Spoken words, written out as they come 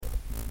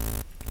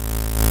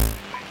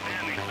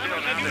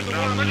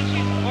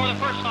emergency for the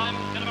first time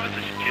in about...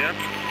 This is Jim,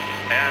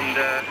 and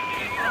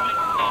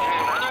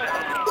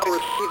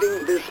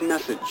Receiving this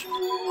message.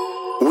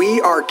 We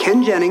are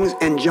Ken Jennings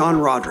and John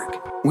Roderick.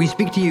 We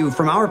speak to you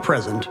from our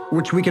present,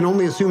 which we can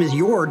only assume is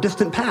your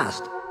distant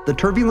past, the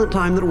turbulent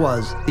time that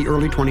was the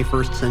early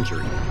 21st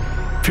century.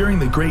 Fearing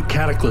the great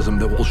cataclysm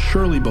that will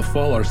surely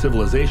befall our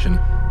civilization,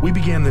 we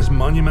began this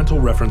monumental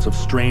reference of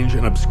strange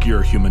and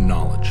obscure human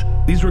knowledge.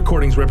 These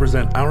recordings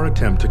represent our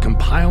attempt to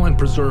compile and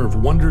preserve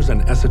wonders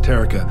and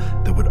esoterica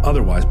that would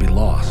otherwise be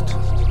lost.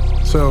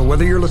 So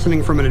whether you're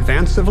listening from an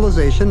advanced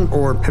civilization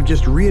or have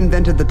just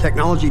reinvented the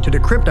technology to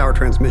decrypt our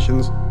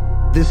transmissions,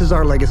 this is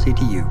our legacy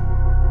to you.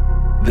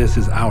 This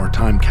is our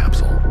time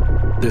capsule.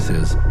 This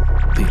is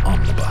the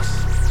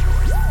Omnibus.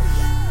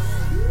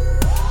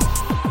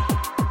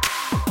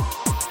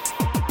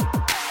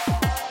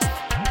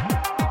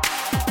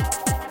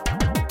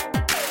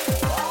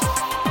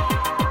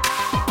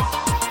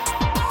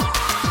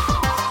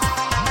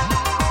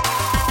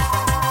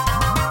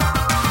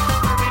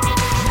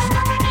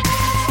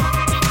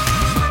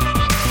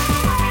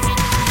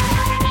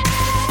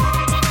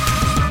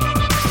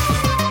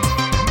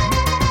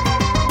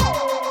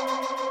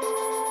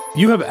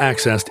 You have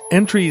accessed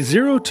entry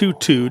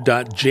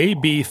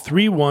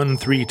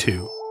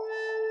 022.jb3132,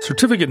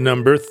 certificate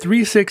number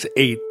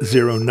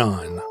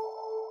 36809.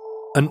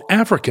 An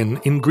African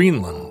in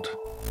Greenland.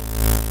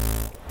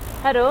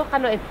 Hallo,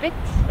 kan du effekt?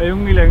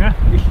 Yung ilang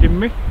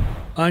istimik.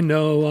 I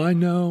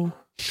know.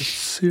 It's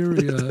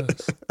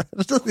serious.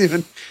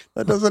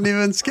 that doesn't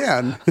even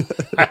scan.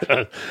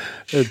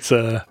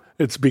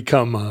 It's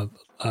become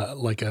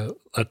like a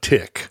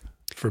tick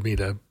for me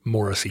to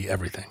Morrissey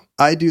everything.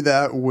 I do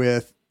that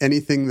with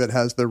anything that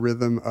has the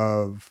rhythm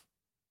of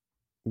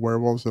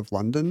Werewolves of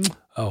London.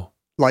 Oh.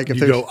 Like if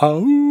you go,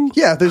 oh.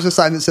 Yeah, if there's a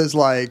sign that says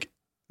like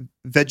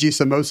veggie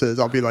samosas,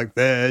 I'll be like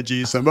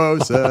veggie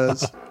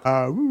samosas.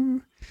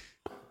 And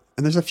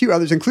there's a few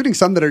others, including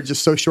some that are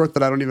just so short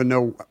that I don't even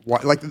know why.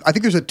 Like I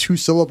think there's a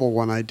 2-syllable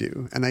one I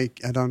do, and I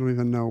don't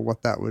even know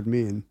what that would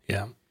mean.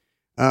 Yeah.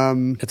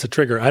 It's a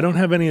trigger. I don't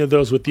have any of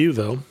those with you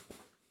though.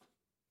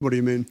 What do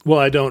you mean? Well,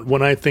 I don't.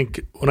 When I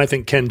think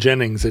Ken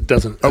Jennings, it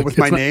doesn't. Oh, with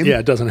my name? Yeah,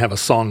 it doesn't have a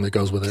song that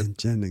goes with it. Ken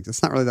Jennings.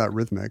 It's not really that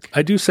rhythmic.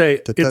 I do say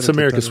it's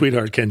America's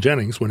Sweetheart, Ken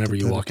Jennings, whenever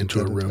you walk into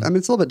a room. I mean,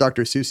 it's a little bit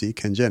Dr. Seuss-y,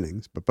 Ken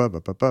Jennings.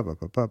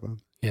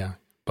 Yeah.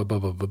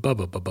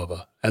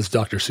 As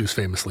Dr. Seuss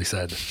famously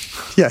said.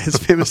 Yeah, his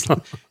famous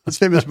book.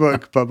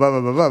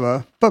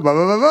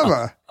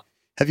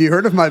 Have you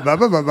heard of my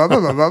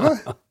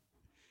bubba?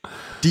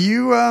 Do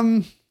you? I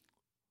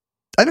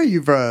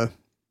know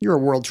you're a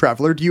world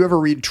traveler. Do you ever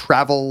read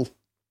travel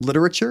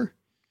literature?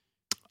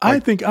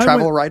 Like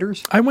travel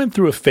writers. I went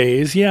through a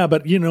phase, yeah,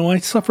 but I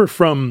suffer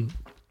from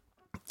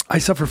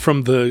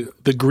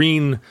the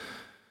green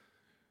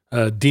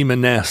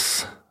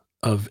demoness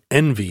of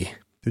envy.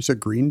 There's a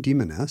green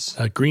demoness.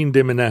 A green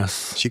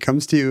demoness. She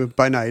comes to you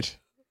by night.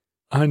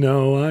 I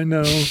know.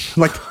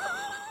 like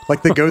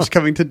the ghost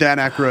coming to Dan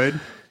Aykroyd.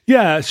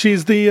 Yeah,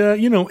 she's the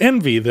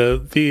envy,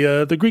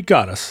 the Greek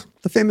goddess,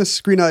 the famous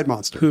green-eyed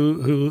monster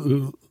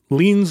who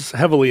leans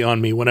heavily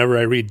on me whenever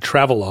I read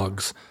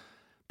travelogues,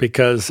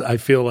 because I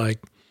feel like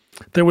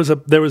there was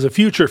a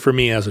future for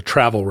me as a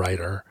travel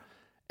writer,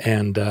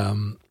 and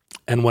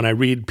when I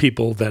read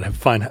people that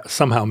have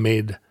somehow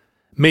made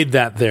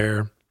that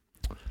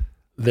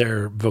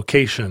their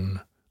vocation,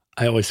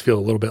 I always feel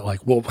a little bit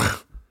like, well,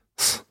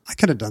 I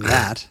could have done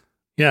that.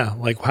 Yeah,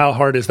 like how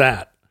hard is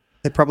that?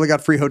 They probably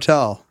got free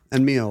hotel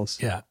and meals.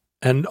 Yeah.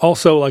 And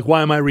also, like,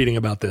 why am I reading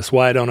about this?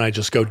 Why don't I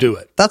just go do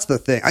it? That's the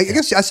thing. I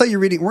guess I saw you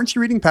reading. Weren't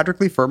you reading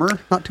Patrick Leigh Fermor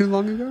not too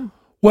long ago?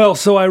 Well,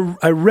 so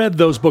I read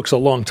those books a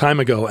long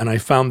time ago, and I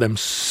found them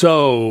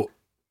so,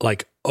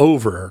 like,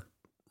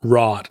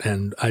 overwrought.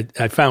 And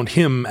I found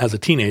him, as a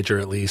teenager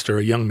at least, or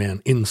a young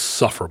man,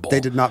 insufferable. They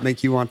did not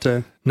make you want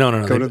to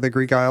go to the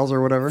Greek Isles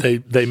or whatever?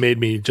 They made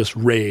me just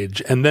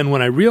rage. And then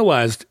when I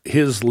realized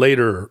his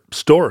later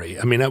story,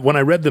 I mean, when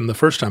I read them the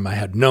first time, I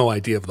had no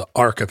idea of the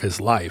arc of his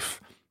life.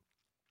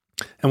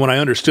 And when I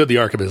understood the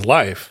arc of his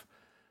life,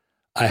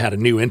 I had a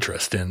new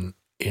interest in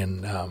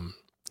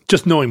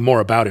just knowing more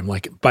about him.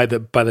 Like by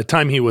the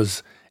time he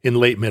was in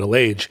late middle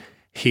age,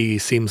 he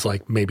seems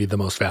like maybe the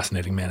most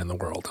fascinating man in the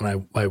world.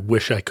 And I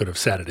wish I could have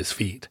sat at his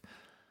feet.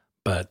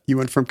 But you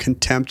went from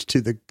contempt to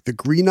the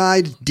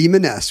green-eyed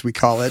demoness, we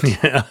call it,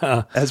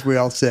 yeah. As we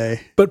all say.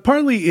 But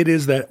partly it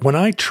is that when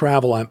I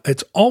travel,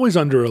 it's always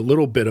under a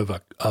little bit of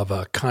a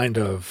kind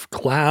of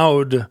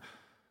cloud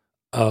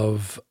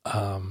of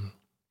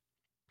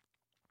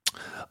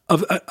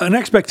an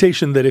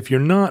expectation that if you're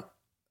not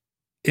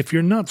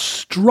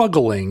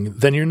struggling,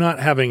 then you're not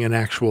having an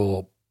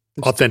actual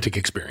authentic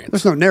experience.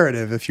 There's no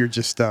narrative if you're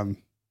just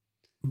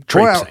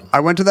traipsing. I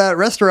went to that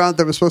restaurant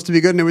that was supposed to be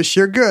good and it was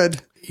sheer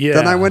good. Yeah.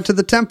 Then I went to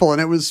the temple and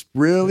it was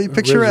really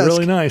picturesque. It was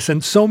really nice.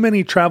 And so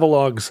many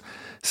travelogues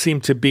seem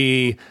to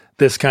be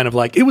this kind of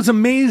like, it was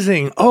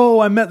amazing. Oh,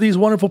 I met these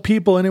wonderful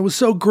people and it was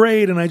so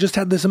great. And I just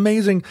had this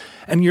amazing,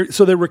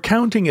 so they're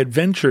recounting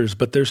adventures,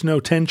 but there's no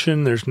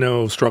tension. There's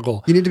no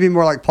struggle. You need to be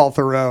more like Paul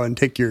Theroux and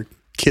take your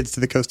kids to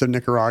the coast of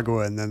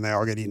Nicaragua and then they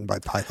all get eaten by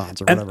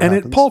pythons or whatever.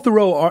 And Paul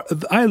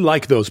Theroux, I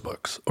like those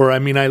books, or I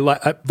mean, I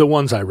like the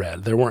ones I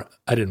read.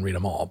 I didn't read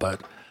them all,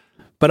 but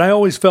I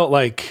always felt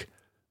like,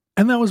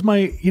 and that was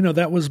my,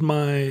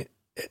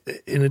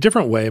 in a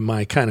different way,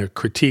 my kind of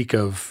critique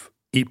of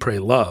Eat, Pray,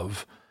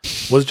 Love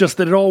was just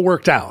that it all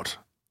worked out.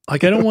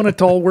 Like, I don't want it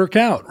to all work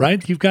out,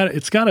 right? You've got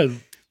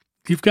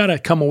to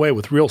come away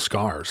with real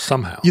scars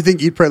somehow. You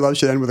think Eat, Pray, Love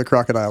should end with a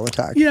crocodile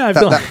attack? Yeah,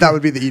 that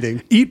would be the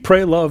eating. Eat,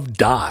 Pray, Love,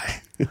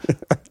 Die.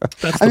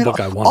 That's the book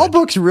I wanted. All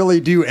books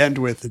really do end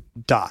with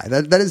die.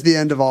 That is the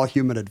end of all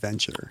human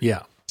adventure.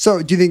 Yeah.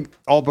 So do you think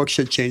all books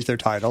should change their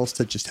titles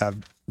to just have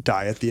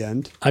die at the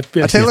end? I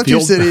feel A Tale of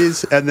Two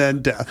Cities and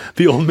then death.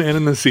 The Old Man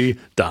and the Sea,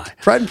 die.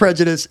 Pride and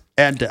Prejudice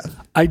and death.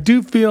 I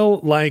do feel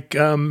like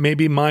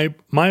maybe my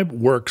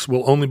works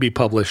will only be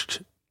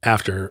published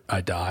after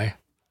I die.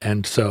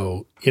 And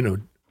so,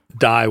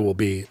 die will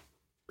be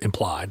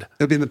implied.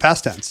 It'll be in the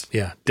past tense.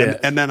 Yeah. Dead.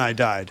 And then I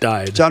died.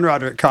 Died. John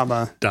Roderick,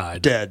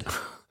 died. Dead.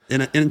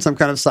 In some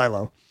kind of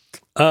silo.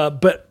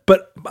 But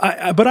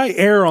I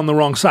err on the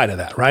wrong side of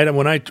that, right? And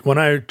when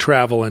I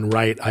travel and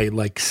write, I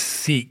like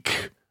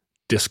seek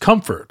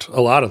discomfort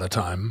a lot of the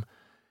time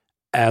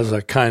as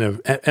a kind of,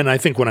 and I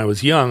think when I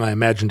was young, I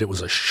imagined it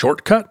was a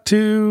shortcut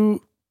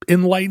to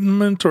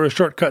enlightenment or a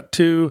shortcut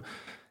to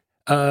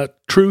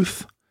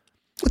truth.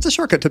 It's a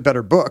shortcut to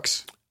better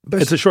books.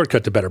 It's a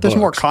shortcut to better books. There's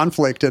more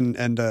conflict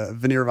and a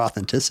veneer of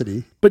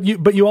authenticity. But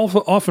you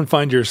also often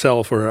find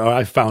yourself, or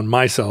I found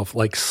myself,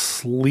 like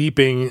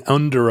sleeping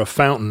under a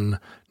fountain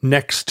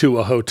next to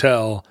a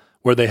hotel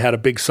where they had a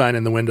big sign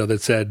in the window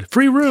that said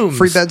 "free rooms,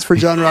 free beds for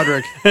John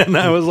Roderick," and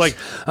I was like,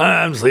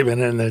 I'm sleeping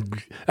in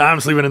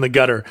the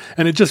gutter,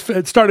 and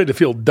it started to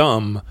feel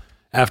dumb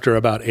after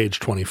about age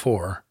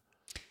 24.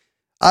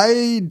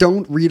 I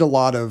don't read a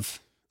lot of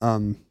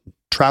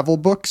travel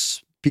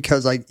books.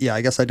 Because I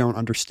guess I don't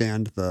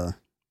understand the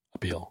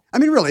appeal. I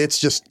mean, really, it's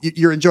just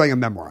you're enjoying a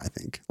memoir. I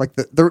think like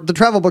the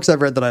travel books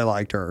I've read that I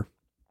liked are,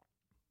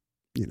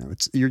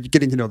 you're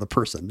getting to know the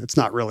person. It's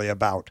not really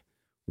about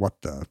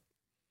what the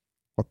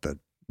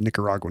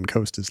Nicaraguan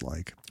coast is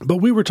like. But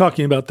we were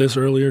talking about this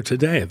earlier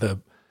today. The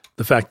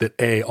fact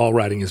that all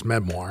writing is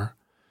memoir,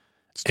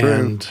 it's true.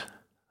 And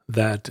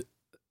that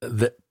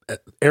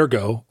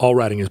ergo all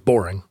writing is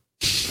boring.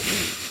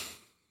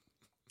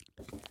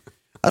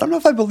 I don't know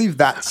if I believe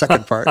that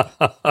second part.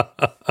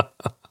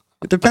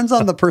 It depends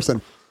on the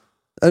person.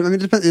 I mean,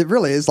 it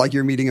really is like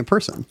you're meeting a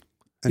person.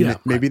 And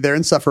maybe they're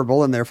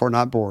insufferable and therefore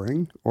not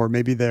boring. Or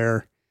maybe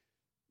they're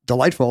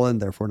delightful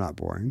and therefore not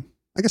boring.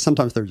 I guess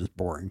sometimes they're just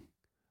boring.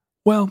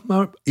 Well,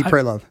 Eat,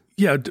 Pray, Love.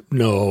 Yeah,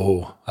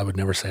 no, I would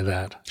never say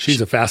that. She's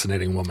a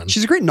fascinating woman.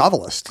 She's a great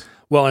novelist.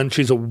 Well, and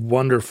she's a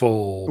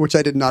wonderful which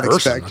I did not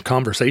expect. A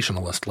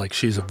conversationalist. Like,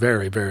 she's a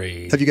very,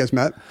 very... Have you guys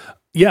met?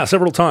 Yeah,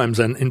 several times.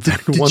 And in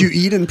fact, did you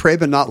eat and pray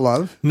but not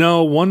love?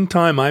 No, one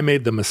time I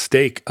made the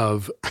mistake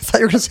of... I thought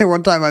you were going to say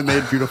one time I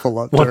made beautiful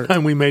love. One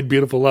time we made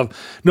beautiful love.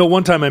 No,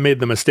 one time I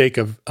made the mistake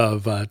of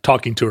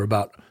talking to her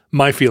about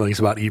my feelings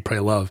about Eat, Pray,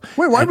 Love.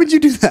 Wait, why would you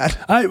do that?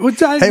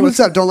 What's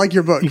up? Don't like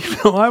your book.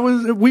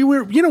 We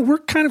were, we're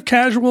kind of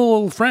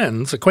casual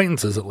friends,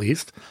 acquaintances at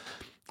least.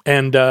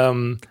 And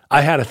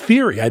I had a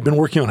theory. I'd been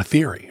working on a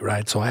theory,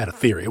 right? So I had a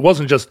theory. It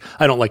wasn't just,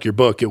 I don't like your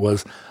book. It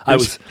was,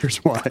 here's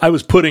why. I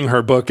was putting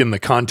her book in the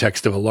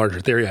context of a larger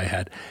theory I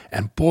had.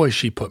 And boy,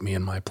 she put me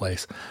in my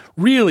place.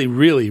 Really,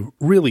 really,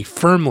 really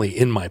firmly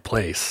in my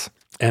place.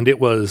 And it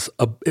was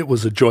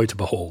a joy to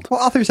behold. Well,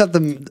 authors have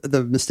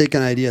the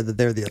mistaken idea that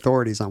they're the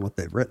authorities on what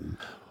they've written.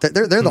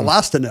 They're the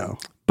last to know.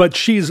 But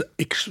she's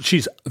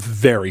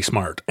very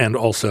smart and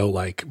also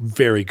like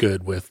very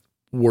good with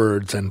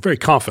words and very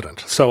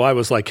confident. So I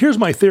was like, here's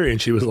my theory.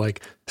 And she was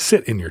like,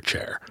 sit in your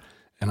chair.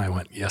 And I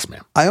went, yes,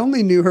 ma'am. I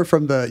only knew her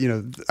from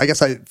I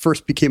guess I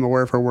first became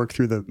aware of her work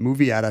through the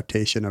movie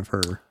adaptation of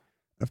her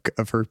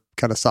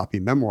kind of soppy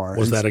memoir.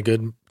 Was that a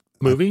good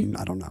movie?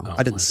 I don't know.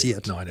 I didn't see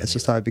it. No, I didn't. It's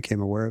just how I became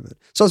aware of it.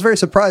 So I was very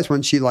surprised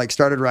when she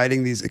started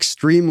writing these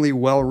extremely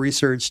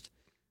well-researched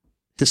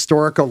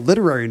historical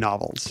literary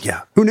novels.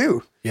 Yeah. Who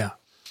knew? Yeah.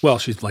 Well,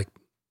 she's like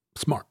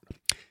smart.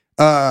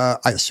 I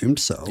assumed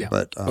so, yeah,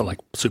 but like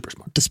super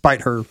smart.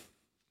 Despite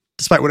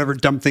whatever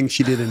dumb thing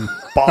she did in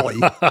Bali.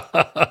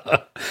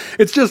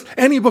 It's just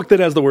any book that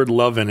has the word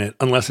love in it,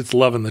 unless it's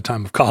love in the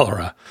time of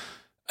cholera.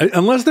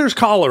 Unless there's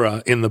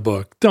cholera in the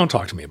book, don't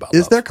talk to me about love.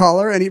 Is there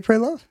cholera in Eat, Pray,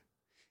 Love?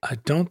 I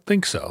don't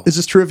think so. Is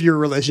this true of your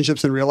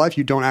relationships in real life?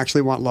 You don't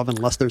actually want love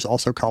unless there's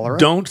also cholera?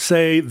 Don't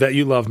say that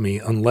you love me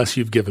unless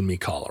you've given me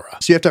cholera.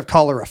 So you have to have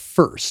cholera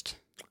first.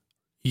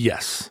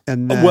 Yes.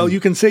 And then, well,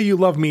 you can say you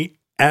love me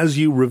as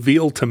you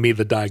reveal to me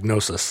the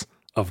diagnosis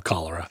of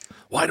cholera.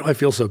 Why do I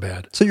feel so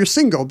bad? So you're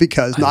single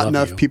because not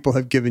enough people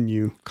have given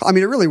you... I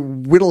mean, it really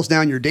whittles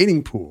down your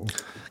dating pool.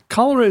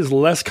 Cholera is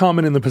less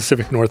common in the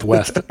Pacific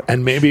Northwest,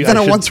 and maybe than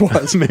it once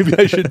was. Maybe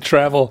I should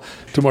travel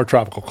to more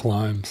tropical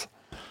climes.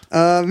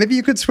 Maybe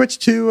you could switch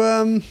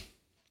to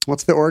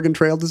what's the Oregon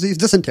Trail disease?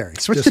 Dysentery.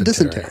 Switch to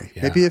dysentery.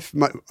 Yeah. Maybe if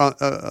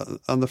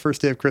on the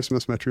first day of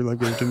Christmas, my true love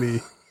gave to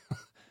me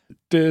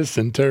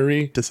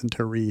Dysentery.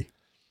 dysentery.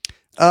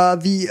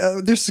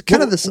 There's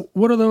kind of this.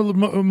 What are the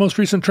most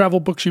recent travel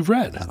books you've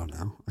read? I don't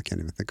know. I can't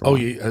even think of. Oh,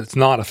 one. it's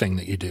not a thing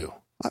that you do.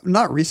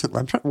 Not recently.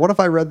 I'm trying. What have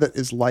I read that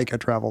is like a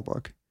travel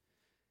book?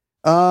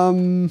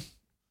 The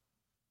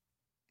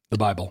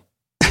Bible.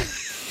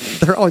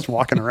 They're always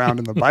walking around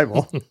in the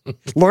Bible.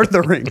 Lord of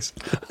the Rings.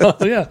 Oh,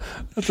 yeah,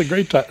 that's a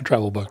great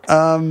travel book.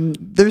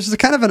 There's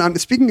kind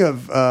of speaking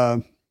of,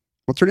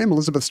 what's her name?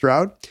 Elizabeth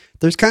Stroud.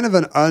 There's kind of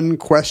an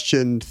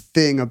unquestioned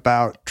thing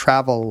about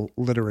travel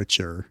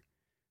literature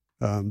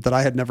that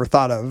I had never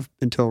thought of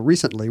until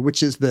recently,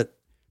 which is that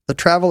the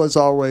travel is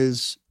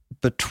always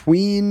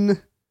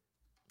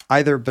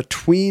either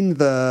between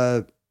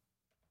the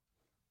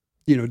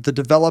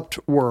developed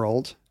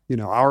world,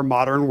 our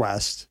modern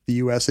West, the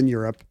US and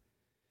Europe,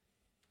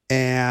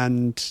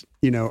 and,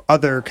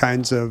 other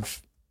kinds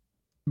of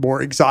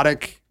more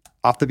exotic,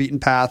 off the beaten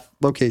path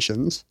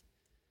locations.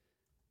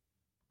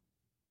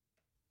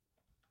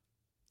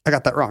 I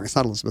got that wrong. It's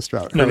not Elizabeth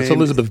Stroud. No, it's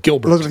Elizabeth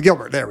Gilbert. Elizabeth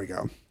Gilbert. There we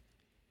go.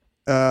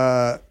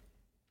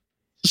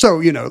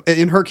 So,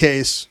 in her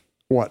case,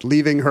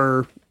 leaving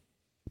her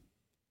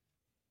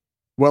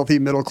wealthy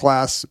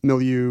middle-class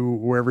milieu,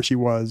 wherever she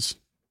was,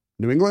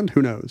 New England,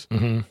 who knows?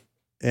 Mm-hmm.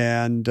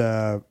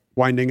 And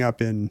winding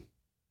up in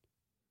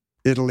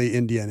Italy,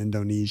 India, and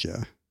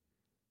Indonesia.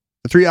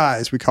 The three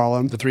eyes, we call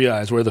them. The three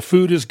eyes, where the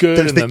food is good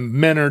There's and the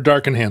men are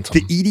dark and handsome.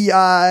 The eaty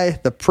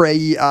eye, the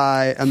prayy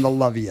eye, and the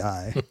lovey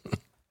eye.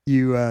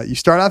 You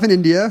start off in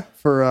India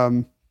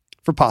for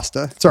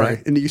pasta. Sorry,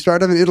 Right. and you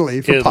start off in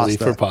Italy for Italy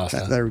pasta. for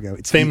pasta. There we go.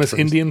 It's Famous eat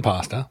first. Indian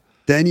pasta.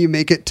 Then you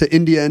make it to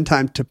India in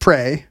time to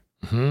pray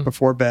Mm-hmm.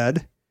 before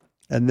bed.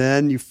 And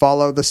then you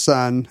follow the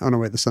sun. Oh, no,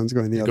 wait, the sun's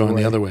going the other way.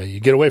 Going the other way. You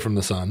get away from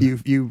the sun.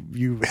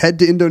 You head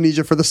to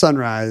Indonesia for the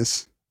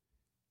sunrise.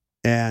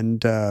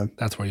 And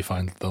That's where you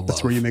find the love.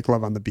 that's where you make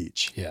love on the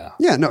beach. Yeah.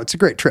 Yeah, no, it's a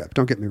great trip.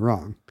 Don't get me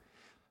wrong.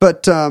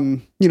 But,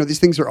 these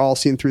things are all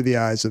seen through the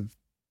eyes of,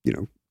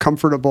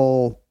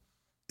 comfortable,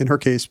 in her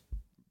case,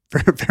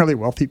 fairly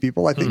wealthy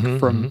people, I think,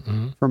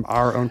 from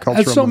our own culture.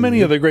 As so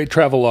many of the great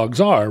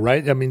travelogues are,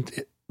 right? I mean,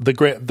 the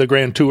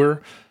Grand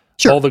Tour,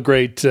 Sure. all the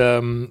great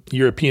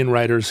European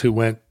writers who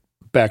went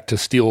back to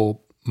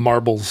steal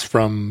marbles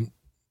from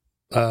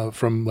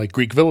like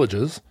Greek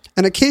villages.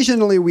 And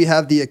occasionally we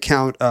have the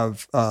account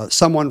of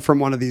someone from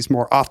one of these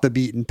more off the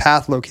beaten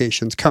path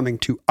locations coming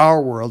to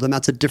our world, and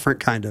that's a different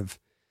kind of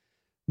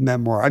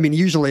memoir. I mean,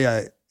 usually,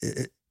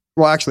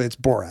 actually, it's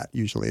Borat.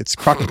 Usually, it's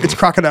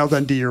Crocodile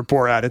Dundee or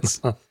Borat.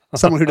 It's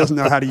someone who doesn't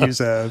know how to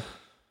use an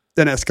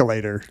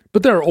escalator.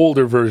 But there are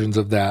older versions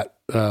of that,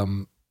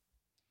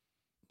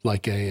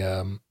 like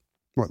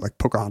Like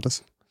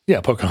Pocahontas?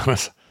 Yeah,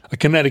 Pocahontas, a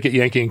Connecticut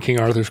Yankee in King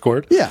Arthur's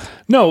Court. Yeah.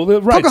 No,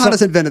 right.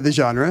 Pocahontas invented the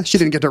genre. She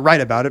didn't get to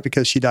write about it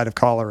because she died of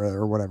cholera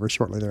or whatever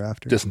shortly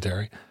thereafter.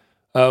 Dysentery.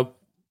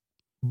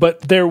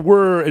 But there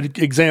were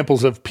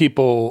examples of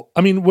people.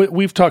 I mean,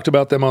 we've talked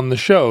about them on the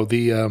show.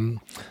 The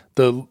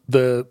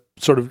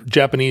sort of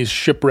Japanese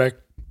shipwreck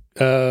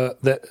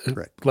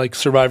like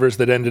survivors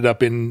that ended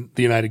up in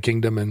the United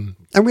Kingdom, and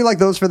we like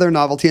those for their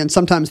novelty and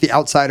sometimes the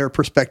outsider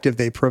perspective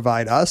they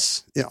provide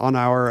us on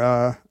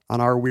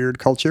our weird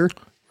culture.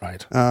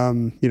 right.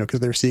 Because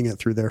they're seeing it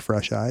through their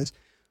fresh eyes.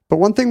 But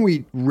one thing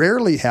we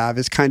rarely have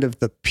is kind of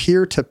the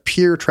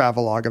peer-to-peer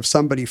travelogue of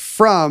somebody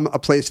from a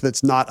place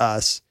that's not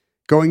us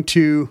going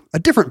to a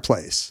different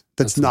place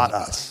that's not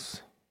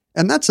us.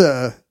 And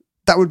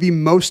that would be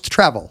most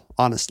travel,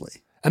 honestly.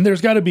 And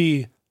there's got to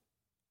be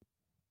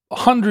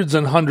hundreds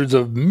and hundreds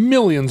of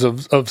millions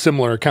of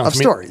similar accounts.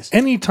 Of stories.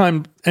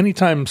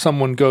 Anytime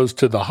someone goes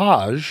to the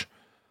Hajj,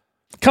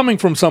 coming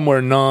from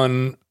somewhere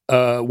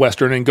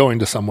non-Western and going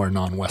to somewhere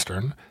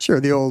non-Western. Sure,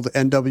 the old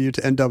NW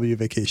to NW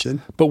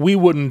vacation. But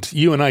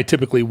you and I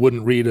typically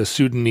wouldn't read a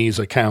Sudanese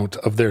account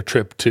of their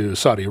trip to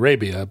Saudi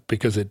Arabia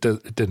because it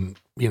didn't,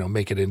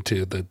 make it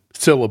into the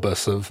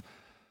syllabus of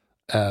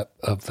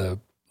the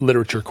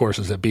literature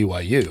courses at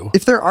BYU.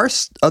 If there are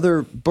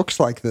other books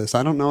like this,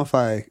 I don't know if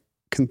I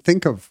can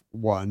think of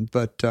one,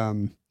 but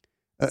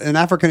An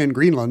African in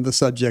Greenland, the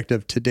subject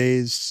of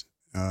today's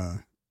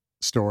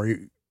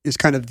story, is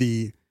kind of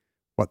the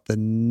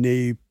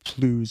Ne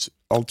Plus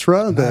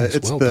Ultra. Nice,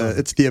 It's well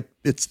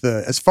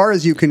the as far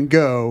as you can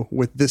go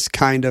with this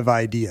kind of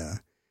idea.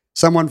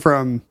 Someone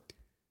from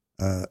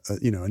a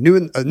new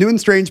and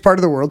strange part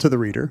of the world to the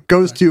reader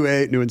goes to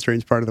a new and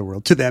strange part of the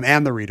world to them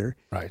and the reader.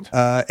 Right.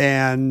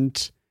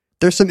 And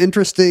there's some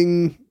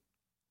interesting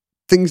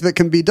things that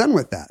can be done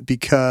with that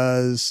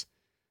because,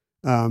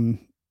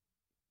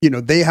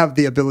 they have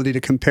the ability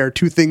to compare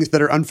two things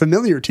that are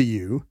unfamiliar to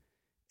you.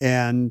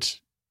 And,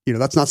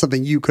 that's not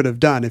something you could have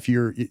done if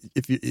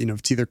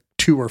it's either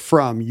to or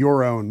from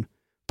your own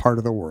part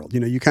of the world.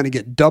 You kind of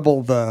get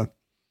double the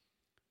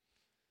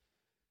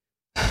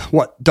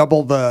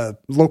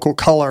local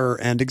color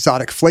and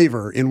exotic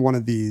flavor in one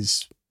of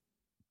these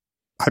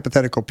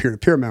hypothetical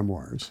peer-to-peer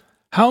memoirs.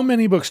 How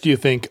many books do you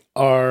think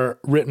are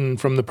written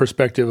from the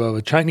perspective of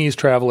a Chinese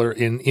traveler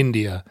in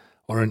India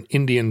or an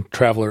Indian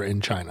traveler in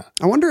China?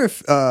 I wonder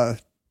if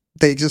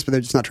they exist, but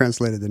they're just not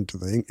translated into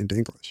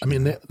English. I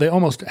mean, they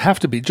almost have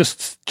to be,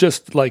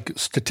 just like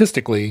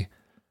statistically,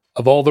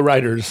 of all the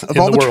writers in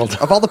the world.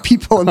 Of all the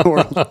people in the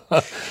world.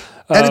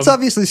 And it's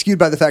obviously skewed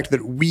by the fact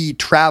that we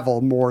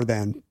travel more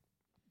than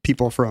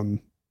people from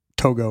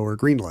Togo or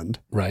Greenland.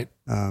 Right.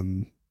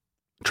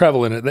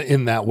 Travel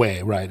in that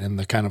way, right? In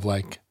the kind of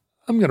like,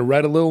 I'm going to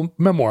write a little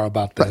memoir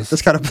about this. Right.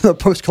 That's kind of the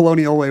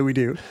post-colonial way we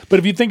do. But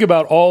if you think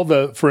about all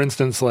the, for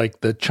instance,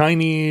 like the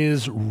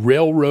Chinese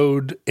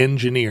railroad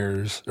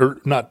engineers,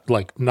 or not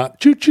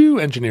choo-choo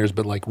engineers,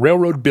 but like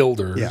railroad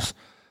builders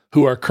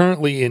who are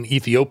currently in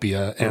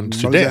Ethiopia and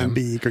Sudan.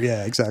 Mozambique,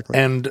 yeah, exactly.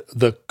 And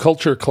the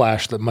culture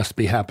clash that must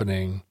be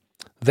happening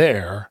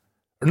there,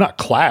 or not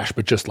clash,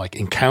 but just like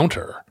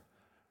encounter,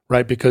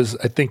 right? Because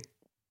I think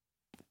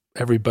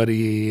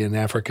everybody in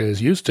Africa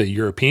is used to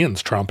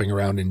Europeans tromping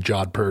around in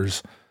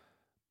jodhpurs,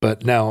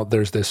 but now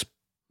there's this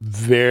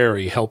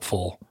very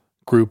helpful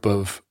group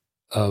of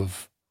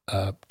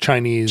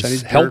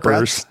Chinese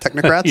helpers,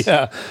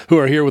 technocrats, who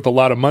are here with a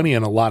lot of money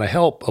and a lot of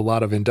help, a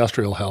lot of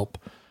industrial help,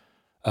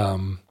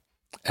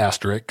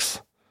 asterisks,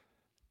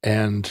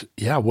 and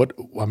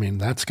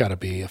that's got to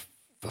be a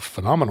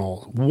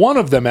phenomenal. One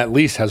of them at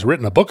least has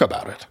written a book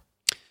about it.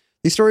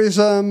 These stories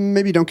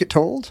maybe don't get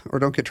told or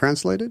don't get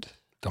translated.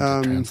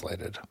 Don't get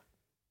translated.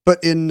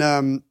 But in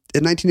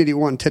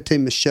 1981, Tete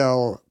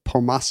Michel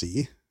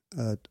Pomasi,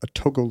 a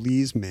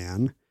Togolese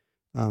man,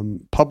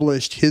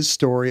 published his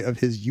story of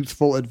his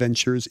youthful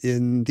adventures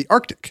in the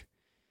Arctic.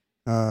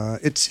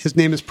 His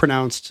name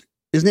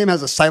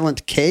has a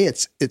silent K.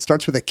 It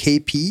starts with a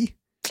KP.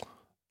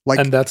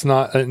 And that's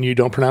not, and you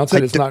don't pronounce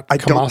it. It's not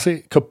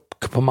Kamasi.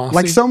 Kamasi.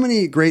 Like so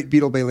many great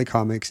Beetle Bailey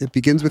comics, it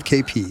begins with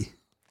KP.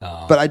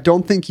 But I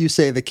don't think you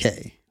say the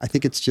K. I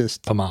think it's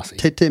just Pomasi.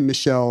 Tete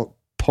Michel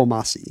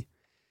Pomasi.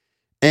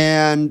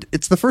 And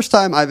it's the first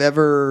time I've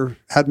ever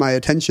had my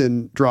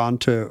attention drawn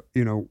to,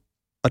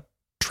 a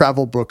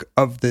travel book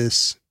of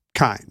this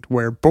kind,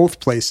 where both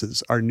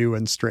places are new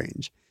and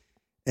strange.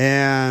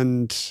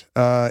 And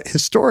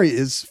his story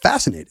is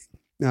fascinating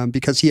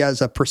because he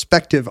has a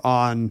perspective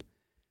on,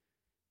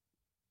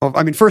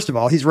 first of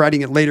all, he's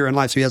writing it later in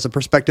life, so he has a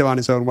perspective on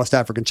his own West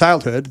African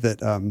childhood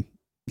that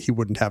he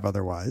wouldn't have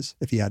otherwise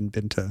if he hadn't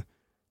been to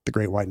the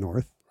Great White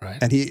North. Right.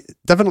 And he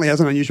definitely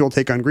has an unusual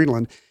take on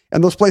Greenland.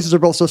 And those places are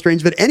both so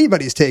strange that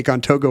anybody's take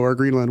on Togo or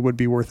Greenland would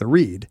be worth a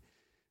read.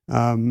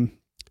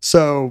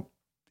 So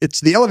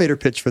it's the elevator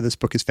pitch for this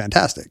book is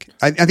fantastic.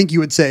 I think you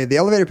would say the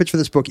elevator pitch for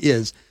this book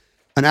is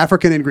An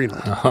African in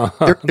Greenland.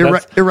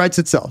 It writes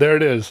itself. There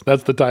it is.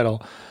 That's the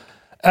title.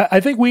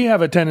 I think we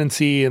have a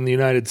tendency in the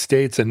United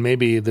States, and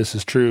maybe this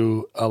is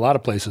true a lot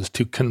of places,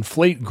 to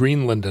conflate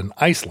Greenland and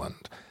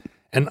Iceland.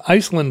 And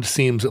Iceland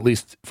seems, at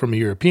least from a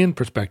European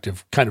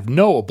perspective, kind of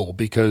knowable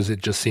because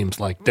it just seems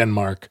like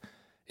Denmark,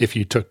 if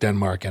you took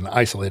Denmark and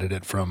isolated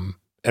it from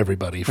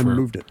everybody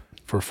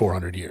for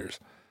 400 years.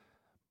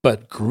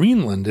 But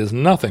Greenland is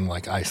nothing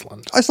like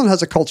Iceland. Iceland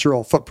has a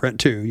cultural footprint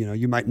too.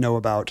 You might know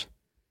about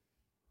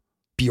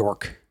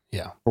Bjork.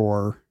 Yeah.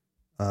 Or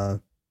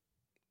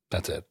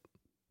that's it.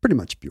 Pretty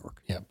much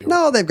Bjork. Yeah, Bjork.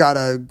 No, they've got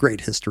a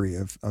great history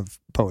of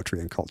poetry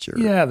and culture.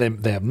 Yeah,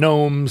 they have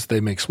gnomes. They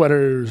make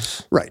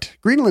sweaters. Right.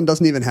 Greenland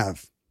doesn't even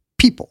have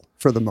people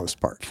for the most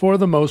part. For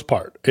the most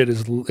part, it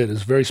is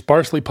very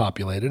sparsely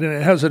populated, and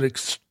it has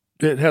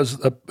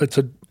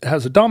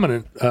a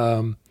dominant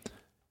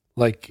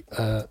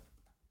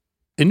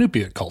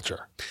Inupiat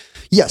culture.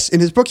 Yes, in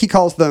his book he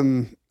calls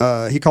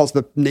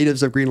the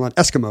natives of Greenland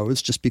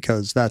Eskimos, just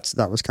because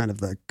that was kind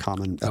of the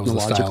common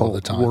ethnological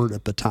word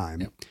at the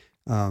time. Yep.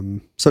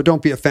 So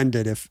don't be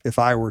offended if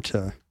I were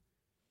to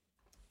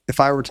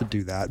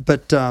do that.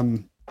 But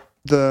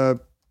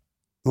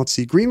let's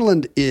see,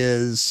 Greenland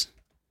is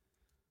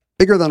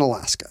bigger than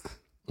Alaska.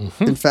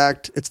 Mm-hmm. In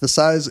fact,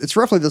 it's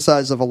roughly the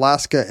size of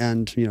Alaska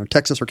and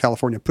Texas or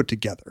California put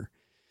together.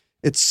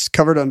 It's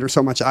covered under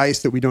so much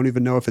ice that we don't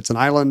even know if it's an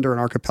island or an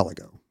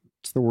archipelago.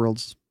 It's the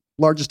world's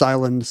largest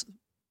island,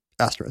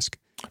 asterisk.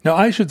 Now,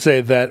 I should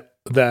say that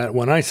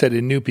when I said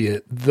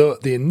Inupiat, the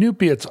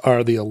Inupiats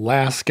are the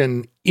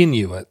Alaskan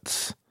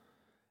Inuits,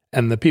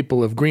 and the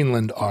people of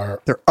Greenland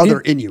are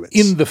other Inuits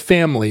in the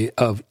family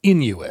of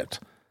Inuit.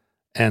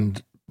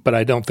 But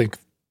I don't think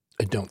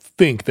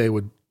they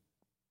would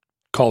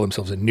call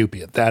themselves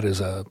Inupiat. That's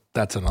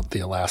the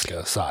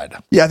Alaska side.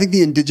 Yeah, I think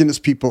the indigenous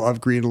people of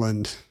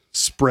Greenland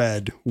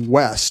spread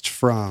west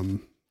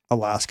from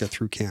Alaska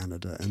through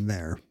Canada and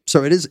there.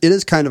 So it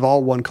is kind of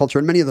all one culture,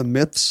 and many of the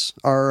myths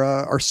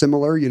are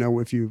similar.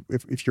 If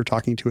you're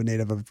talking to a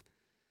native of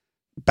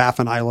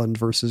Baffin Island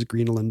versus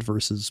Greenland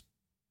versus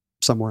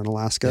somewhere in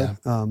Alaska,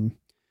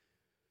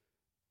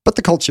 but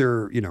the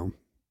culture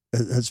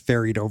has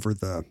varied over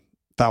the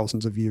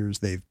thousands of years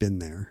they've been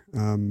there.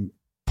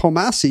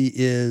 Pomasi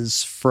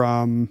is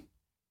from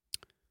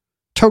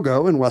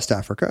Togo in West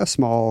Africa, a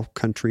small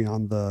country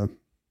on the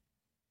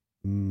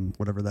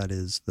whatever that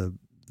is, the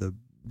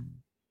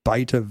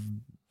Bight of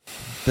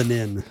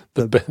Benin,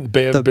 The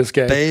Bay of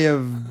Biscay. Bay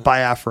of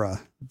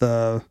Biafra,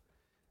 the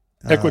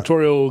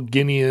Equatorial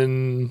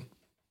Guinean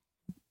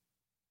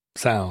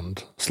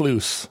Sound.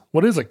 Sluice.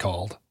 What is it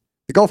called?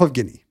 the Gulf of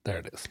Guinea. There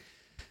it is.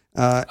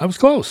 I was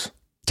close.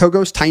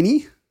 Togo's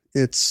tiny.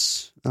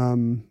 It's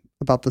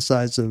about the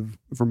size of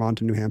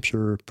Vermont and New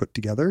Hampshire put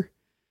together.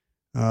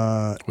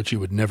 Which you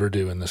would never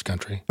do in this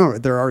country. Oh,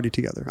 they're already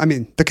together. I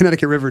mean, the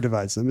Connecticut River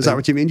divides them. Is that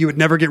what you mean? You would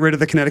never get rid of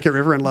the Connecticut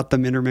River and let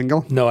them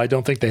intermingle? No, I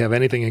don't think they have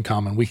anything in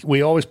common.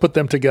 We always put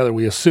them together.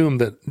 We assume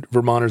that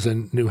Vermonters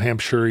and New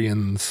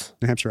Hampshireans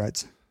New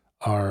Hampshireites.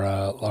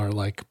 are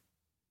like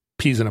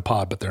peas in a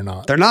pod, but they're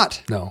not. They're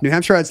not. No. New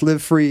Hampshireites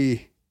live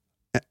free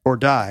or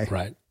die.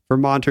 Right.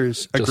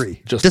 Vermonters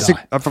agree. Just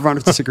die.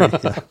 Vermonters disagree.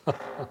 Yeah.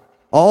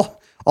 All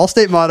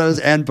state mottos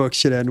and books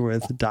should end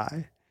with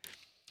die.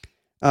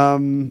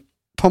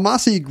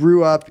 Pomasi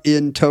grew up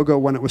in Togo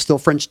when it was still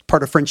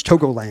part of French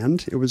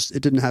Togoland.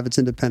 It didn't have its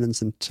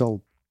independence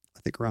until I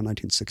think around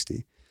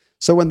 1960.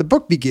 So when the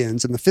book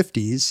begins in the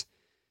 50s,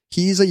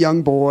 he's a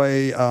young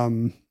boy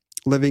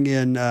living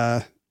in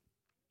a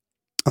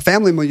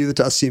family milieu that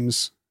to us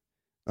seems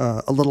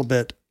a little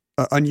bit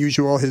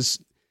unusual. His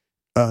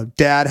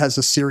dad has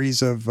a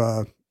series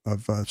of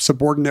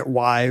subordinate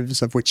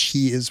wives, of which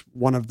he is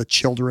one of the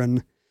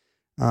children,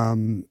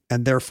 and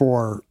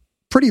therefore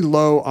pretty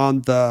low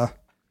on the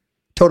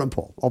totem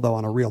pole, although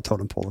on a real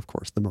totem pole, of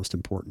course, the most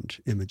important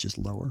image is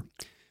lower.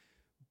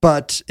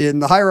 But in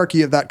the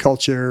hierarchy of that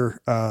culture,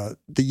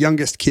 the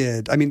youngest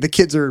kid, I mean, the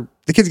kids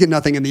get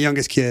nothing, and the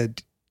youngest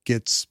kid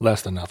gets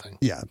Less than nothing.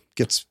 Yeah,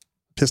 gets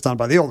pissed on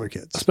by the older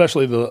kids.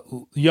 Especially the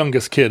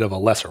youngest kid of a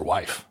lesser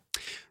wife.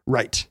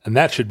 Right. And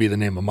that should be the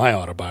name of my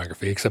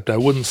autobiography, except I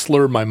wouldn't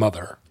slur my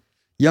mother.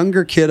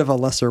 Younger kid of a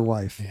lesser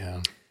wife.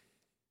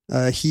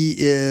 Yeah. He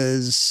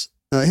is,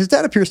 his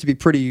dad appears to be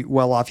pretty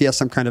well off. He has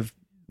some kind of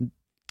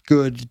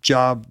good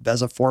job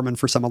as a foreman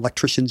for some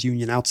electricians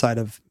union outside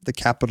of the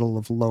capital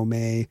of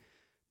Lomé.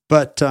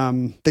 But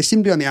they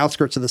seem to be on the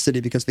outskirts of the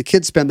city because the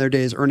kids spend their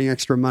days earning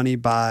extra money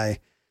by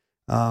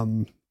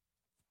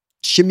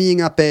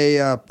shimmying up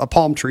a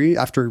palm tree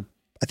after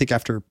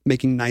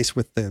making nice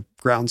with the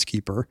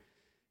groundskeeper.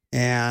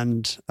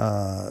 And,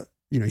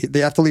 they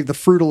have to leave the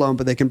fruit alone,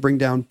 but they can bring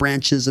down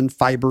branches and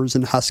fibers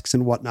and husks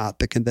and whatnot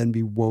that can then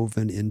be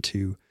woven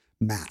into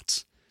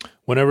mats.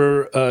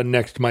 Whenever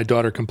next my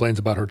daughter complains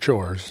about her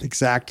chores,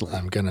 Exactly.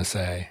 I'm going to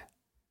say,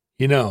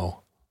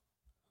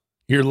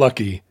 you're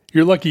lucky.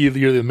 You're lucky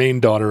you're the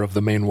main daughter of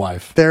the main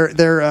wife. They're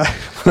like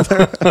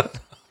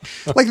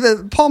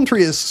the palm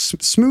tree is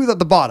smooth at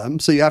the bottom,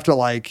 so you have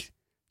to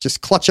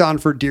just clutch on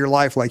for dear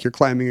life like you're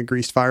climbing a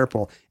greased fire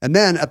pole. And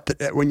then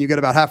when you get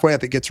about halfway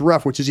up, it gets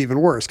rough, which is even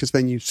worse because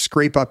then you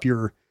scrape up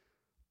your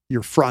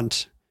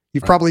front.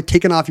 You've probably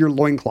taken off your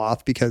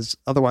loincloth because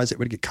otherwise it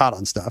would get caught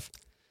on stuff.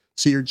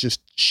 So you're just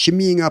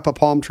shimmying up a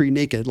palm tree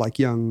naked like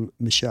young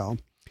Michel.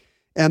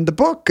 And the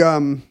book,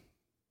 there's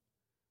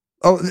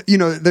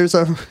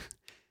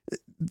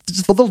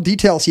just the little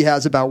details he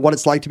has about what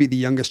it's like to be the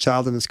youngest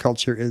child in this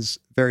culture is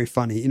very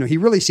funny. He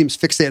really seems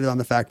fixated on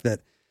the fact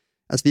that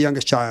as the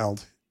youngest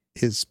child,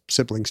 his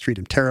siblings treat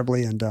him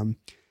terribly. And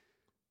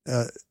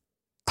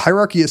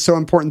hierarchy is so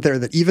important there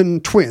that even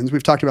twins,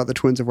 we've talked about the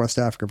twins of West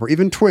Africa before,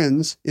 even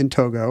twins in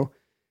Togo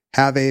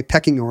have a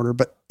pecking order.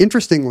 But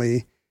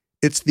interestingly,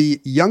 it's the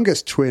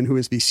youngest twin who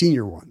is the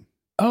senior one.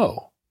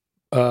 Oh,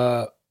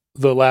 the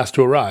last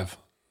to arrive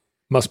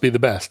must be the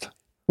best.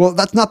 Well,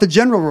 that's not the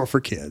general rule for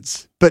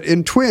kids, but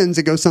in twins,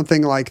 it goes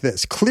something like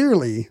this.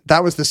 Clearly,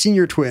 that was the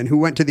senior twin who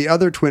went to the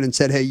other twin and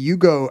said, hey, you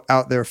go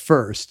out there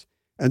first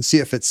and see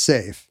if it's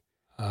safe.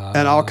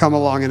 And I'll come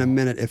along in a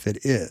minute if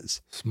it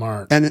is.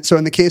 Smart. And so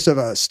in the case of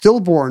a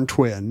stillborn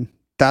twin,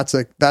 that's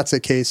a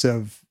case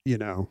of,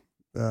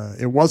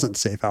 it wasn't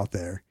safe out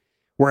there.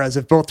 Whereas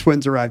if both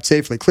twins arrived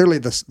safely, clearly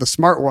the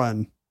smart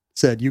one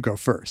said, you go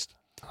first.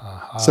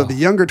 So the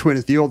younger twin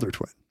is the older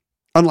twin.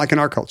 Unlike in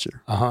our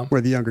culture,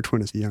 where the younger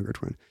twin is the younger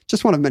twin.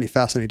 Just one of many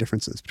fascinating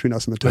differences between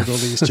us and the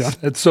Togolese, John.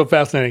 It's so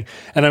fascinating.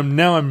 And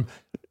I'm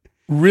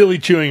really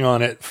chewing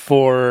on it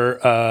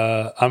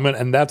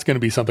and that's going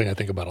to be something I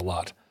think about a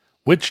lot.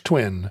 Which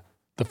twin,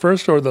 the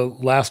first or the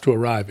last to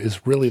arrive,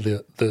 is really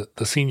the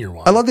senior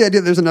one? I love the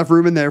idea that there's enough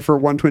room in there for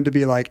one twin to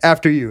be like,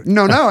 after you.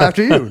 No,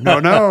 after you.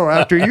 No,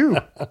 after you.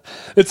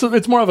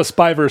 It's more of a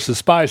spy versus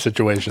spy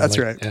situation. That's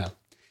right. Yeah.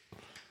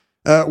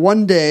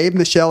 One day,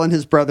 Michel and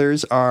his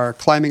brothers are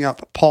climbing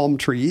up palm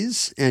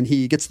trees, and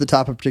he gets to the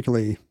top of a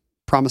particularly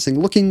promising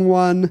looking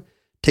one,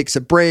 takes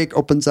a break,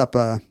 opens up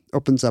a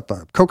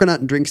coconut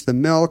and drinks the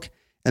milk.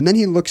 And then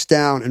he looks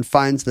down and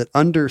finds that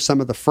under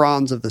some of the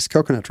fronds of this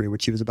coconut tree,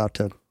 which he was about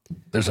to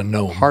there's a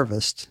gnome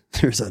harvest,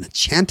 there's an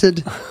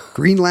enchanted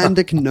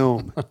Greenlandic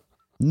gnome.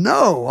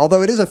 No,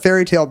 although it is a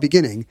fairy tale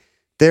beginning,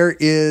 there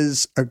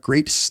is a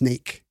great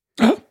snake,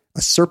 a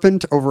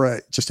serpent over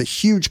just a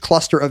huge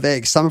cluster of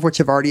eggs, some of which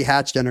have already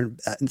hatched.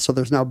 And so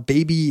there's now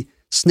baby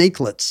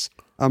snakelets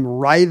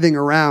writhing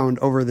around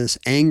over this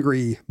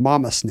angry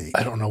mama snake.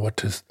 I don't know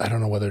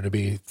whether to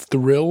be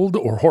thrilled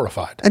or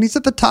horrified. And he's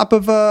at the top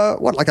of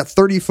like a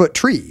 30-foot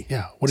tree.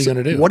 Yeah. What are you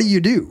going to do? What do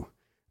you do?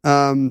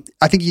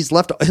 I think he's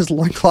left his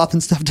loincloth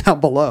and stuff down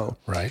below.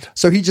 Right.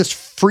 So he just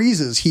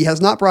freezes. He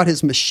has not brought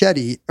his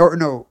machete, or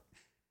no,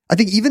 I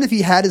think even if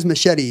he had his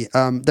machete,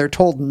 they're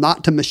told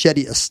not to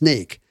machete a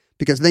snake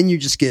because then you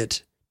just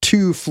get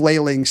 2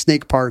 flailing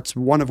snake parts,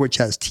 one of which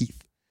has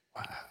teeth.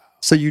 Wow.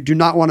 So you do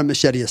not want to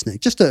machete a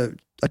snake. Just a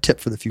tip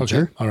for the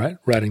future. Okay. All right.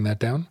 Writing that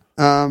down.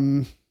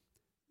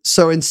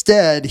 So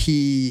instead,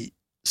 he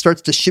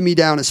starts to shimmy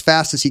down as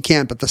fast as he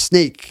can, but the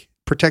snake,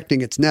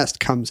 protecting its nest,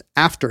 comes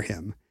after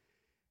him.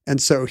 And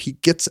so he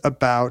gets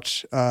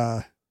about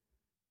 20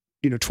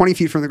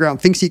 feet from the ground,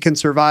 thinks he can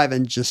survive,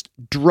 and just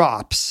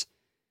drops.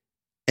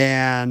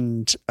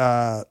 And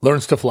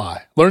learns to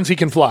fly. Learns he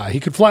can fly. He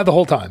could fly the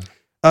whole time.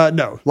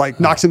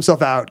 Knocks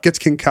himself out, gets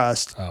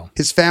concussed. Oh.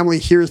 His family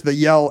hears the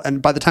yell,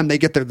 and by the time they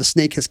get there, the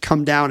snake has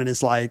come down and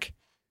is like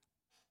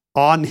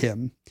on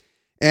him.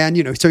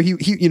 And so he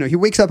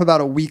wakes up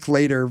about a week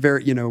later,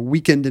 very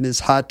weakened in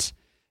his hut,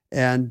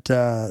 and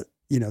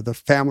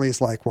the family is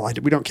like, well,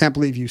 can't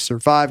believe you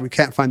survived. We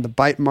can't find the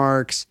bite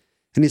marks.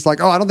 And he's like,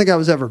 oh, I don't think I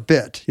was ever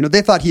bit.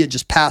 They thought he had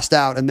just passed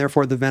out, and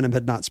therefore the venom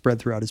had not spread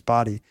throughout his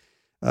body.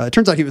 It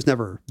turns out he was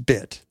never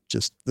bit.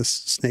 Just this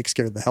snake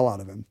scared the hell out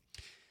of him.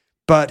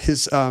 But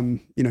his,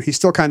 he's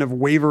still kind of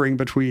wavering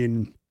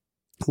between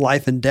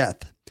life and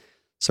death.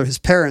 So his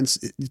parents,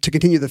 to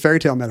continue the fairy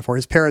tale metaphor,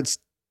 his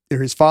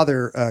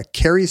father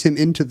carries him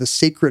into the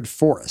sacred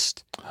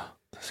forest.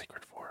 The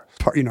sacred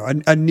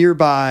forest. A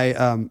nearby,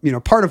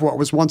 part of what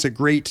was once a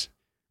great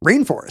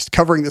rainforest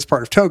covering this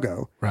part of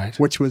Togo, right?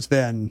 Which was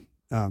then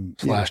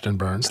slashed and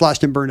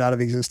burned out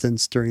of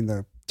existence during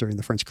the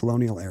French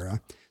colonial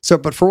era. So,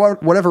 but for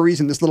whatever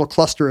reason, this little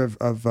cluster of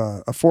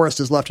a forest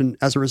is left, and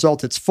as a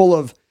result, it's full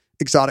of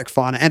exotic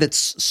fauna, and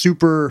it's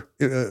super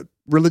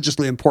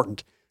religiously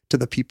important to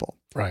the people.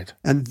 Right.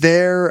 And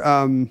there,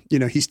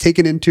 he's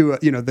taken into,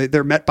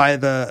 they're met by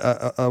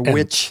a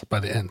witch. By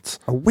the Ents.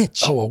 A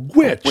witch. Oh, a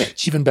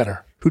witch. Even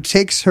better. Who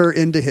takes her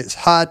into his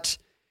hut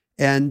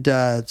and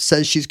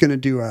says she's going to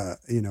do a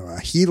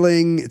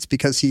healing. It's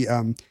because she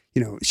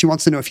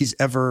wants to know if he's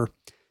ever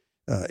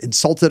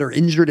insulted or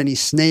injured any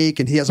snake,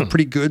 and he has a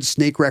pretty good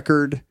snake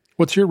record.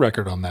 What's your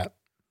record on that?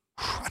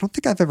 I don't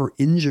think I've ever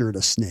injured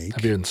a snake.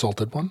 Have you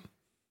insulted one?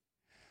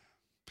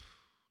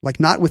 Like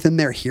not within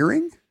their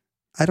hearing?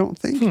 I don't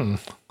think.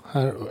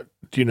 Do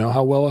you know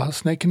how well a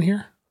snake can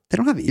hear? They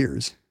don't have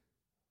ears.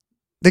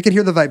 They can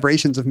hear the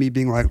vibrations of me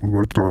being like, and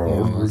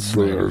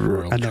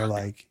they're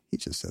like, he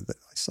just said that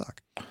I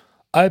suck.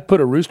 I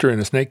put a rooster in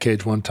a snake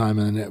cage one time,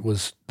 and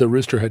the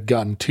rooster had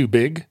gotten too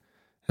big,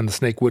 and the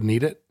snake wouldn't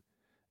eat it.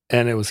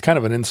 And it was kind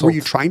of an insult. Were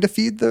you trying to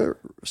feed the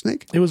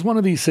snake? It was one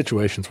of these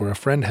situations where a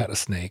friend had a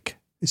snake.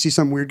 Is he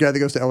some weird guy that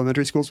goes to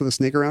elementary schools with a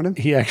snake around him?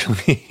 He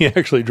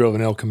actually drove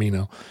an El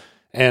Camino.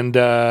 And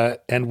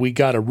we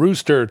got a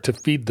rooster to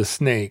feed the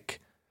snake,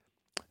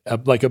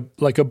 like a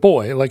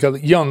boy, like a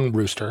young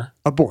rooster.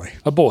 A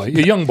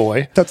young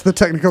boy. That's the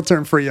technical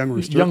term for a young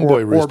rooster. Young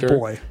boy rooster. Or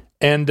boy.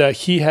 And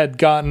he had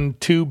gotten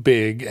too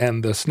big,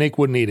 and the snake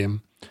wouldn't eat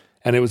him.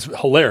 And it was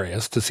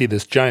hilarious to see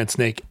this giant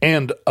snake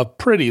and a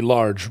pretty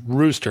large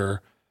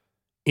rooster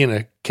in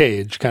a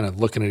cage, kind of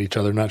looking at each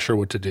other, not sure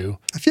what to do.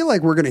 I feel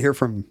like we're going to hear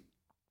from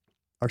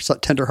our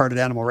tender-hearted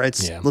animal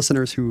rights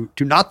listeners who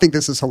do not think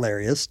this is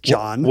hilarious.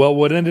 John. Well,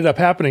 what ended up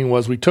happening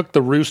was we put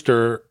the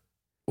rooster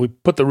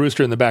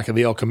in the back of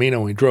the El Camino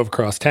and we drove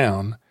across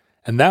town.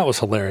 And that was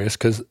hilarious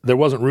because there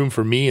wasn't room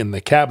for me in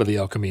the cab of the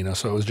El Camino.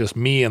 So it was just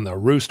me and the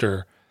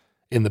rooster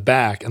in the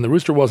back, and the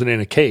rooster wasn't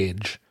in a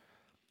cage.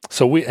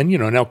 So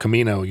in El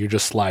Camino, you're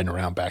just sliding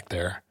around back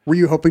there. Were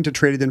you hoping to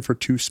trade it in for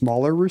 2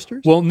 smaller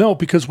roosters? Well, no,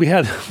 because we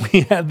had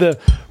the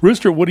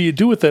rooster. What do you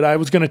do with it? I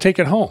was going to take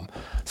it home.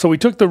 So we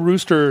took the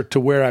rooster to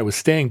where I was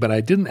staying, but I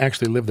didn't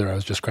actually live there. I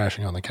was just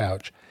crashing on the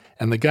couch.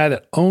 And the guy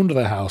that owned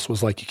the house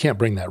was like, you can't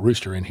bring that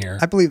rooster in here.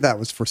 I believe that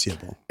was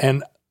foreseeable.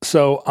 And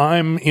so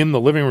I'm in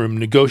the living room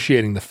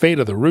negotiating the fate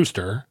of the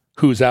rooster,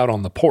 who's out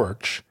on the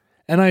porch.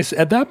 And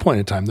at that point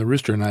in time, the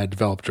rooster and I had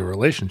developed a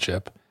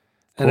relationship.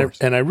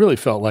 And I really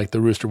felt like the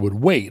rooster would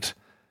wait.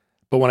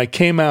 But when I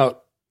came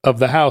out of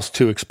the house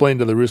to explain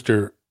to the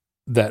rooster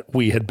that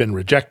we had been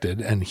rejected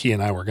and he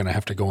and I were going to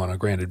have to go on a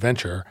grand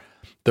adventure,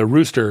 the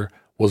rooster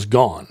was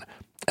gone.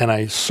 And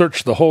I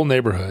searched the whole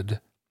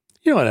neighborhood.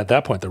 And at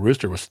that point, the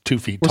rooster was 2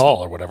 feet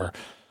tall or whatever.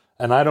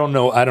 And I don't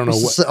know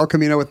was what El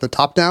Camino with the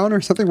top down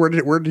or something. Where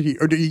did he?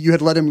 Or you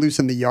had let him loose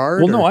in the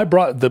yard? Well, no, I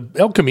brought the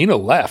El Camino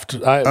left.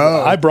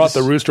 I brought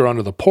the rooster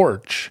onto the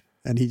porch.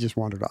 And he just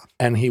wandered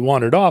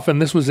off.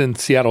 And this was in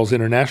Seattle's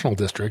International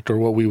District, or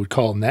what we would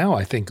call now,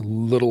 I think,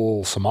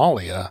 Little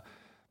Somalia.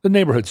 The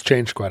neighborhood's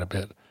changed quite a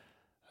bit.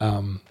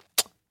 And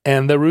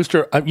the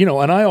rooster,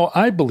 and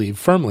I believe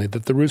firmly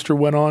that the rooster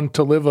went on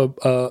to live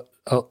a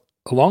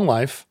long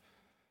life.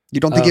 You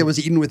don't think it was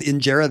eaten with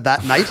injera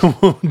that night?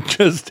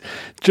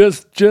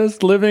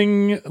 just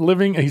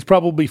living. He's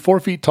probably 4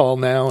 feet tall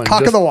now. And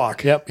Cock of the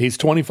walk. Yep. He's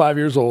 25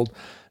 years old.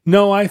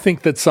 No, I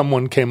think that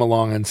someone came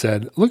along and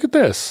said, look at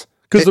this.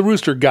 Because the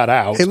rooster got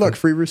out. Hey, look,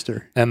 free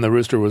rooster. And the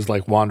rooster was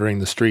like wandering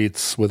the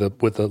streets with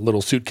a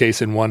little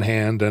suitcase in one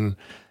hand and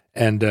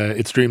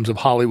its dreams of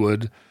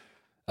Hollywood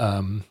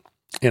in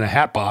a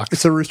hat box.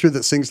 It's a rooster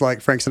that sings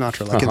like Frank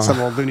Sinatra, like in some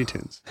old Looney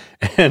Tunes.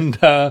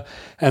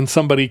 And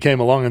somebody came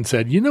along and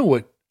said, you know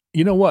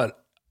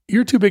what?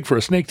 You're too big for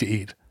a snake to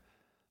eat,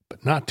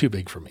 but not too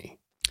big for me.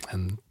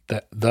 And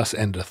that thus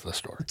endeth the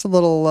story. It's a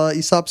little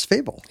Aesop's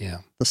fable. Yeah.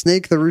 The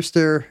snake, the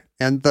rooster,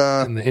 and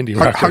the Indian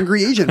rocker.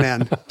 hungry Asian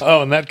man.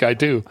 Oh, and that guy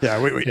too.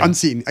 Yeah, wait.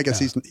 Unseen. I guess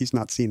he's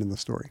not seen in the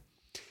story.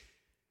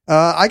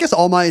 I guess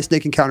all my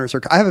snake encounters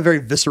I have a very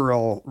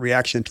visceral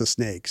reaction to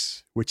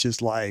snakes, which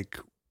is like,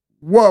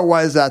 whoa,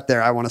 why is that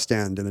there? I want to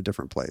stand in a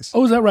different place.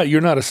 Oh, is that right?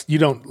 You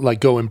don't like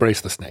go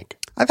embrace the snake.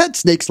 I've had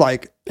snakes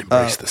like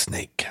Embrace the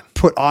snake.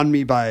 Put on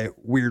me by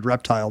weird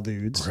reptile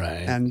dudes.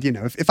 Right. And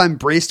if I'm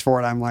braced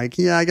for it, I'm like,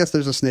 yeah, I guess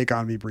there's a snake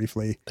on me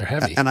briefly. They're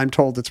heavy. And I'm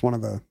told it's one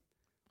of the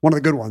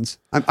good ones.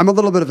 I'm a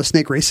little bit of a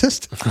snake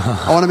racist.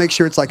 I want to make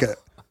sure it's like a,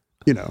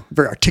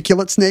 very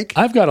articulate snake.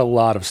 I've got a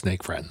lot of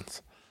snake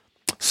friends.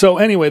 So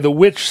anyway, the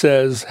witch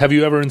says, have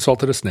you ever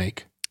insulted a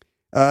snake?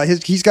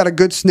 He's got a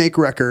good snake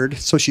record,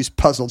 so she's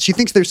puzzled. She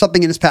thinks there's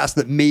something in his past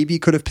that maybe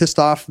could have pissed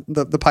off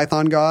the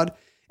python god.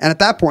 And at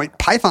that point,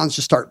 pythons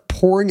just start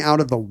pouring out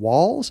of the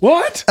walls.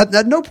 What?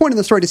 At no point in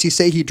the story does he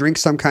say he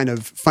drinks some kind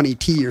of funny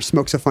tea or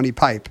smokes a funny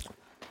pipe.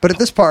 But at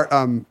this part,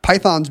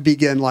 pythons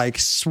begin like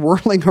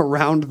swirling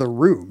around the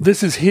room.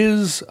 This is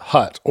his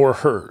hut or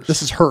hers?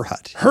 This is her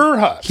hut. Her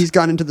hut. He's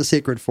gone into the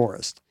sacred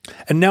forest.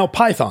 And now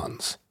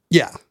pythons.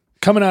 Yeah.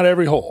 Coming out of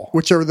every hole.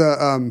 Which are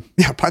the,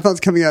 pythons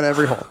coming out of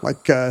every hole.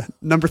 Like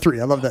number 3.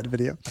 I love that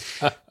video.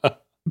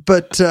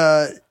 But,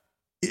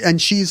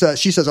 and she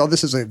says, oh,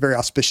 this is a very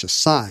auspicious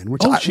sign.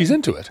 Which she's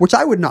into it. Which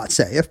I would not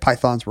say if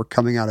pythons were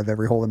coming out of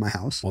every hole in my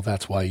house. Well,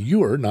 that's why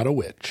you're not a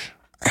witch.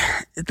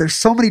 There's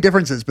so many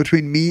differences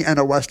between me and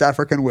a West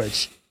African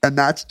witch, and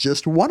that's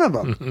just one of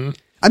them. Mm-hmm.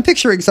 I'm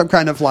picturing some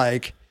kind of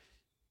like,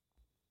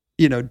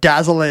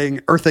 dazzling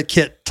Eartha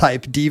Kitt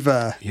type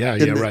diva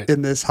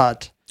in this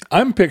hut.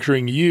 I'm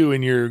picturing you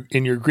in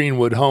your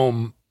Greenwood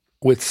home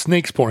with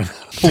snakes pouring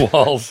out of the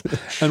walls,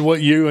 and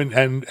what you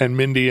and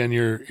Mindy and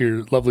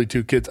your lovely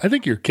 2 kids. I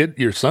think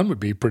your son would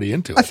be pretty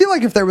into it. I feel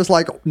like if there was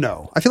like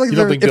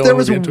if there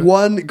was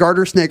one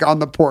garter snake on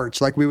the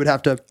porch, like we would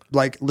have to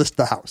like list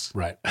the house.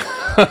 Right.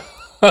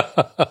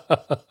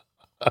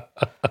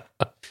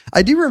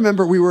 I do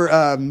remember we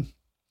were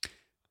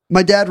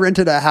my dad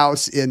rented a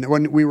house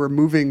when they were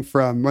moving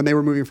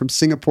from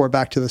Singapore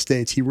back to the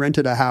States. He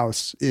rented a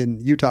house in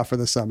Utah for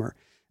the summer.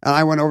 And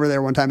I went over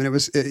there one time, and it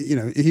was,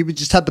 he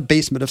just had the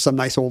basement of some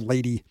nice old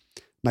lady,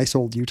 nice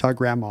old Utah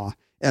grandma.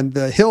 And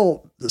the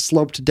hill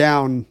sloped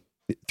down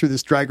through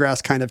this dry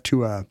grass kind of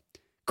to a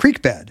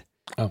creek bed.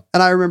 Oh.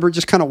 And I remember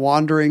just kind of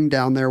wandering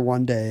down there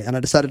one day, and I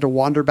decided to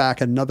wander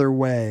back another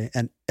way.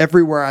 And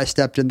everywhere I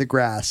stepped in the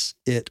grass,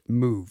 it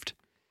moved.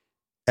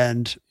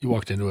 And you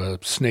walked into a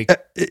snake.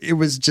 It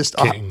was just,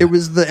 it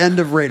was the end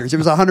of Raiders. It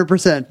was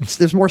 100%.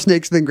 There's more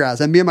snakes than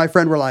grass. And me and my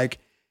friend were like,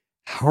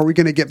 how are we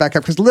going to get back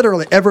up? Because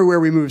literally everywhere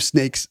we move,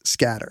 snakes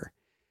scatter.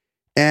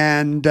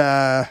 And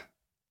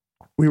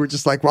we were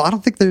just like, well, I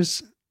don't think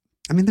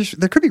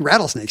there could be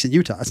rattlesnakes in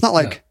Utah. It's not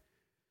like... Yeah.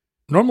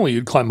 Normally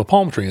you'd climb a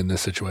palm tree in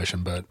this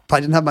situation, but... I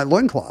didn't have my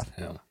loincloth.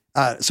 Yeah.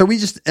 So we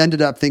just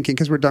ended up thinking,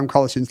 because we're dumb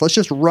college students, let's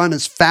just run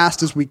as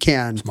fast as we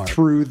can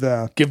through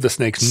the... Give the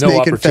snakes no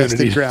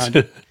opportunity ground.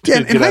 to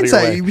in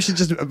hindsight, we should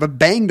just have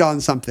banged on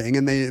something,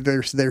 and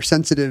their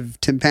sensitive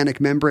tympanic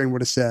membrane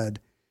would have said,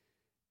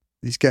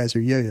 these guys are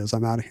yo-yos,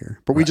 I'm out of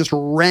here. But we just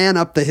ran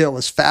up the hill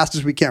as fast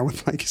as we can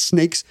with like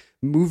snakes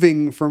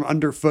moving from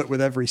underfoot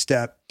with every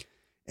step.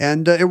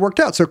 And it worked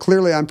out. So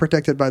clearly I'm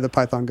protected by the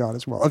python god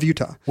as well, of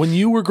Utah. When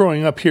you were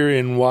growing up here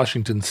in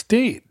Washington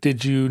State,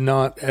 did you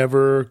not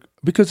ever...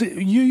 Because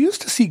you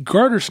used to see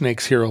garter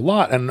snakes here a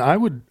lot, and I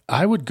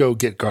would go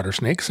get garter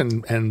snakes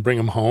and bring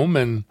them home.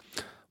 And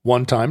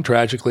one time,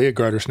 tragically, a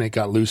garter snake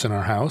got loose in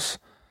our house.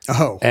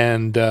 Oh.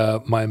 And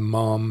my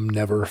mom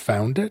never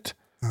found it.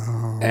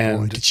 Oh,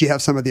 and did she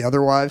have some of the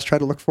other wives try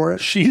to look for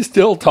it? She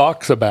still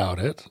talks about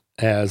it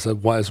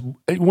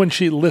when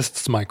she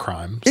lists my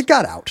crimes. It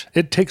got out.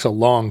 It takes a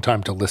long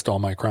time to list all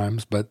my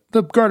crimes, but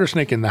the garter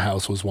snake in the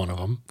house was one of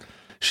them.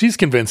 She's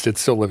convinced it's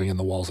still living in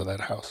the walls of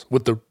that house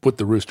with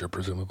the rooster,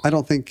 presumably. I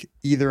don't think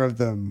either of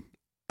them.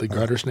 The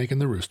garter snake and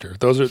the rooster.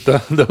 Those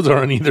are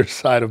on either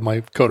side of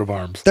my coat of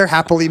arms. They're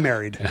happily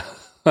married.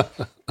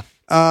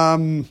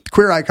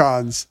 Queer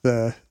icons.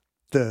 The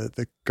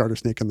garter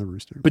snake and the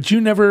rooster. But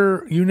you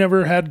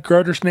never had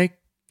garter snake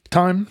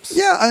times?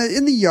 Yeah,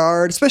 in the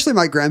yard, especially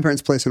my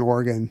grandparents' place in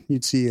Oregon,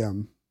 you'd see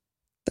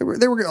they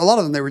were a lot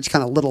of them. They were just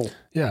kind of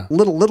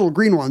little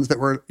green ones that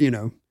were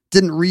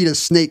didn't read as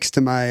snakes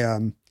to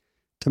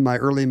my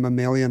early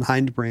mammalian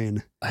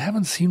hindbrain. I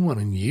haven't seen one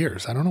in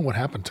years. I don't know what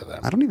happened to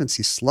them. I don't even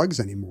see slugs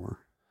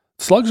anymore.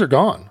 Slugs are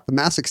gone. The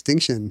mass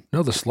extinction.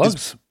 No, the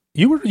slugs.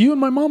 You and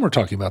my mom were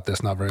talking about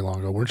this not very long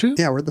ago, weren't you?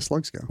 Yeah, where'd the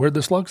slugs go? Where'd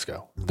the slugs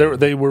go?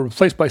 They were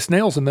replaced by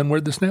snails, and then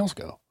where'd the snails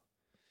go?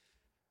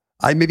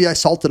 Maybe I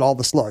salted all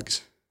the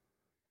slugs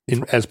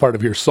As part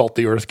of your Salt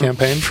the Earth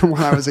campaign? from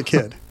when I was a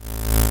kid.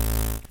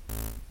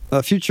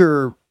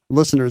 Future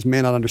listeners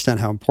may not understand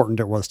how important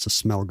it was to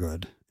smell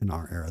good in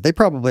our era. They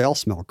probably all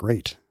smell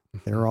great.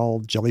 They're all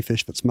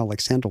jellyfish that smell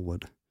like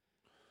sandalwood.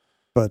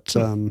 But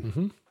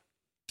in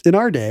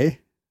our day...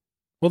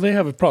 Well, they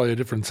have probably a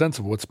different sense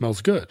of what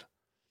smells good.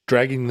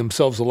 Dragging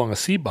themselves along a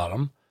sea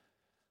bottom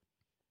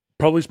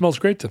probably smells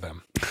great to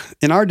them.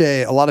 In our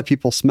day, a lot of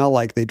people smell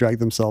like they drag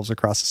themselves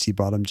across a sea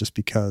bottom just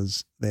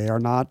because they are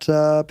not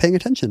paying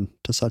attention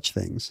to such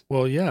things.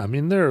 Well, yeah. I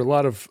mean, there are a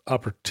lot of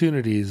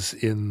opportunities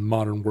in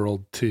modern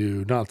world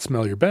to not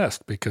smell your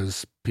best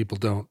because people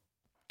don't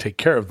take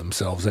care of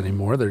themselves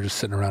anymore. They're just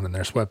sitting around in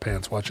their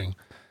sweatpants watching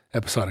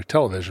episodic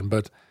television.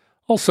 But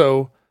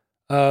also,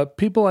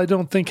 people I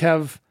don't think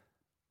have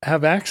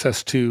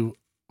access to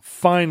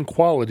fine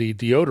quality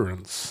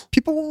deodorants.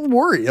 People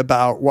worry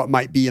about what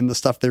might be in the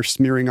stuff they're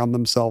smearing on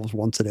themselves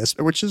once it is,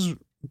 which is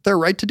their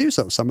right to do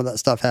so. Some of that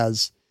stuff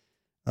has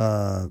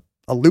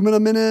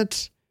aluminum in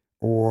it,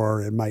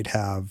 or it might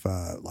have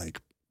like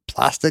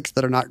plastics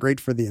that are not great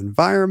for the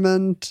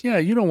environment. Yeah,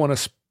 you don't want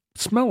to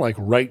smell like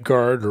Right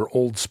Guard or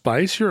Old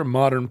Spice. You're a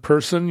modern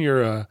person.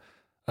 You're a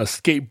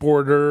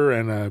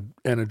skateboarder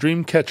and a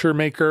dream catcher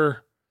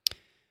maker.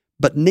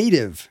 But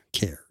Native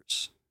cares.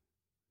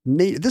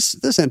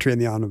 This entry in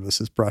the omnibus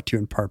is brought to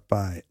you in part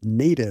by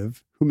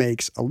Native, who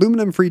makes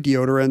aluminum-free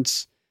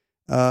deodorants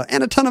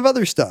and a ton of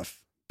other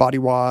stuff. Body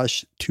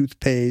wash,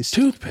 toothpaste,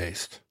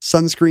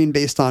 sunscreen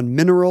based on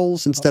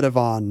minerals instead of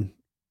on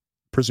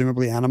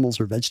presumably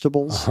animals or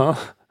vegetables.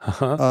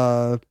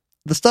 The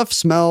stuff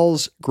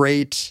smells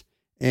great,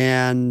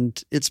 and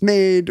it's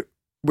made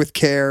with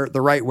care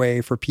the right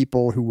way for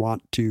people who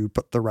want to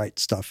put the right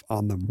stuff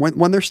on them.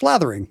 When they're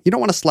slathering, you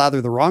don't want to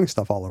slather the wrong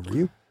stuff all over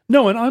you.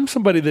 No, and I'm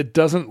somebody that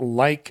doesn't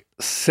like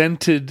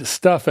scented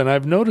stuff, and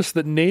I've noticed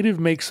that Native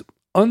makes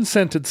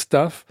unscented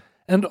stuff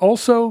and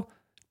also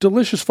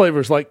delicious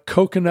flavors like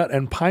coconut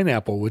and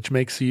pineapple, which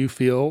makes you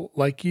feel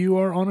like you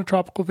are on a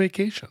tropical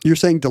vacation. You're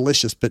saying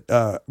delicious, but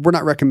we're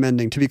not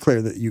recommending, to be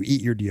clear, that you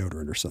eat your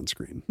deodorant or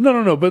sunscreen.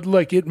 No, but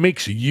like it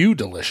makes you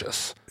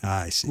delicious.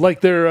 I see.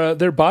 Like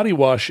their body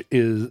wash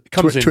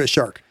comes in to a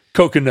shark.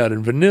 Coconut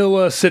and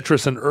vanilla,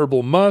 citrus and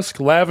herbal musk,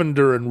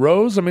 lavender and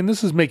rose. I mean,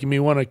 this is making me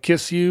want to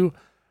kiss you.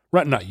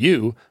 Right, not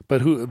you,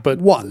 but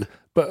one.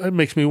 But it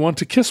makes me want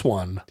to kiss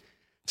one.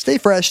 Stay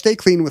fresh, stay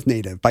clean with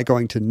Native by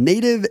going to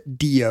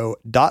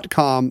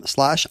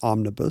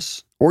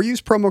nativedeo.com/omnibus or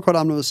use promo code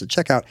omnibus at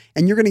checkout,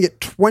 and you're going to get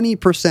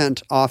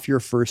 20% off your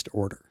first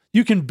order.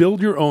 You can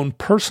build your own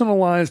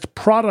personalized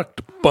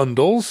product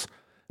bundles,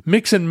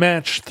 mix and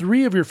match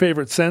 3 of your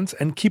favorite scents,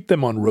 and keep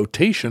them on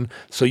rotation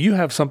so you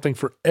have something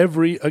for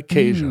every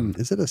occasion.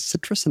 Is it a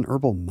citrus and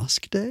herbal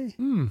musk day?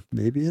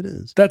 Maybe it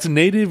is. That's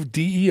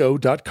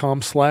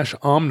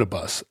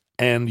nativedeo.com/omnibus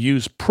and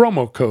use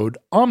promo code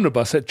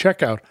omnibus at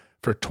checkout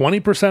for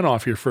 20%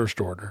 off your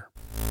first order.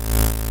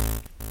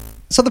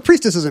 So the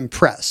priestess is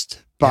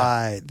impressed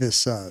by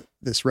this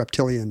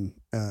reptilian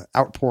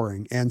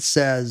outpouring and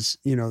says,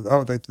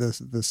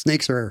 the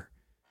snakes are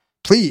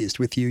pleased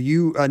with you.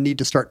 You need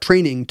to start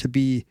training to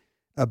be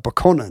a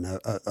Bokonon,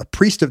 a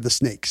priest of the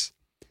snakes.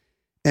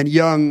 And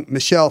young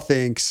Michel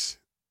thinks,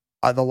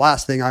 the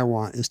last thing I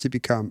want is to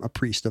become a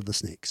priest of the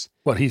snakes.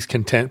 What, he's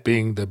content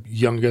being the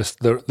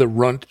youngest, the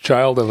runt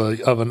child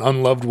of an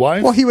unloved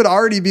wife? Well, he would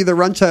already be the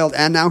runt child,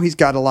 and now he's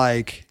got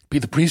to be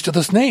the priest of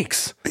the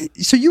snakes.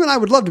 So you and I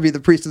would love to be the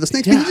priest of the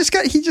snakes, but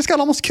he just got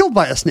almost killed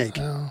by a snake.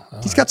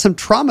 He's got some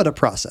trauma to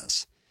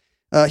process.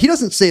 He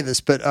doesn't say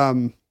this, but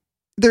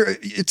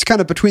it's kind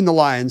of between the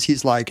lines.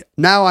 He's like,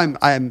 now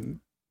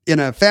I'm in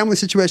a family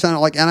situation I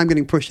don't like, and I'm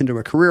getting pushed into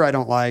a career I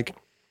don't like.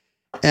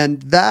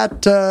 And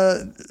that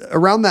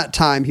around that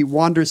time, he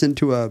wanders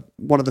into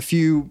one of the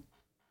few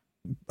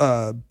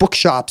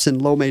bookshops in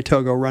Lomé,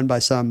 Togo, run by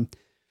some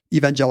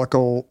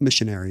evangelical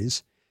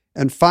missionaries,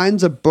 and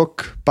finds a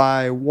book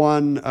by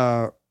one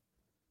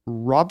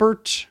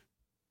Robert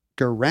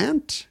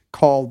Garant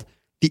called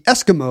 "The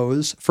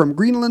Eskimos from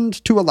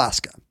Greenland to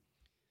Alaska."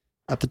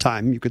 At the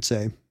time, you could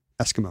say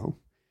Eskimo,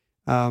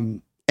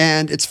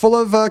 and it's full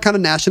of kind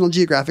of National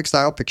Geographic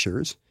style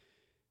pictures.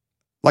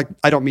 Like,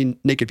 I don't mean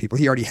naked people.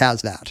 He already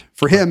has that.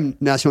 For him,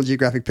 National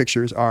Geographic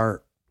pictures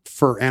are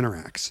fur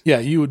anoraks. Yeah,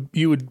 you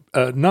would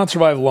not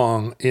survive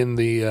long in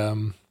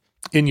the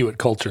Inuit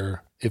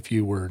culture if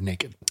you were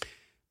naked.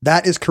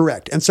 That is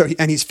correct. And so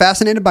he's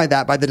fascinated by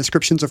that, by the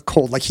descriptions of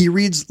cold. Like, he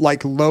reads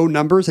like low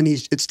numbers, and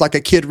it's like a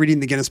kid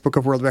reading the Guinness Book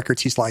of World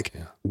Records. He's like,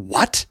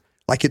 what?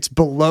 Like, it's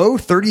below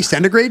 30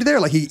 centigrade there?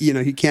 Like,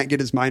 he can't get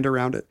his mind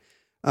around it.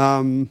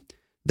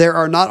 There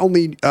are not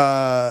only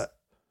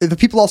the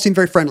people all seem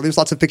very friendly. There's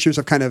lots of pictures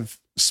of kind of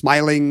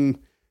smiling,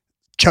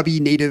 chubby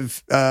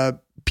native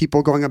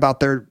people going about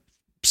their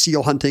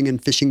seal hunting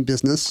and fishing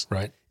business.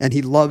 Right. And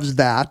he loves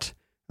that.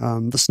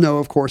 The snow,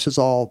 of course,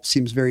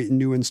 seems very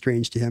new and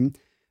strange to him.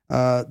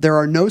 There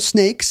are no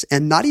snakes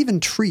and not even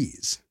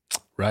trees.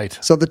 Right.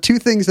 So the two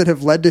things that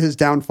have led to his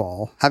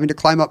downfall, having to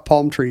climb up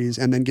palm trees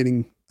and then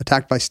getting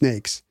attacked by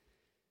snakes,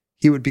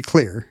 he would be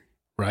clear.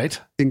 Right.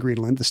 In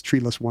Greenland, this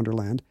treeless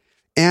wonderland.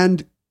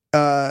 And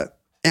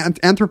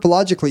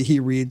anthropologically, he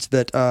reads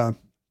that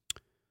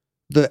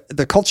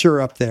the culture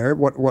up there,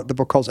 what the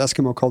book calls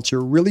Eskimo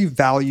culture, really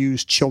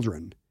values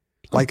children.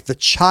 Like the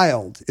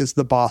child is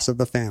the boss of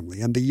the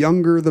family, and the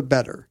younger, the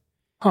better.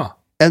 Huh.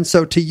 And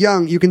so to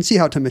Jung, you can see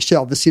how to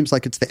Michel, this seems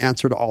like it's the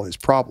answer to all his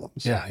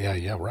problems.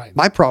 Yeah, right.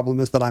 My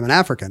problem is that I'm an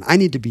African. I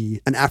need to be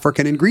an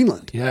African in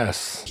Greenland.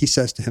 Yes. He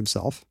says to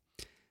himself.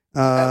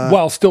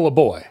 While still a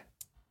boy.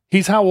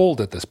 He's how old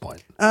at this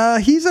point?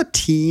 He's a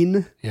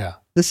teen. Yeah.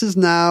 This is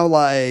now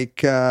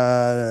like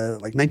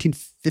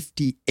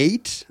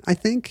 1958, I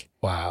think.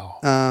 Wow.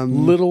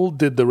 Little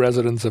did the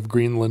residents of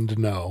Greenland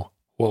know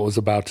what was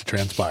about to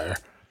transpire.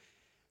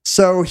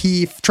 So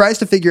he tries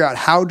to figure out,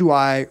 how do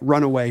I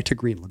run away to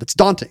Greenland? It's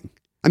daunting.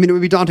 I mean, it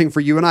would be daunting for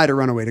you and I to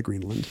run away to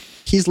Greenland.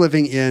 He's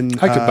living in...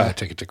 I could buy a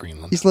ticket to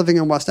Greenland. He's living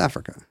in West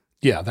Africa.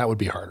 Yeah, that would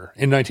be harder.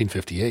 In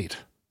 1958.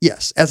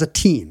 Yes, as a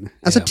teen.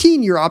 As a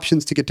teen, your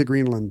options to get to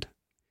Greenland.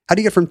 How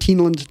do you get from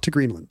Teenland to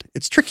Greenland?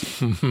 It's tricky.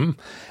 Mm-hmm.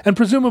 And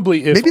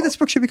presumably... Maybe this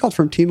book should be called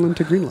From Teenland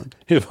to Greenland.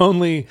 If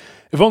only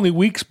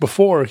weeks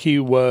before he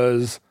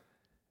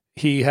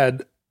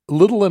had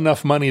little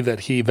enough money that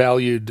he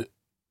valued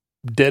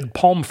dead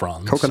palm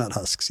fronds. Coconut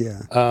husks,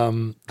 yeah.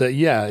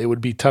 It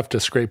would be tough to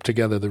scrape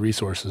together the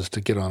resources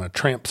to get on a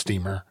tramp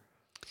steamer.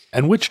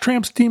 And which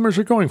tramp steamers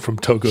are going from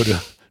Togo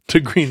to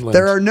Greenland?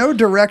 There are no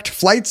direct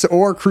flights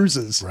or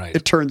cruises, right.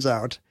 It turns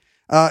out.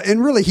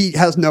 And really, he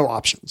has no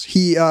options.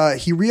 He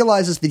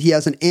realizes that he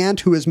has an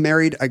aunt who has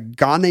married a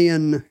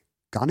Ghanaian.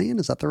 Ghanaian,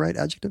 is that the right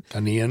adjective?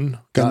 Ghanaian.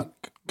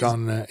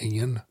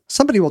 Ghanaian.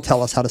 Somebody will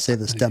tell us how to say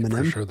this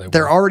demonym. Sure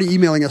They're already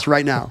emailing us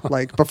right now.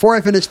 Like, before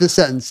I finish this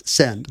sentence,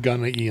 send.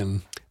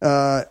 Ghanaian.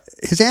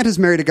 His aunt has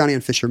married a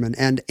Ghanaian fisherman,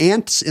 and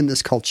aunts in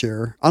this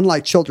culture,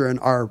 unlike children,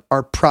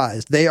 are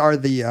prized. They are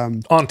the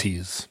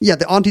aunties. Yeah,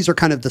 the aunties are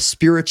kind of the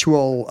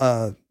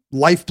spiritual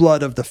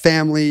lifeblood of the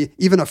family.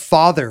 Even a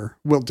father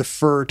will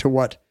defer to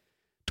what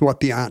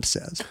the aunt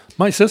says.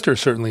 My sister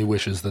certainly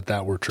wishes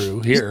that were true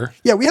here.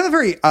 Yeah, we have a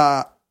very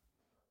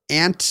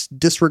aunt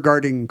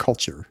disregarding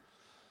culture.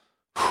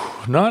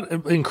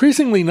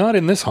 Increasingly not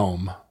in this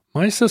home.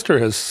 My sister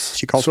has...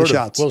 She calls the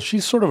shots. Well,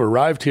 she's sort of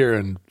arrived here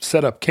and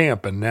set up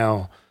camp, and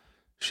now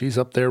she's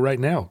up there right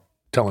now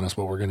telling us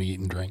what we're going to eat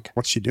and drink.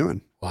 What's she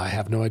doing? Well, I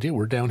have no idea.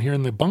 We're down here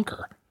in the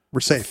bunker.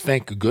 We're safe.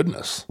 Thank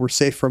goodness. We're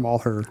safe from all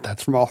her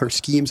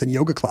schemes and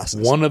yoga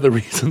classes. One of the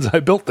reasons I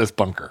built this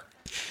bunker.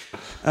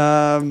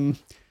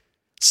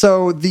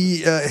 So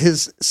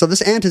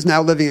this aunt is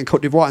now living in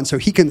Côte d'Ivoire, and so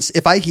he can,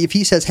 if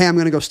he says, "Hey, I'm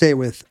going to go stay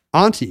with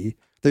Auntie,"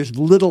 there's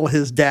little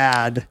his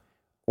dad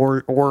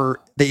or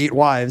the 8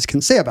 wives can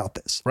say about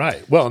this.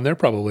 Right. Well, and they're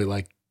probably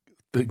like,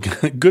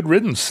 "Good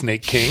riddance,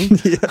 Snake King."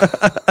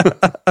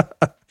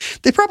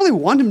 They probably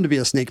want him to be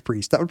a snake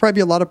priest. That would probably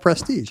be a lot of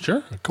prestige.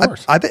 Sure, of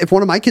course. I bet if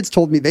one of my kids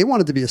told me they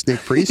wanted to be a snake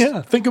priest,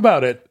 yeah, think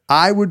about it.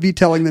 I would be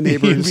telling the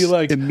neighbors You'd be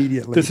like,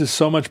 immediately. This is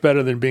so much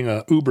better than being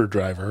an Uber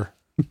driver.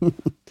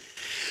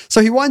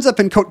 So he winds up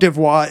in Côte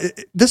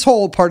d'Ivoire. This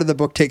whole part of the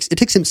book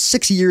takes him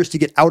 6 years to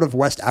get out of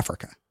West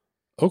Africa.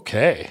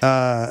 Okay.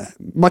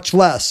 Much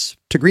less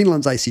to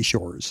Greenland's icy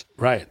shores.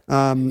 Right.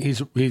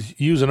 He's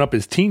using up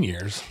his teen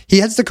years. He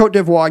heads to Côte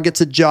d'Ivoire,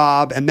 gets a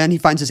job, and then he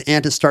finds his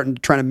aunt is trying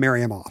to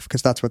marry him off,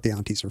 because that's what the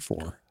aunties are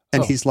for.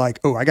 And he's like,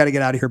 I got to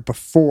get out of here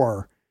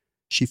before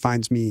she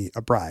finds me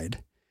a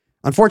bride.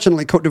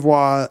 Unfortunately, Côte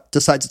d'Ivoire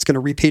decides it's going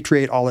to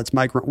repatriate all its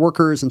migrant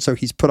workers, and so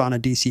he's put on a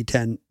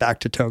DC-10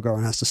 back to Togo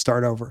and has to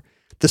start over.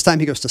 This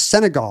time he goes to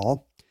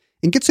Senegal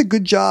and gets a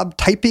good job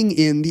typing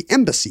in the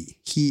embassy.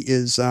 He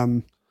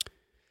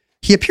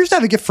appears to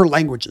have a gift for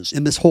languages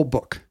in this whole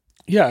book.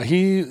 Yeah,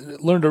 he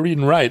learned to read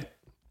and write,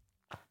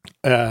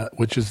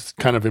 which is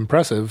kind of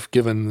impressive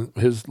given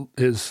his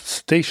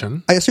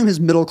station. I assume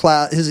his middle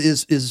class,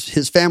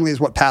 his family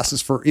is what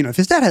passes for, if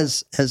his dad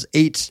has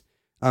 8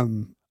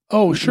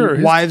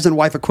 wives and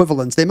wife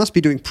equivalents, they must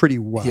be doing pretty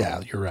well.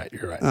 Yeah, you're right.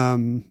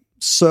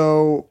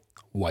 So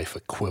wife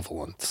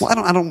equivalents. Well,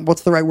 I don't.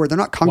 What's the right word? They're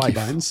not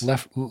concubines.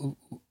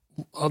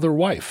 Other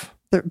wife.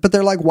 But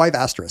they're like wife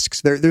asterisks.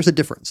 There's a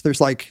difference.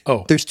 There's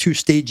there's 2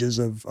 stages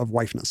of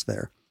wifeness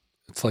there.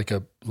 It's like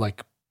a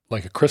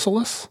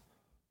chrysalis.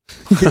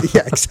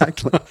 Yeah,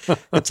 exactly.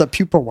 It's a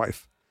pupa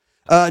wife.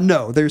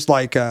 No, there's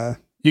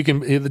you can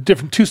the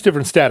different 2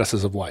 different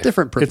statuses of wife.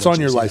 Different privileges. It's on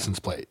your license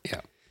plate.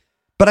 Yeah.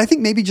 But I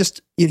think maybe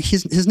just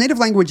his native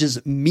language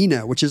is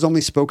Mina, which is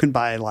only spoken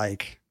by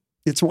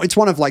it's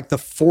one of the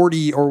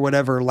 40 or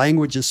whatever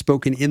languages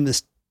spoken in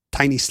this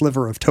tiny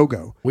sliver of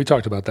Togo. We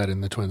talked about that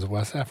in the Twins of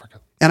West Africa.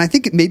 And I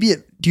think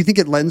do you think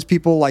it lends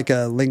people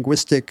a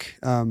linguistic,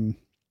 a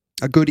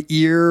good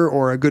ear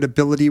or a good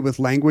ability with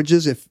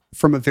languages if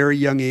from a very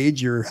young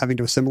age you're having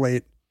to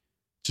assimilate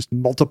just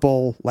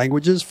multiple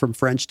languages from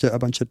French to a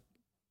bunch of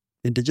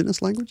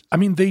indigenous languages? I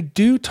mean, they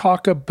do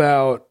talk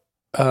about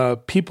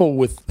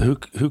people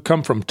who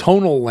come from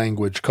tonal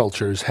language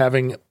cultures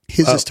having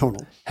His is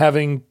tonal.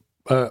 having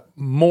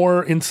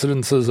more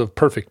incidences of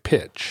perfect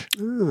pitch.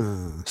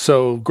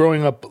 So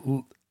growing up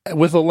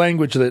with a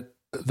language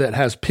that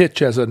has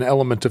pitch as an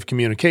element of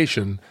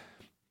communication,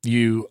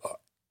 you're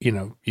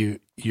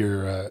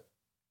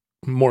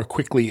more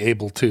quickly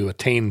able to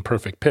attain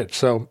perfect pitch.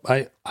 So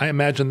I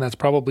imagine that's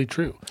probably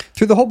true.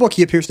 Through the whole book,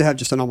 he appears to have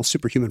just an almost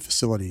superhuman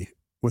facility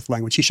with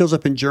language. He shows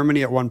up in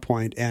Germany at one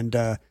point,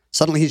 and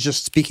suddenly he's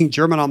just speaking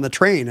German on the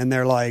train, and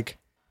they're like,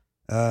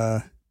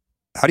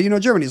 how do you know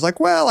German? He's like,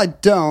 well, I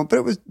don't, but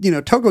it was,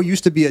 Togo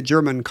used to be a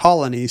German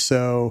colony,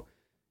 so,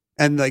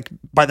 and like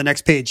by the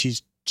next page,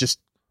 he's just,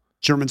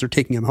 Germans are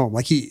taking him home.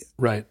 Like he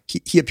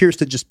appears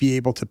to just be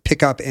able to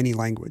pick up any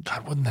language.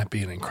 God, wouldn't that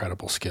be an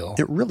incredible skill?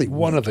 It really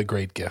one would. of the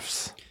great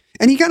gifts.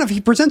 And he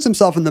presents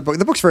himself in the book.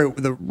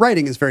 The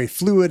writing is very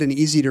fluid and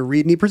easy to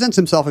read, and he presents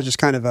himself as just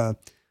kind of a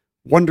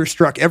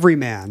wonderstruck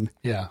everyman.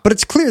 Yeah. But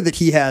it's clear that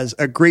he has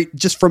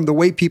just from the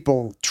way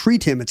people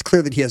treat him, it's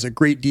clear that he has a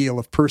great deal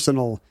of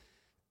personal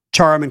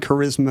charm and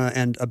charisma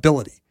and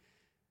ability.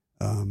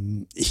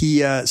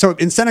 So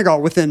in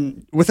Senegal,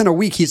 within a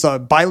week, he's a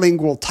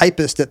bilingual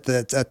typist at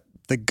the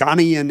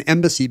Ghanaian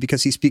embassy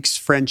because he speaks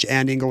French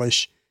and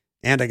English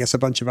and I guess a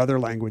bunch of other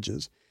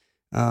languages.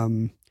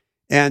 And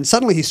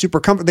suddenly he's super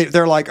comfortable.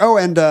 They're like, oh,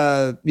 and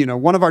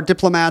one of our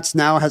diplomats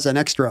now has an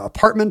extra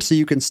apartment so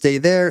you can stay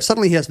there.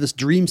 Suddenly he has this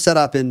dream set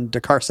up in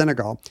Dakar,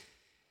 Senegal.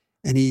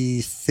 And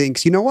he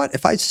thinks, you know what?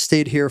 If I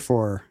stayed here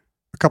for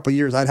a couple of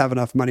years, I'd have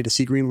enough money to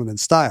see Greenland in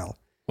style.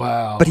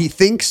 Wow. But he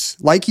thinks,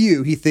 like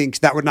you,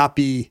 that would not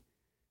be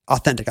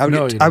authentic. I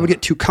would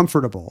get too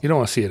comfortable. You don't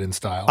want to see it in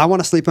style. I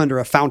want to sleep under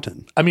a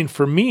fountain. I mean,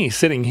 for me,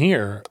 sitting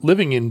here,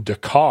 living in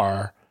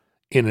Dakar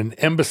in an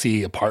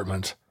embassy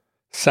apartment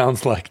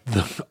sounds like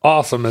the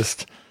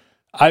awesomest.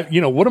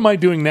 What am I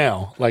doing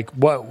now? Like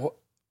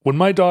when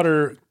my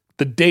daughter,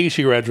 the day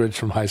she graduates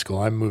from high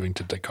school, I'm moving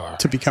to Dakar.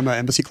 To become an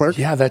embassy clerk?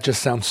 Yeah, that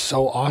just sounds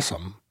so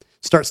awesome.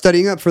 Start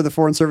studying up for the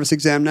Foreign Service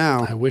exam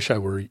now. I wish I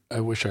were a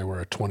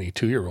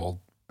 22-year-old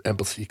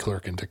embassy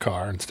clerk in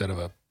Dakar instead of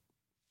a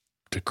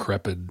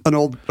decrepit, an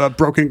old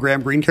broken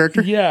Graham Greene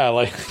character. Yeah,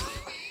 like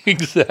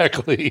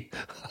exactly.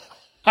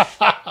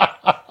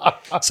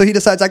 So he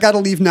decides I got to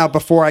leave now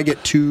before I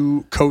get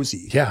too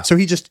cozy. Yeah. So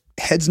he just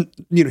heads.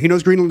 He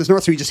knows Greenland is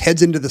north, so he just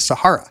heads into the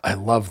Sahara. I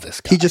love this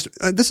guy. He just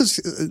this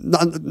is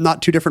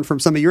not too different from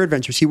some of your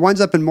adventures. He winds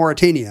up in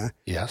Mauritania.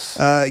 Yes.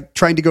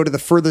 Trying to go to the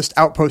furthest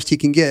outpost he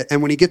can get,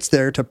 and when he gets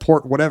there to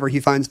port whatever, he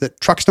finds that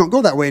trucks don't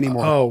go that way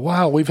anymore. Oh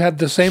wow, we've had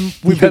the same.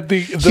 We've had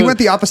the he went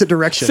the opposite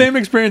direction. Same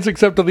experience,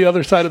 except on the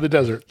other side of the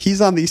desert. He's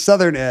on the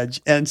southern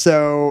edge, and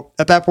so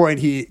at that point,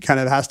 he kind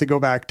of has to go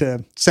back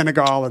to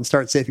Senegal and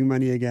start saving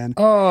money again.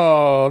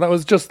 Oh, that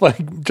was just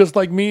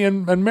like me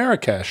and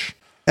Marrakesh.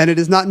 And it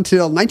is not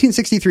until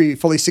 1963,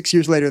 fully 6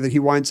 years later, that he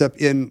winds up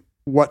in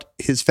what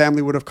his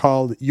family would have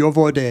called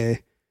Yovoade,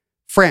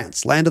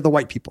 France, land of the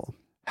white people.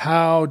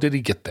 How did he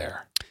get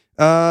there?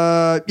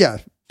 Yeah.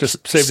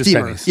 Just saved his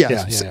pennies.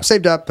 Yeah,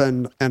 saved up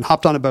and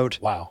hopped on a boat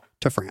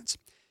to France.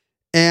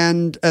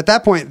 And at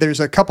that point, there's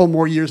a couple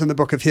more years in the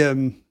book of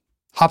him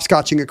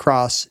hopscotching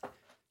across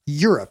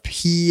Europe.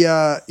 He,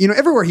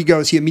 everywhere he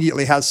goes, he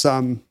immediately has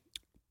some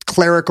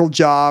clerical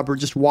job or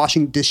just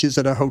washing dishes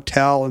at a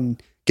hotel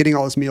and getting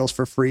all his meals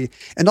for free.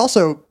 And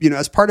also,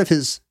 as part of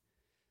his,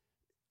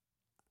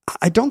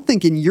 I don't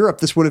think in Europe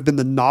this would have been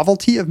the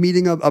novelty of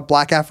meeting a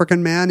black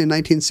African man in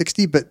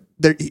 1960, but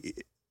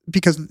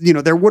because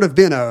there would have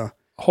been a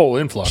whole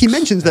influx. He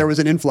mentions there was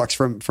an influx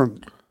from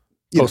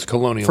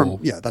post-colonial.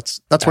 That's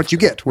what you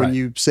get when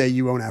you say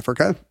you own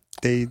Africa.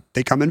 They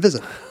come and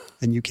visit,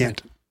 and you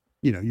can't.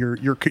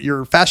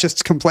 Your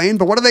fascists complain,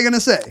 but what are they going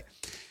to say?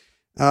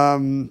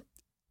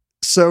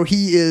 So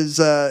he is.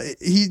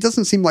 He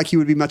doesn't seem like he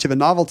would be much of a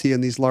novelty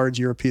in these large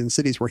European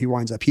cities where he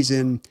winds up. He's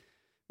in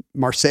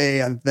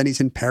Marseille, and then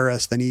he's in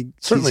Paris. Then he's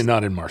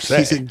not in Marseille.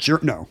 He's in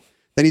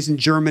Then he's in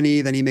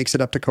Germany. Then he makes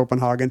it up to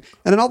Copenhagen,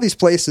 and in all these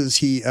places,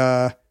 he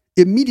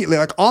immediately,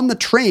 like on the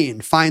train,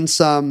 finds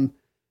some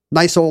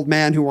nice old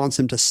man who wants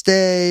him to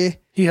stay.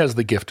 He has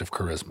the gift of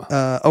charisma.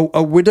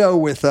 A widow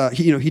with,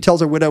 he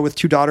tells a widow with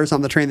 2 daughters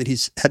on the train that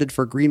he's headed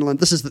for Greenland.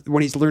 This is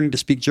when he's learning to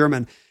speak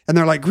German. And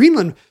they're like,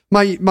 Greenland,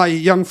 my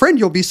young friend,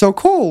 you'll be so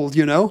cold,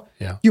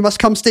 Yeah. You must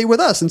come stay with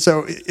us. And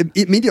so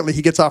immediately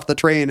he gets off the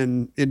train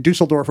in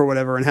Dusseldorf or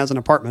whatever and has an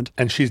apartment.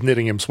 And she's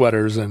knitting him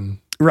sweaters and...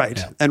 Right.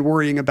 Yeah. And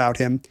worrying about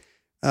him.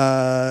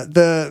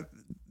 The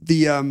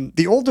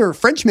older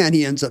Frenchman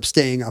he ends up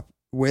staying up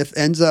with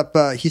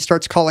he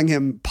starts calling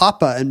him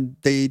Papa, and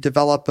they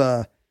develop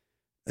a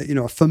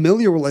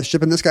familiar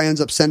relationship, and this guy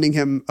ends up sending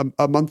him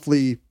a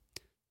monthly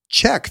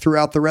check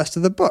throughout the rest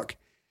of the book.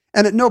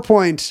 And at no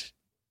point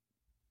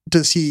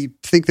does he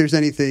think there's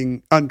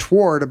anything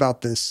untoward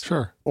about this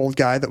old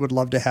guy that would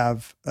love to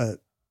have a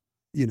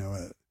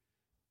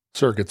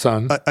surrogate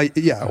son.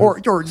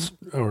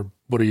 Or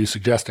What are you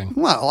suggesting?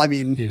 Well, I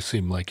mean, You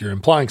seem like you're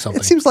implying something.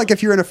 it seems like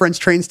if you're in a French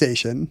train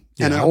station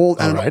and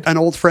Yeah, an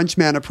old French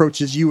man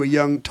approaches you, a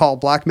young, tall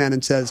black man,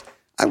 and says,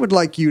 "I would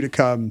like you to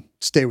come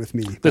stay with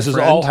me." This has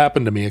all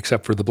happened to me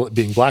except for the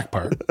being black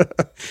part.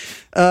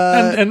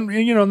 And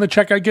and the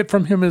check I get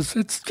from him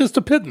it's just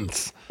a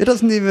pittance. It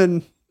doesn't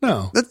even.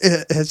 No.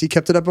 Has he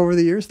kept it up over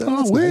the years, though? Oh,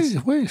 That's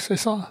nice. wait, I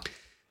saw.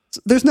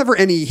 There's never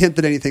any hint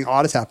that anything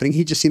odd is happening.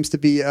 He just seems to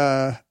be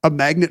a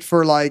magnet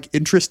for like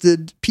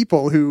interested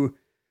people who,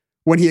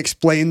 when he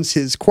explains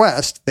his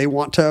quest, they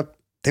want to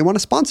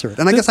sponsor it.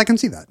 And I guess I can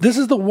see that. This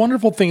is the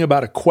wonderful thing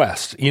about a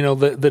quest.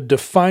 The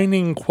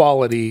defining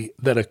quality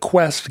that a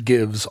quest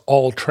gives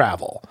all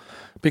travel,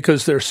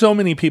 because there's so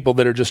many people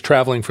that are just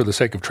traveling for the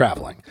sake of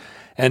traveling.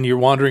 And you're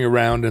wandering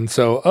around, and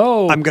so,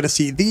 I'm going to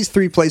see these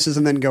 3 places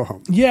and then go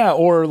home. Yeah,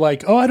 or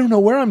like, I don't know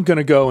where I'm going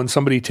to go, and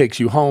somebody takes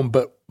you home,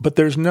 but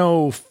there's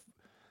no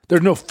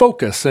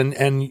focus,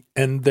 and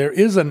there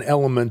is an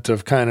element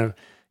of kind of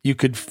you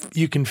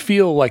can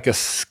feel like a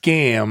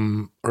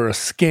scam or a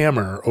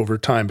scammer over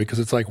time, because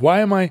it's like, why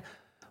am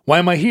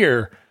I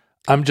here?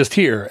 I'm just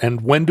here,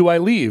 and when do I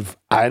leave?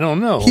 I don't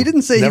know. He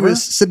didn't say Never? he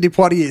was Sidney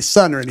Poitier's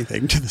son or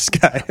anything to this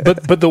guy.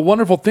 But the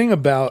wonderful thing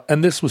about,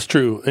 and this was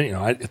true,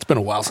 it's been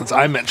a while since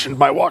I mentioned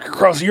my walk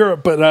across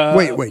Europe, but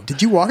wait,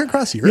 did you walk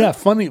across Europe? Yeah,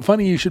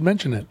 funny you should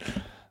mention it.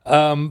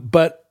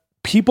 But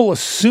people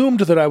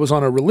assumed that I was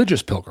on a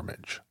religious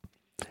pilgrimage,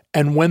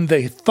 and when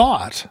they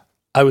thought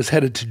I was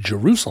headed to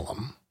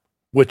Jerusalem,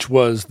 which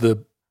was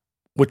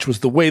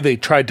the way they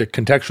tried to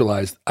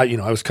contextualize. I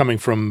was coming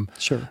from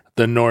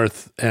the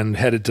north and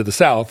headed to the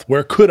south.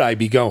 Where could I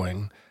be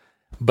going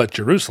but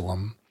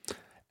Jerusalem?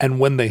 And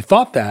when they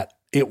thought that,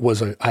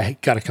 I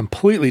got a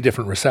completely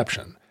different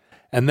reception.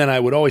 And then I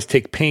would always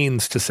take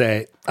pains to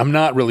say, I'm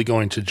not really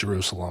going to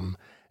Jerusalem.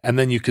 And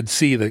then you could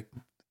see that,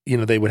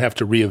 they would have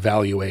to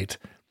reevaluate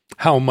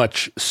how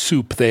much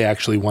soup they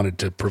actually wanted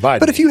to provide.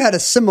 But if you had a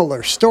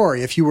similar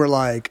story, if you were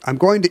like, I'm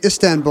going to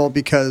Istanbul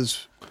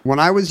because when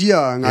I was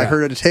young, I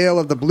heard a tale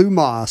of the Blue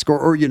Mosque,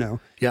 or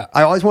Yeah.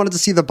 I always wanted to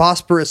see the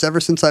Bosporus ever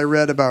since I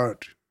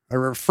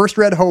first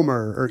read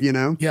Homer, or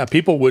Yeah,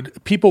 people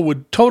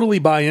would totally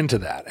buy into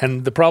that.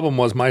 And the problem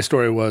was, my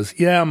story was,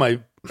 my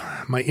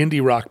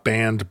indie rock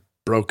band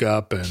broke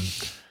up, and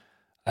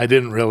I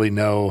didn't really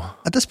know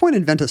At this point,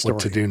 invent a story.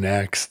 what to do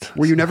next.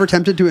 Were you never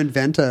tempted to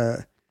invent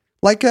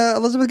like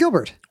Elizabeth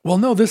Gilbert? Well,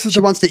 no, She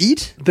wants to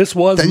eat, this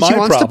was then my she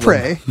wants problem. to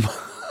pray,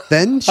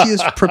 then she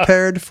is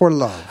prepared for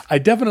love. I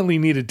definitely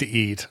needed to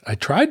eat. I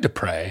tried to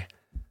pray,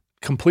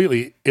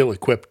 completely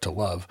ill-equipped to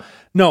love.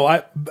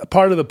 No,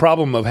 part of the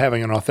problem of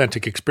having an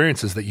authentic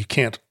experience is that you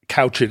can't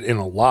couch it in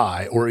a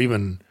lie, or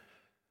even,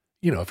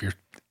 if you're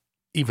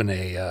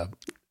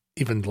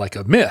even like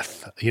a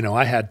myth.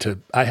 I had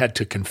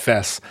to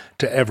confess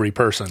to every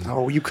person.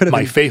 Oh, you could have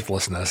my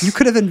faithlessness. You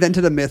could have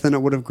invented a myth, and it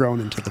would have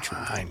grown into the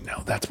truth. I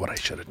know, that's what I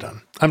should have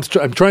done. I'm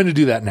trying to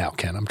do that now,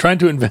 Ken. I'm trying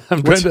to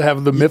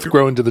have the myth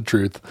grow into the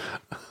truth,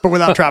 but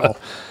without travel.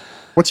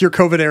 What's your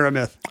COVID era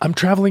myth? I'm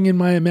traveling in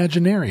my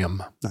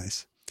Imaginarium.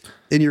 Nice,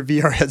 in your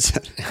VR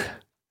headset.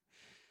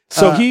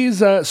 So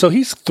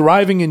he's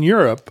thriving in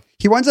Europe.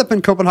 He winds up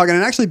in Copenhagen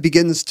and actually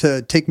begins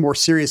to take more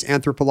serious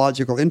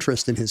anthropological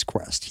interest in his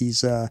quest. He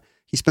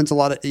spends a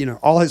lot of,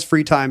 all his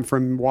free time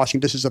from washing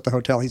dishes at the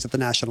hotel. He's at the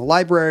National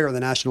Library or the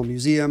National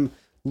Museum,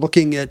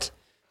 looking at,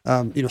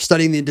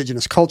 studying the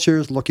indigenous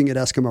cultures, looking at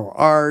Eskimo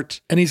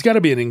art. And he's got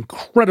to be an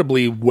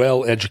incredibly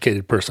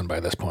well-educated person by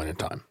this point in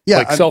time. Yeah.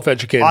 Like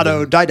self-educated.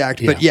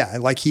 Autodidact, but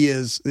like he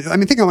is. I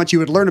mean, think how much you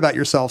would learn about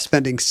yourself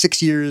spending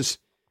 6 years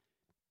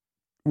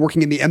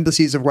working in the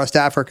embassies of West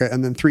Africa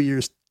and then 3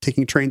 years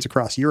taking trains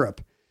across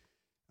Europe.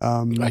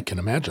 I can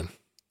imagine.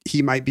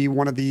 He might be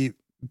one of the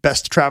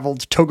best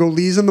traveled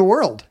Togolese in the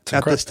world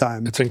at this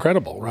time. It's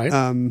incredible, right?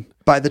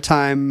 By the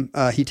time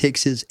he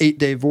takes his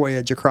 8-day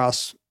voyage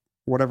across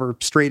whatever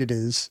strait it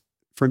is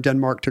from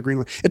Denmark to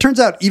Greenland. It turns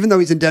out, even though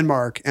he's in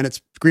Denmark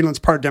and Greenland's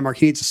part of Denmark,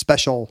 he needs a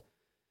special,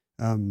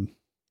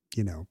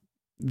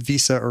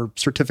 visa or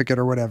certificate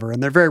or whatever.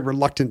 And they're very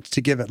reluctant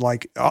to give it,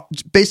 like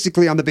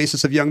basically on the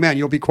basis of, young man,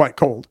 you'll be quite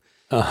cold.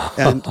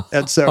 And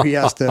so he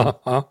has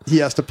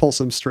to pull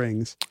some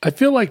strings. I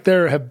feel like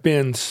there have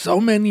been so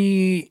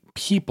many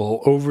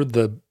people over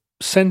the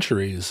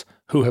centuries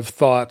who have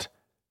thought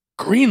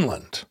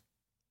Greenland,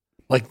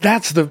 like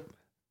that's the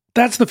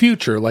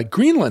future. Like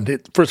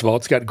Greenland, first of all,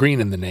 it's got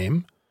green in the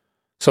name,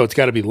 so it's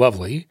got to be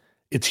lovely.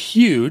 It's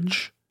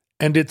huge,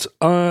 and it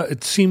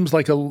seems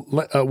like a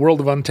world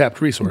of untapped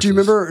resources. Do you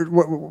remember?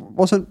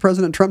 Wasn't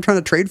President Trump trying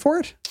to trade for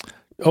it?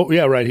 Oh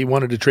yeah, right. He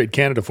wanted to trade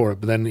Canada for it,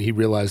 but then he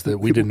realized that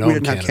we didn't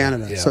have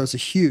Canada. Yeah. So it's a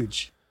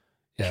huge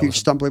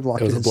stumbling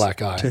block. It was a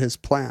black eye to his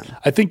plan.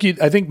 I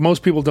think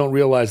most people don't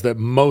realize that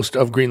most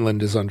of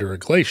Greenland is under a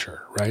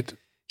glacier, right?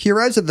 He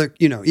arrives at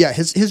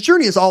his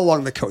journey is all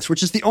along the coast,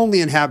 which is the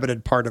only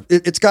inhabited part of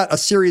it. It's got a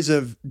series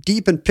of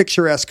deep and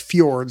picturesque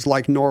fjords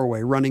like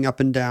Norway running up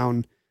and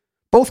down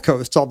both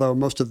coasts, although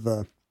most of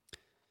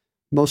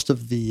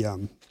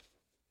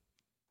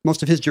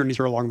his journeys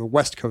are along the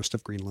west coast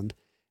of Greenland.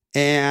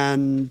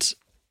 And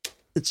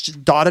it's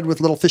just dotted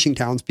with little fishing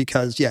towns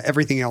because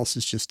everything else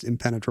is just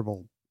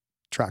impenetrable,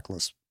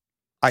 trackless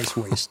ice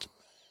waste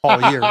all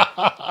year.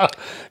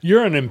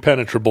 You're an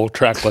impenetrable,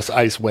 trackless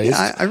ice waste.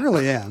 Yeah, I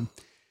really am.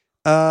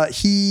 But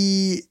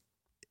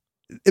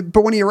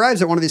when he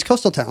arrives at one of these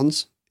coastal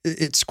towns,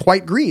 it's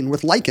quite green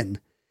with lichen.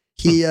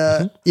 He,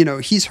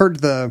 he's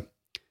heard the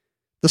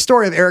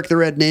story of Eric the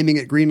Red naming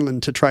it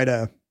Greenland to try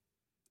to,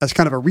 as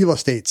kind of a real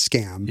estate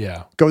scam.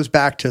 Yeah. Goes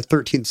back to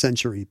 13th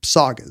century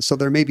sagas. So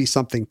there may be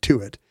something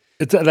to it.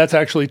 That's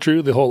actually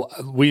true.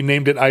 We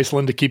named it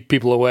Iceland to keep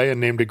people away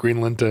and named it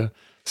Greenland to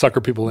sucker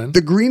people in.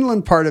 The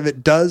Greenland part of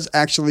it does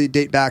actually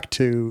date back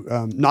to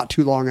not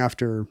too long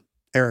after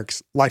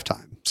Eric's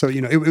lifetime. So,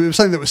 it was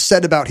something that was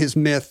said about his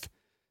myth,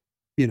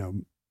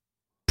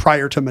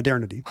 prior to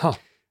modernity. Huh.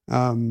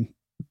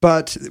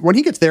 But when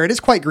he gets there, it is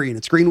quite green.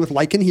 It's green with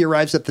lichen. He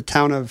arrives at the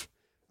town of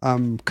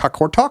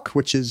Qaqortoq,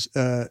 which is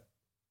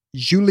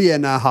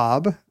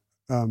Julianahab.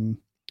 In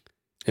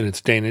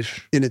its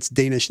Danish. In its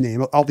Danish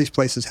name. All these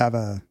places have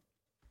an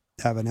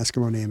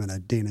Eskimo name and a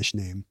Danish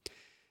name.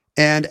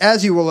 And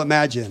as you will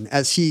imagine,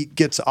 as he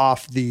gets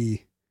off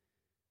the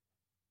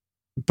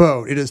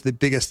boat, it is the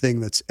biggest thing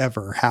that's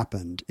ever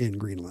happened in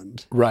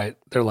Greenland. Right.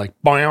 They're like,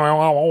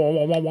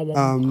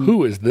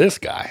 who is this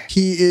guy?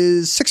 He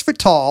is 6 foot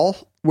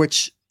tall,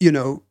 which,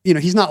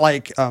 he's not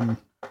like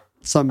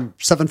some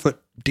 7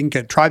 foot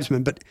Dinka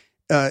tribesman, but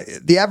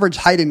the average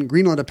height in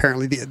Greenland,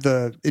 apparently,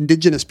 the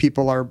indigenous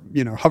people are,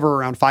 hover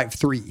around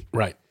 5'3".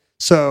 Right.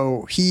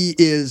 So he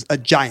is a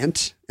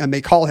giant, and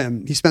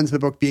he spends the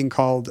book being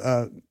called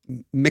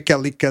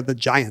Mikalika the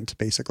Giant,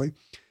 basically.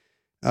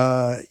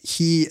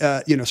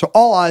 So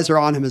all eyes are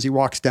on him as he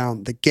walks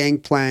down the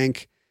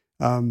gangplank.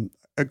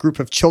 A group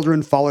of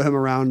children follow him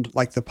around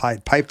like the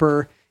Pied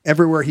Piper.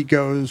 Everywhere he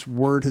goes,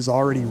 word has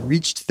already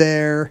reached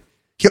there.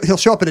 He'll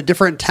show up at a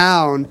different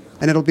town,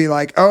 and it'll be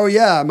like, oh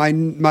yeah, my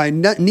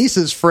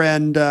niece's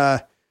friend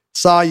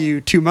saw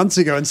you 2 months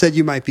ago and said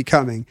you might be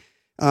coming.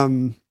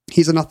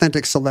 He's an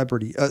authentic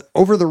celebrity.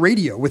 Over the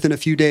radio, within a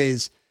few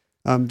days,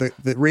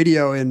 the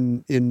radio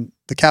in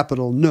the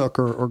capital Nuuk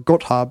or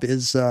Gotthab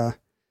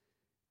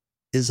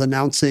is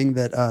announcing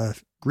that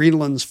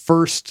Greenland's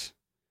first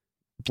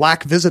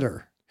black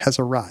visitor has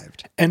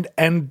arrived.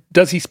 And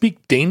does he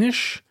speak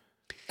Danish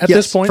at Yes,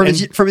 this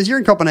point? From his year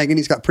in Copenhagen,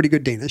 he's got pretty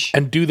good Danish.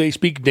 And do they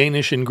speak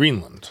Danish in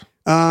Greenland?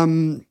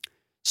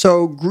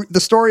 So the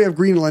story of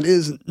Greenland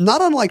is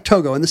not unlike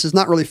Togo, and this is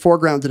not really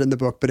foregrounded in the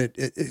book, but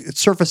it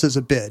surfaces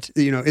a bit.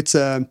 It's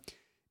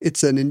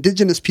an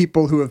indigenous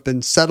people who have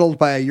been settled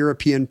by a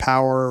European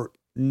power,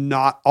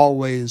 not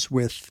always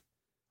with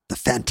the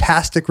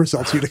fantastic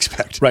results you'd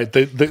expect. Right.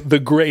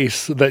 The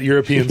grace that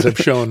Europeans have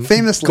shown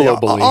famously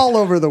globally. all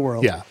over the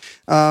world. Yeah.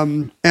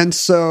 And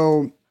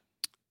so,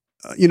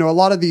 a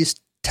lot of these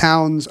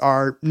towns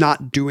are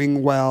not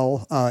doing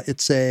well.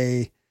 It's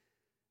a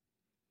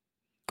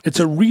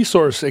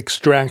resource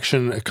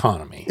extraction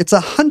economy. It's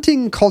a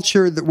hunting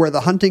culture where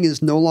the hunting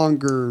is no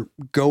longer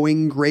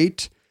going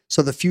great.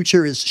 So the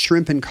future is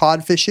shrimp and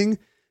cod fishing,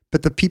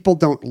 but the people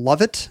don't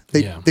love it.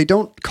 They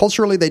don't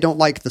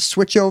like the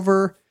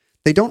switchover.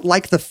 They don't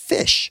like the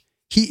fish.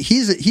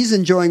 He's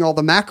enjoying all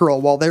the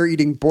mackerel while they're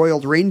eating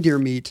boiled reindeer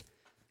meat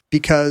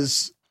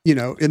because,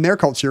 in their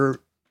culture,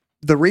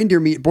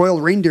 the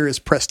boiled reindeer is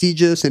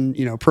prestigious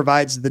and,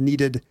 provides the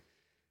needed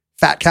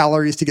fat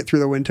calories to get through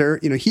the winter.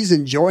 He's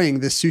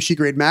enjoying this sushi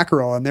grade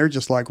mackerel and they're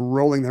just like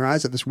rolling their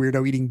eyes at this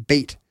weirdo eating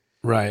bait.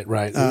 Right.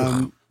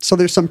 So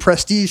there's some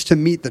prestige to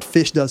meat that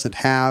fish doesn't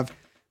have.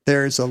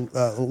 There's a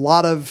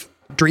lot of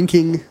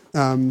drinking.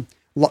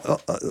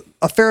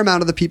 A fair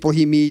amount of the people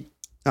he meets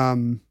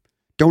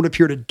don't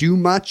appear to do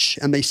much,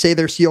 and they say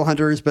they're seal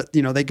hunters, but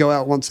they go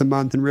out once a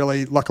month, and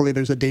really, luckily,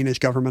 there's a Danish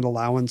government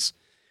allowance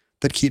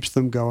that keeps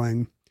them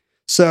going.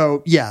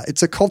 So yeah,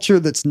 it's a culture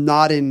that's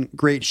not in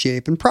great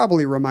shape and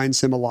probably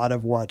reminds him a lot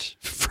of what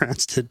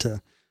France did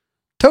to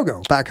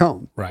Togo back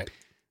home. Right.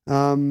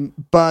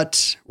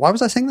 But why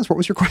was I saying this? What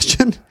was your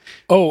question?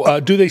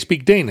 Do they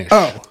speak Danish?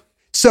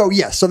 So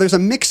yes. So there's a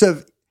mix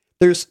of,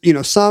 mostly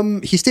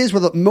he stays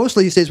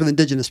with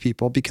indigenous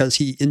people because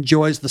he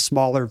enjoys the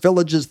smaller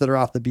villages that are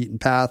off the beaten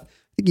path. I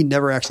think he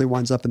never actually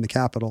winds up in the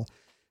capital.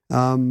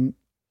 Some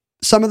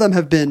of them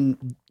have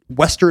been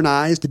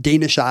westernized,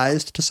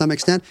 Danishized to some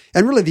extent.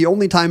 And really the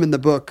only time in the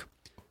book,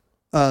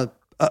 a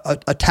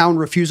town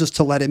refuses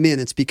to let him in,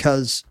 it's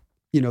because,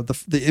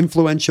 the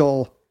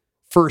influential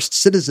first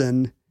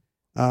citizen,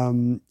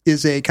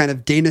 is a kind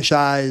of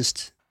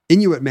Danishized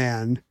Inuit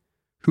man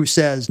who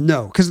says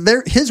no, because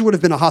his would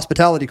have been a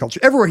hospitality culture.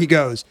 Everywhere he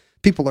goes,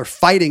 people are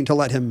fighting to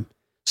let him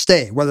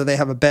stay, whether they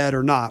have a bed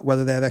or not,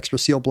 whether they have extra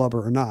seal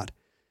blubber or not.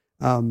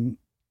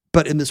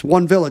 But in this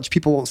one village,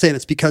 people won't say, and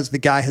it's because the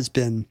guy has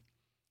been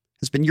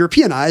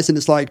Europeanized and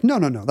is like, no,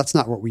 that's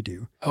not what we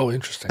do. Oh,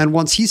 interesting. And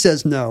once he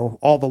says no,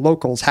 all the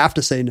locals have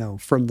to say no,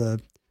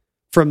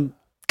 from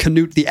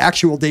Canute, the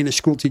actual Danish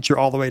school teacher,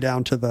 all the way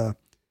down to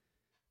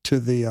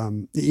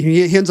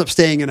he ends up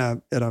staying in a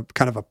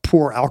kind of a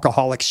poor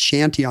alcoholic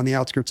shanty on the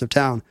outskirts of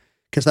town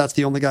because that's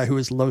the only guy who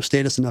is low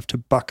status enough to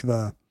buck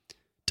the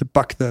to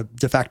buck the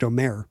de facto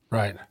mayor.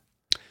 Right.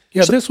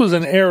 Yeah, this was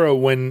an era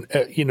when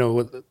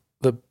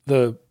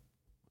the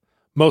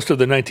most of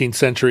the 19th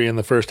century and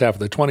the first half of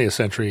the 20th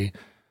century,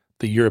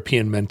 the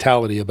European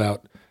mentality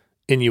about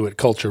Inuit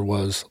culture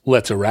was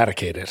let's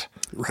eradicate it,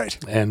 Right.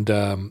 and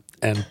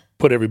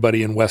put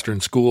everybody in Western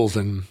schools.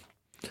 And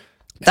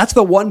That's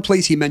the one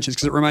place he mentions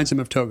because it reminds him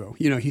of Togo.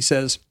 He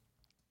says,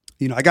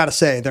 I got to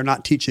say they're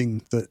not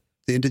teaching the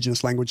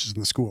indigenous languages in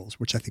the schools,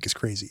 which I think is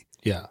crazy.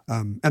 yeah,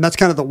 And that's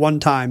kind of the one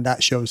time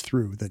that shows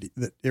through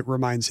that it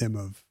reminds him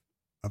of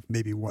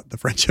maybe what the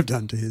French have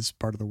done to his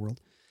part of the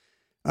world.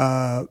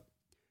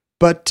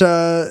 But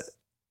I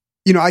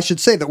should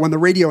say that when the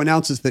radio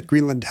announces that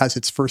Greenland has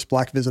its first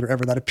black visitor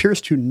ever, that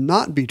appears to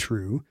not be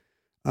true.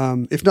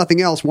 If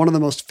nothing else, one of the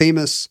most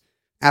famous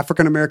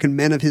African-American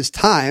men of his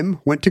time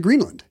went to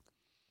Greenland.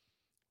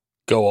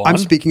 go on. I'm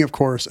speaking, of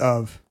course,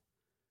 of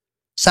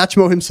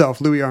Satchmo himself,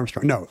 Louis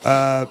Armstrong. No,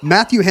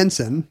 Matthew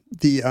Henson,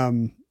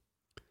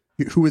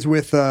 who was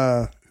with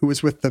the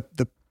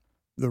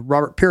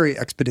Robert Peary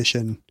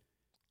expedition.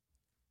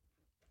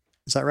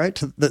 Is that right?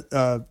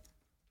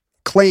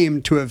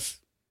 Claimed to have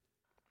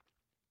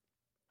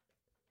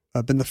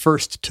been the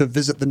first to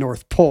visit the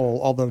North Pole,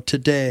 although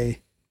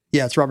today,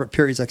 it's Robert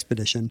Peary's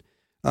expedition.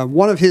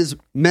 One of his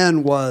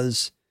men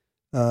was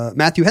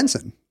Matthew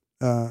Henson,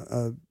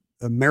 a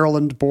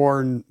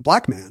Maryland-born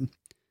black man,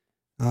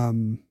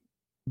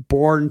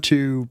 born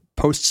to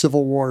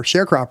post-Civil War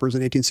sharecroppers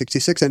in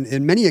 1866. And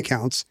in many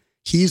accounts,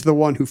 he's the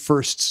one who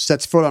first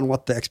sets foot on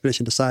what the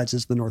expedition decides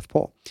is the North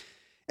Pole.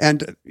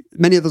 And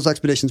many of those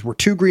expeditions were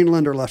to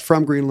Greenland or left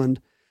from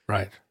Greenland.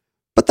 Right.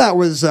 But that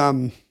was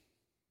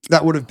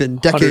that would have been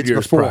 100 decades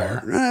years before.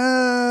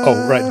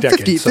 prior.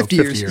 Decades. 50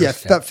 years. Yeah,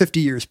 about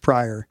 50 years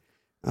prior.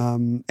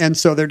 And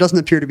so there doesn't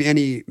appear to be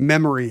any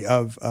memory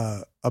of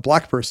a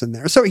black person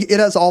there. So it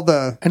has all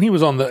the. And he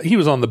was on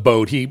the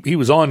boat. He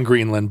was on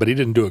Greenland, but he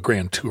didn't do a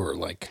grand tour.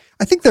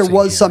 I think there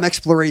was some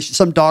exploration,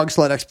 some dog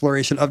sled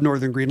exploration of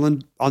northern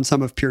Greenland on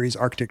some of Peary's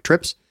Arctic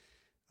trips,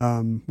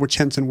 which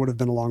Henson would have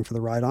been along for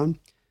the ride on.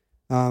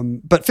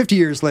 But 50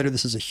 years later,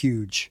 this is a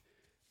huge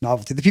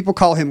novelty. The people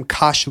call him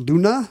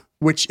Kashluna,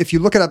 which if you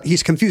look it up,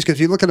 he's confused because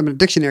if you look at him in a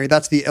dictionary,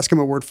 that's the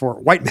Eskimo word for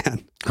white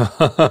man.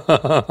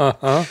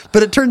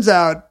 But it turns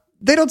out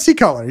they don't see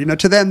color.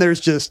 To them,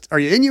 there's just, are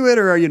you Inuit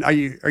or are you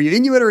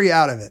Inuit or are you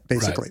out of it,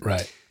 basically.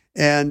 Right.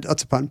 And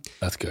that's a pun.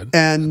 That's good.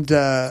 And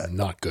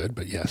not good,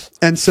 but yes.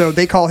 And so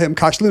they call him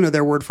Kashluna,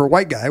 their word for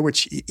white guy,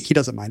 which he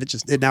doesn't mind.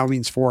 It now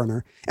means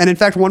foreigner. And in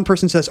fact, one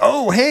person says,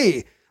 "Oh,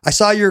 hey, I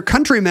saw your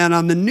countryman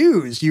on the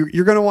news.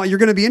 You're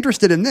gonna be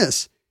interested in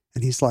this."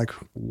 And he's like,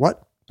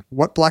 "What?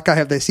 What black guy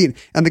have they seen?"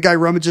 And the guy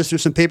rummages through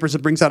some papers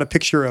and brings out a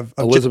picture of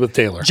Elizabeth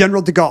Taylor,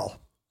 General de Gaulle.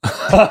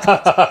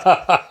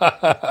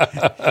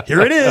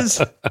 Here it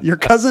is, your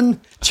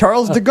cousin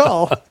Charles de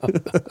Gaulle.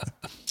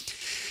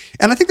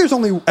 And I think there's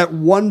only at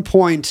one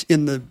point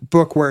in the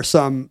book where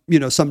some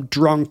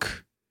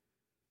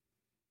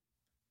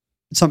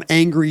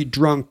angry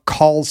drunk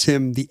calls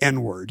him the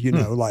N-word,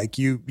 like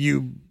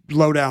you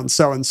low down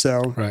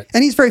so-and-so. Right.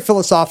 And he's very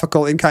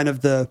philosophical in kind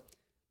of the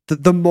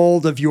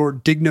mold of your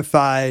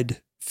dignified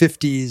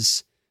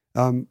 50s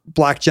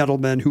black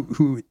gentleman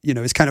who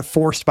is kind of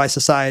forced by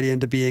society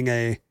into being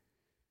a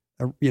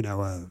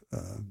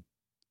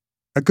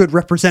good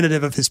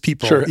representative of his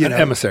people. Sure, an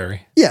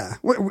emissary. Yeah.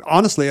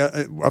 Honestly,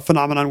 a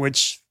phenomenon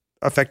which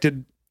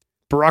affected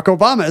Barack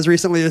Obama as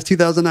recently as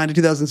 2009 to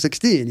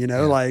 2016,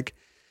 like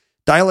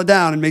dial it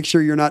down and make sure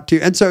you're not too.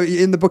 And so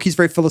in the book, he's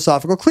very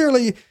philosophical.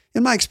 Clearly,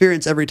 in my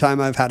experience, every time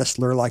I've had a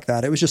slur like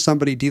that, it was just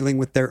somebody dealing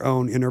with their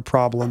own inner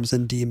problems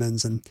and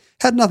demons and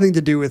had nothing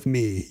to do with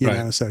me, you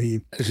know? So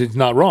he's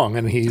not wrong.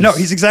 And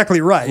he's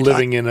exactly right.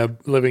 Living in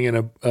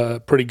a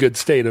pretty good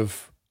state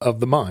of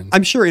the mind.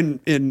 I'm sure in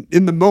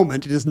the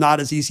moment, it is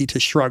not as easy to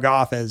shrug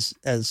off as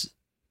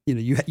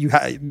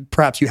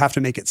perhaps you have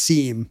to make it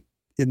seem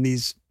in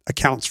these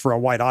accounts for a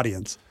wide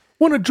audience.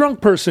 When a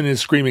drunk person is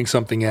screaming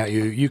something at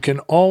you, you can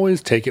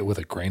always take it with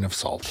a grain of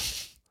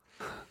salt.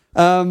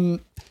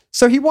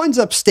 So he winds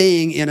up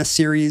staying in a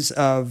series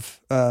of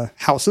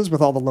houses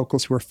with all the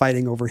locals who are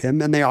fighting over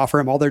him, and they offer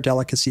him all their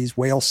delicacies,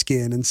 whale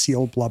skin and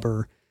seal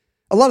blubber.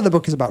 A lot of the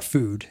book is about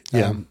food.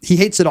 Yeah. He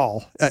hates it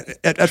all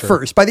at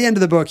first. By the end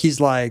of the book,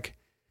 he's like,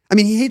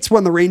 he hates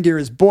when the reindeer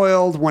is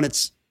boiled, when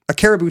it's a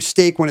caribou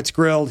steak, when it's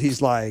grilled,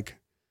 he's like,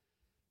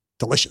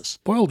 delicious.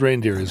 Boiled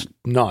reindeer is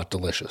not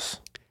delicious.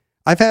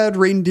 I've had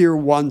reindeer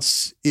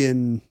once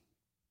in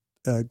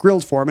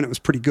grilled form, and it was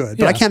pretty good.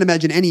 But I can't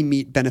imagine any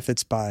meat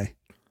benefits by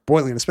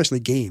boiling,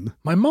 especially game.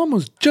 My mom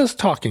was just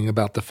talking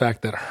about the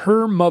fact that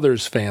her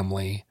mother's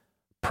family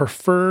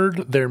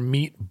preferred their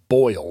meat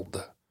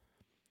boiled,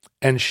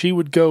 and she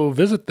would go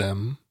visit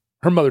them.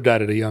 Her mother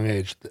died at a young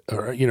age,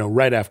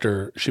 right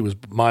after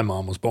my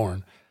mom was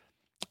born,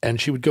 and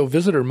she would go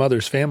visit her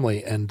mother's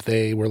family, and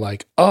they were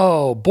like,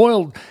 "Oh,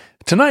 boiled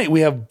tonight.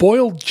 We have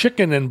boiled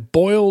chicken and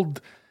boiled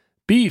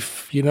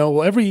beef,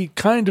 every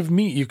kind of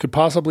meat you could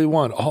possibly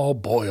want, all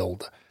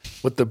boiled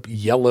with the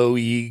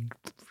yellowy,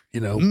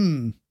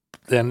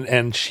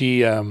 and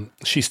she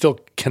still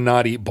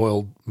cannot eat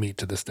boiled meat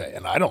to this day,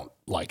 and I don't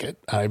like it.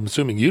 I'm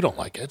assuming you don't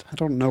like it. I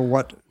don't know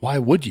what. Why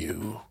would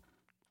you?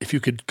 If you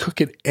could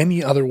cook it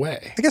any other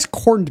way. I guess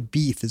corned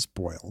beef is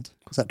boiled.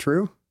 Is that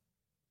true?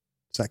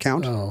 Does that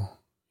count? Oh,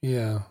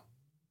 yeah.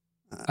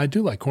 I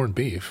do like corned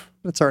beef.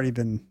 It's already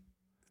been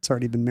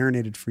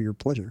marinated for your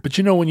pleasure. But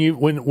you know, when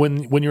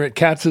you're at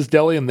Katz's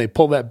Deli and they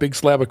pull that big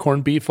slab of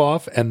corned beef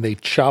off and they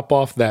chop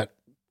off that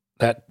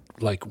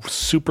like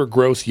super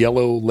gross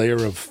yellow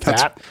layer of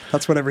fat.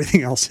 That's what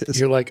everything else is.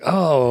 You're like,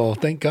 oh,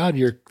 thank God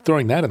you're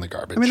throwing that in the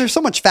garbage. I mean, there's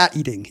so much fat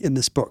eating in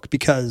this book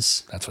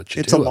because that's what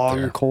you it's do a up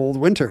long, there. cold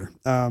winter.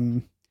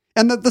 And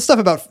the stuff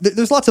about,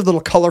 there's lots of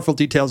little colorful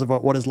details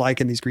about what it's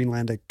like in these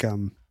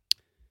Greenlandic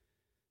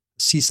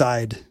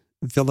seaside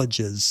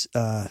villages.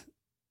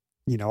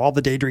 All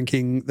the day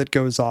drinking that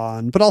goes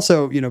on, but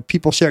also,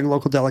 people sharing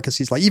local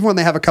delicacies. Like even when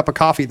they have a cup of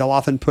coffee, they'll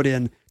often put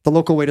in, the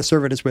local way to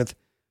serve it is with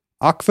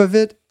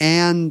aquavit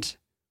and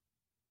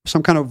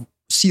some kind of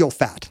seal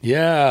fat.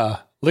 Yeah.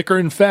 Liquor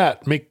and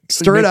fat.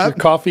 Stir it up. Your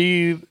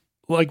coffee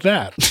like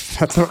that.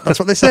 That's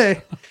what they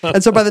say.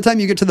 And so by the time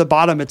you get to the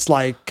bottom, it's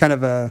like kind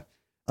of a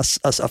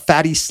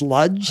fatty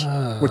sludge,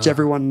 which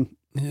everyone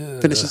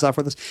finishes off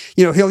with this.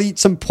 He'll eat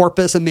some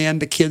porpoise, and then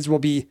the kids will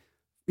be,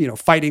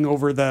 fighting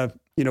over the,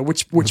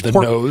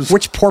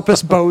 which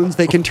porpoise bones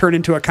they can turn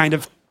into a kind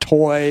of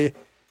toy.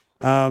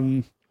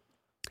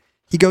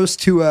 He goes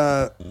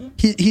to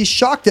he's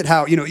shocked at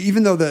how,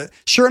 even though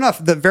sure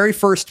enough, the very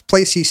first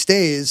place he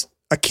stays,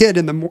 a kid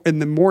in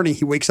the morning,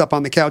 he wakes up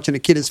on the couch and a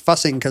kid is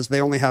fussing because they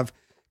only have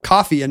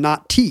coffee and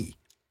not tea.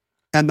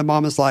 And the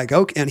mom is like,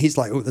 okay. And he's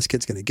like, oh, this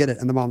kid's going to get it.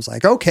 And the mom's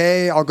like,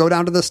 okay, I'll go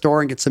down to the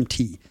store and get some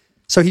tea.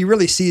 So he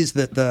really sees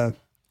that the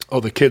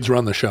kids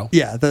run the show.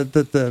 Yeah.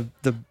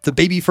 The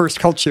baby first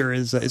culture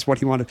is what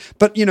he wanted.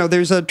 But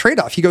there's a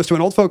trade-off. He goes to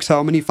an old folks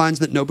home and he finds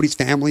that nobody's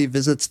family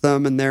visits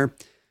them and they're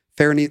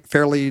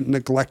fairly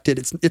neglected.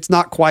 It's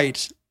not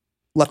quite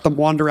let them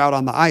wander out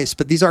on the ice,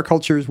 but these are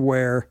cultures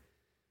where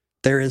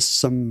there is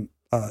some,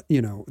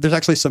 there's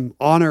actually some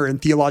honor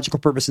and theological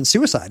purpose in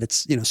suicide.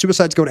 It's,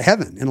 suicides go to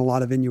heaven in a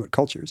lot of Inuit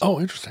cultures.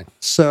 Oh, interesting.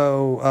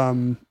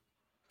 So,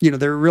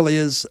 there really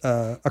is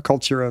a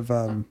culture of,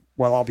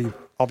 I'll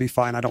be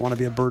fine. I don't want to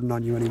be a burden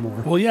on you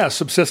anymore. Well, yeah,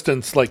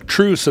 subsistence, like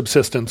true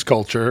subsistence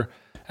culture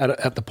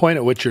at the point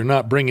at which you're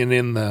not bringing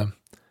in the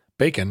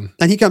bacon.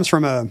 And he comes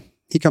from a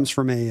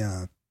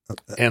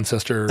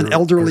ancestor, an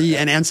elderly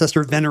and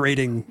ancestor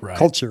venerating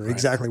culture, right.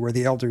 Exactly, where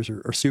the elders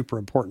are super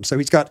important. So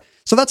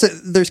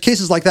there's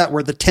cases like that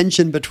where the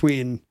tension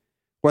between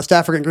West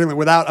Africa and Greenland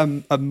without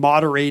a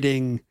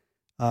moderating,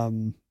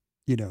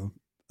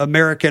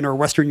 American or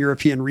Western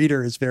European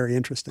reader is very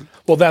interesting.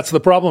 Well, that's the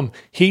problem.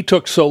 He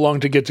took so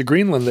long to get to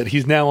Greenland that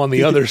he's now on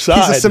the other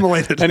side. He's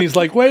assimilated. And he's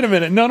like, wait a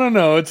minute.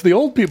 No. It's the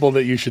old people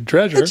that you should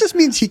treasure. It just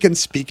means he can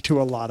speak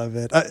to a lot of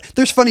it.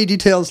 There's funny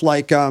details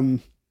like,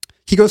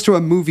 he goes to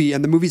a movie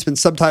and the movie's been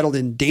subtitled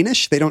in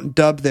Danish. They don't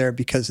dub there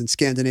because in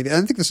Scandinavia,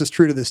 and I think this is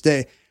true to this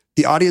day,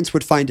 the audience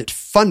would find it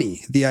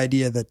funny, the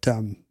idea that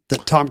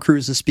Tom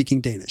Cruise is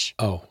speaking Danish.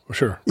 Oh,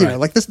 sure.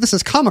 Like this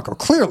is comical,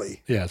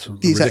 clearly. Yeah, it's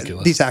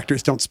ridiculous. These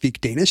actors don't speak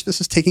Danish. This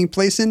is taking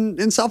place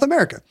in South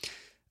America.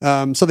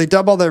 So they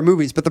dub all their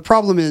movies, but the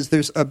problem is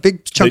there's a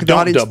big chunk of the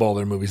audience. They don't dub all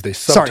their movies. They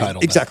subtitle them.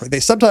 Exactly. They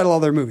subtitle all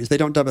their movies. They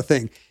don't dub a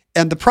thing.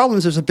 And the problem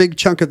is there's a big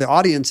chunk of the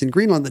audience in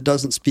Greenland that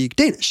doesn't speak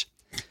Danish.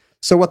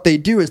 So what they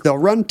do is they'll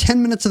run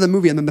 10 minutes of the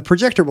movie and then the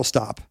projector will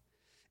stop.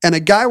 And a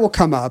guy will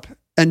come up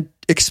and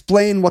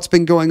explain what's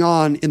been going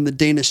on in the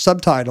Danish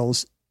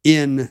subtitles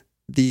in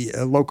the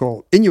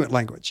local Inuit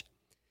language.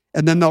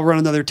 And then they'll run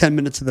another 10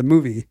 minutes of the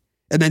movie.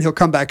 And then he'll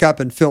come back up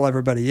and fill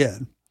everybody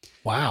in.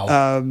 Wow.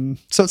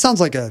 So it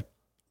sounds like a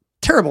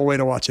terrible way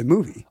to watch a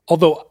movie.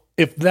 Although,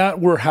 if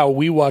that were how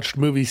we watched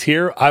movies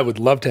here, I would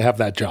love to have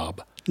that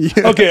job.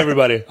 Yeah. Okay,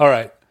 everybody. All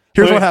right.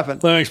 Here's what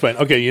happened. Let me explain.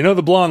 Okay,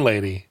 the blonde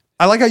lady.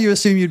 I like how you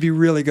assume you'd be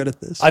really good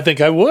at this. I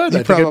think I would.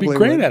 I think I'd be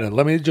great would. at it.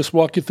 Let me just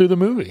walk you through the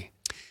movie.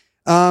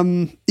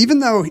 Even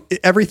though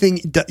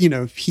everything,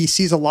 he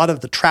sees a lot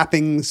of the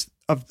trappings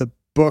of the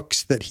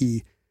books that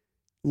he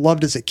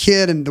loved as a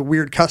kid and the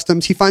weird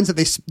customs, he finds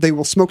that they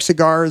will smoke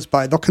cigars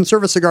they'll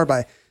conserve a cigar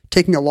by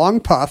taking a long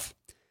puff,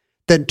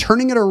 then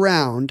turning it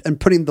around and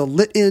putting the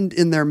lit end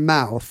in their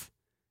mouth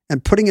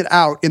and putting it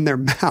out in their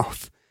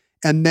mouth,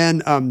 and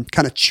then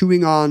kind of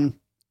chewing on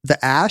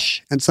the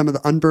ash and some of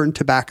the unburned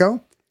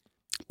tobacco.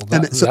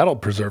 Well, that'll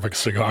preserve a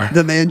cigar.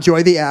 Then they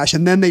enjoy the ash,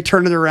 and then they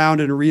turn it around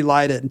and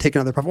relight it and take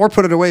another puff, or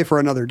put it away for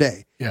another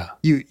day. Yeah,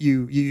 you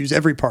use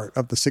every part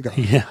of the cigar,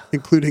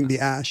 including the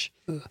ash.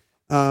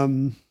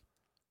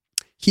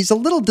 He's a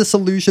little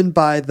disillusioned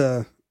by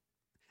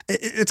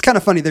it's kind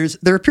of funny.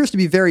 There appears to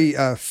be very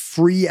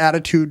free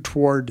attitude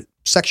toward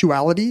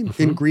sexuality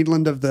in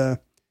Greenland of the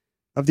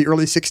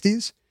early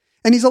 60s,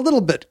 and he's a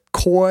little bit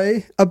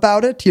coy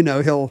about it.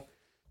 He'll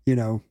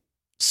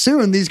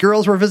soon these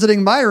girls were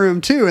visiting my room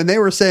too, and they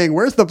were saying,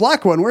 "Where's the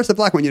black one? Where's the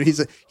black one?"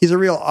 He's a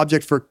real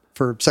object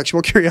for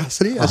sexual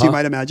curiosity, as you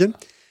might imagine.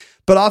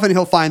 But often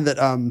he'll find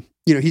that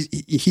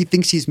he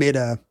thinks he's made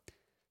a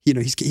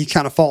he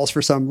kind of falls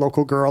for some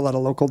local girl at a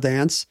local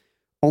dance,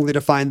 only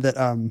to find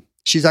that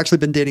she's actually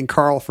been dating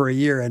Carl for a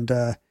year, and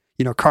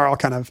Carl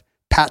kind of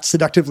pats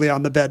seductively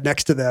on the bed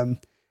next to them.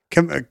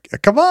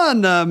 Come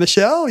on,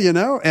 Michelle,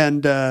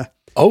 and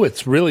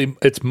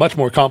it's much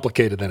more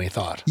complicated than he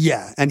thought.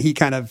 Yeah, and he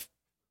kind of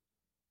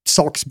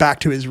sulks back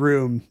to his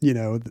room,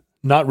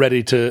 not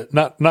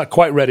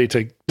quite ready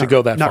to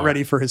go that far. Not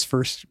ready for his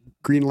first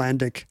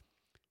Greenlandic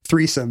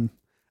threesome.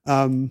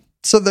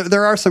 So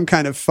there are some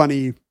kind of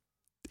funny.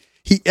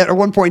 At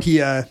one point he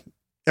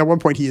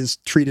is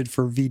treated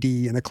for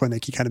VD in a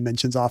clinic. He kind of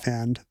mentions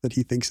offhand that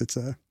he thinks it's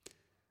a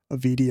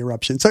VD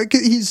eruption. So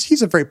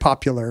he's a very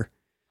popular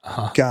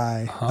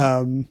guy.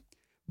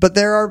 But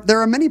there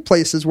are many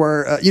places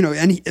where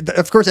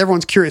of course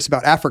everyone's curious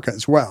about Africa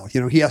as well.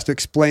 He has to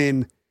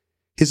explain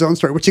his own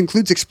story, which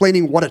includes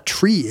explaining what a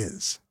tree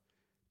is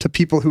to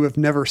people who have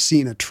never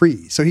seen a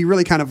tree. So he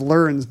really kind of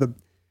learns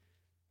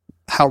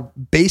how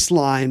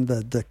baseline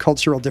the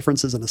cultural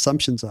differences and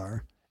assumptions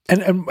are.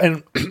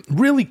 And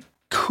really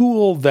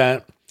cool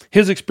that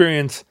his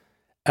experience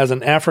as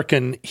an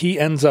African, he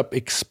ends up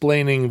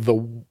explaining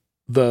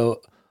the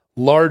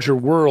larger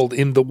world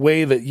in the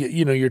way that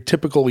your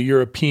typical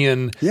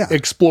European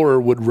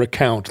explorer would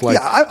recount. Like,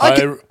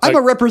 I'm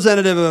a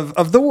representative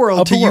of the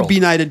world to you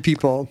benighted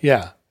people.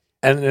 Yeah,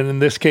 and in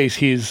this case,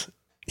 he's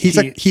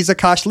a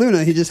Kosh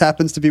Luna. He just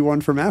happens to be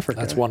one from Africa.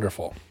 That's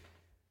wonderful.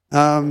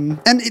 And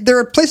there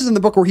are places in the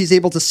book where he's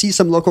able to see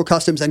some local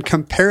customs and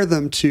compare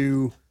them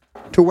to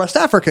West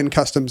African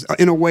customs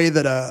in a way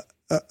that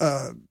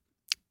a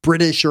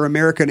British or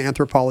American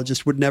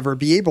anthropologist would never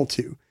be able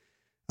to.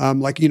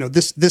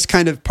 This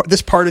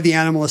part of the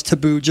animal is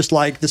taboo, just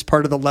like this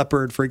part of the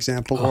leopard, for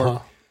example.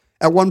 Or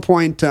at one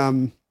point,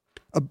 a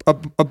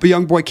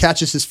young boy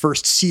catches his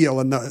first seal,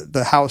 and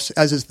the house,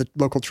 as is the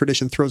local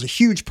tradition, throws a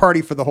huge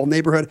party for the whole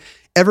neighborhood.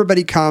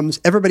 Everybody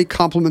comes. Everybody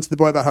compliments the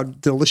boy about how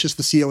delicious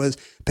the seal is,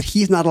 but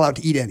he's not allowed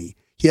to eat any.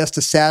 He has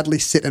to sadly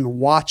sit and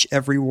watch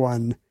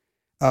everyone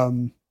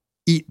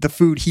eat the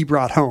food he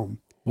brought home.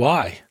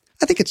 Why?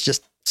 I think it's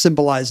just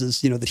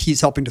symbolizes, that he's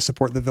helping to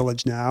support the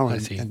village now,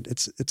 and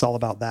it's all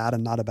about that,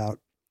 and not about,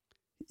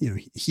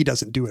 he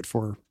doesn't do it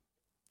for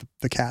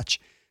the catch.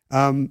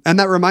 And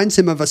that reminds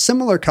him of a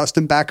similar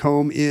custom back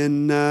home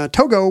in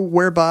Togo,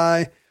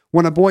 whereby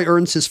when a boy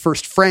earns his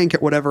first franc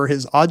at whatever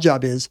his odd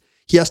job is,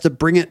 he has to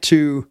bring it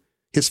to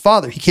his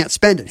father. He can't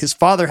spend it. His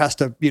father has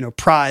to,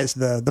 prize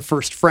the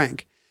first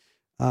franc.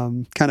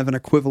 Kind of an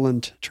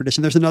equivalent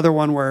tradition. There's another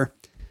one where,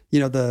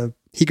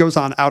 he goes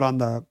out on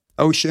the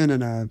ocean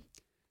and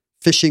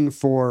fishing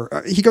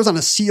he goes on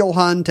a seal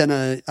hunt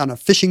and on a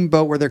fishing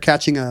boat where they're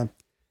catching a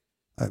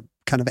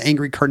kind of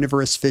angry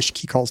carnivorous fish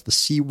he calls the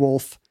sea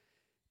wolf.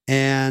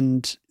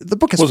 And the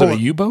book is full of a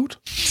U-boat?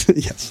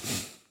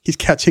 Yes. He's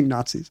catching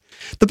Nazis.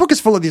 The book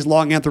is full of these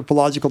long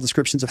anthropological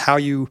descriptions of how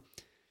you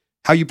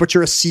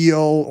butcher a seal,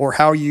 or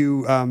how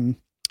you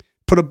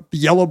put a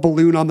yellow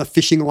balloon on the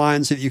fishing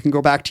line so that you can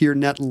go back to your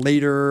net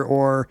later,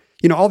 or,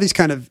 all these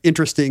kind of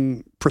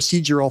interesting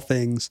procedural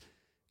things.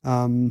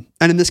 And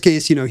in this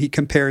case, he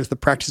compares the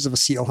practice of a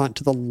seal hunt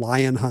to the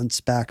lion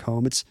hunts back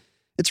home. It's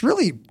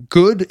really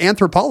good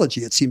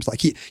anthropology. It seems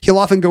like he'll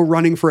often go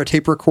running for a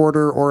tape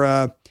recorder or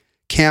a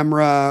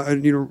camera,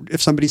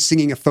 if somebody's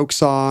singing a folk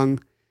song,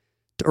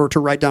 or to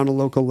write down a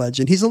local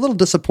legend. He's a little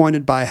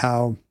disappointed by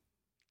how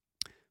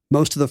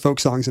most of the folk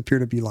songs appear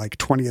to be like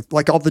 20th,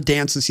 like all the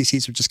dances he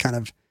sees are just kind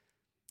of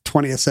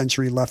 20th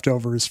century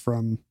leftovers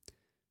from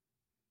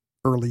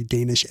early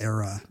Danish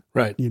era.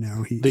 Right.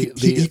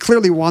 He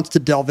clearly wants to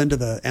delve into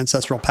the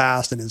ancestral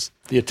past, and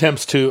the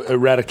attempts to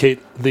eradicate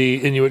the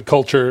Inuit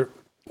culture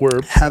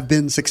have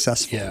been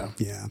successful.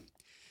 Yeah.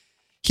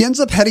 He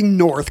ends up heading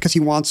north because he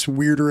wants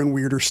weirder and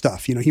weirder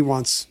stuff. He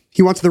wants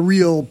the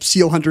real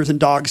seal hunters and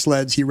dog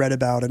sleds he read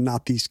about, and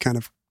not these kind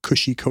of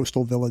cushy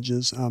coastal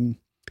villages. And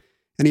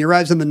he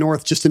arrives in the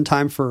north just in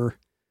time for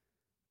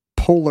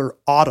polar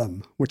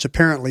autumn, which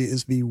apparently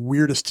is the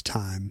weirdest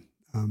time.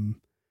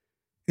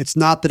 It's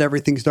not that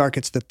everything's dark,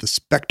 it's that the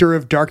specter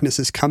of darkness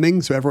is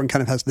coming, so everyone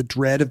kind of has the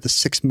dread of the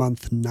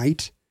 6-month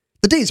night.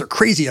 The days are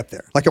crazy up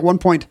there. Like at one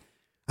point,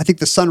 I think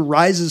the sun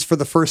rises for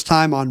the first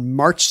time on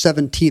March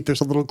 17th. There's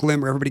a little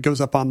glimmer. Everybody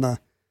goes up on the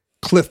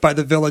cliff by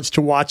the village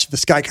to watch the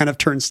sky kind of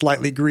turn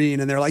slightly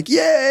green, and they're like,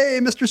 yay,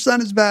 Mr.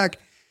 Sun is back.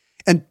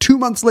 And 2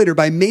 months later,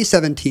 by May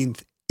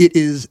 17th, it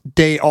is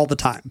day all the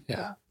time.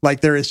 Yeah. Like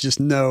there is just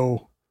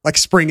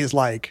spring is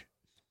like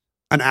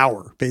an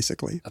hour,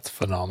 basically. That's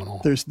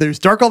phenomenal. There's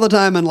dark all the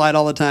time and light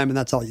all the time, and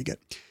that's all you get.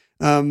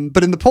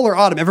 But in the polar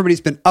autumn,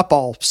 everybody's been up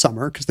all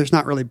summer because there's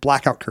not really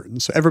blackout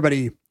curtains. So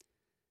everybody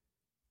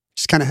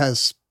just kind of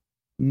has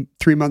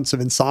 3 months of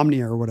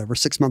insomnia or whatever,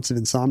 6 months of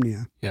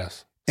insomnia.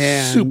 Yes.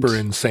 And super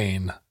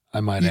insane,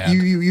 I might add.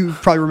 You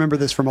probably remember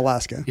this from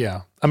Alaska.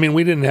 Yeah. I mean,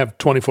 we didn't have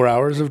 24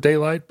 hours of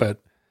daylight,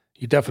 but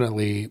you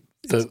definitely...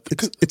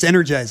 It's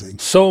energizing.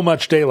 So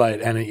much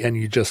daylight, and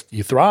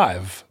you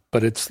thrive,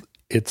 but it's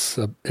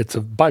a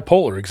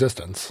bipolar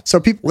existence. So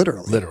people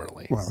literally.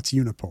 Literally. Well, it's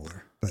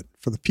unipolar, but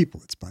for the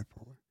people, it's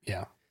bipolar.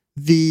 Yeah.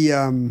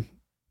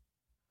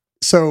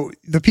 so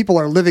the people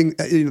are living,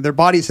 their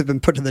bodies have been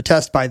put to the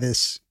test by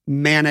this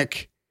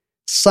manic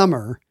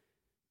summer.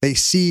 They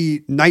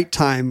see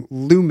nighttime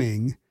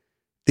looming.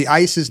 The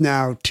ice is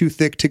now too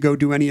thick to go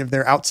do any of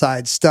their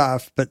outside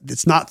stuff, but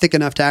it's not thick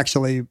enough to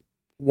actually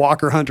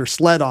walk or hunt or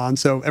sled on.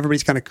 So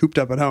everybody's kind of cooped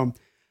up at home.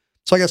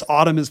 So I guess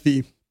autumn is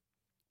the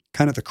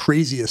kind of the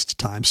craziest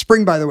time.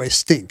 Spring, by the way,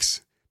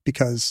 stinks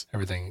because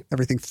everything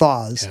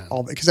thaws,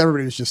 because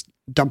everybody was just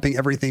dumping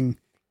everything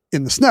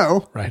in the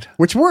snow, right?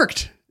 Which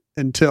worked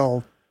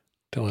until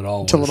it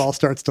all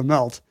starts to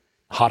melt.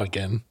 Hot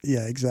again.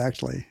 Yeah,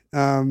 exactly.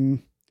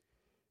 And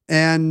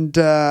he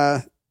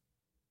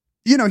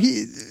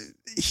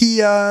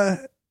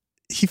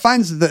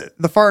finds that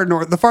the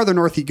farther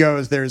north he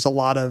goes, there's a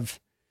lot of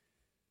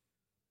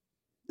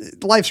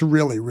life's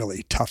really,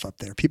 really tough up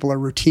there. People are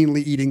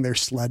routinely eating their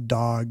sled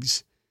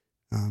dogs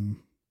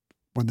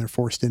when they're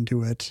forced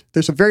into it.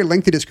 There's a very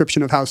lengthy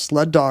description of how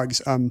sled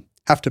dogs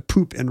have to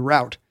poop en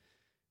route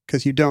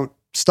because you don't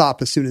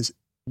stop as soon as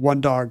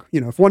one dog,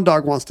 if one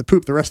dog wants to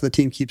poop, the rest of the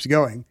team keeps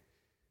going.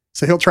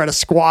 So he'll try to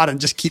squat and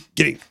just keep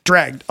getting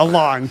dragged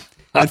along.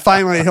 And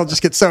finally he'll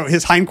just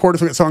his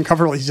hindquarters will get so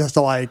uncomfortable, he's just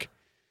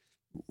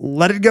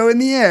let it go in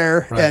the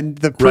air, right. And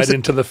the person, right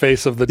into the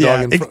face of the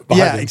dog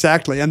behind him.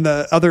 Exactly. And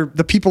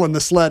the people in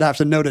the sled have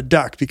to know to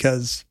duck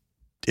because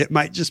it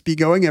might just be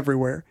going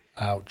everywhere.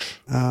 Ouch.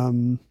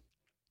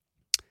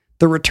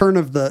 The return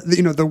of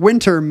the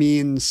winter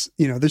means,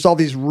 there's all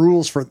these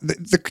rules for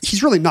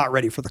he's really not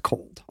ready for the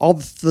cold. All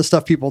the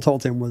stuff people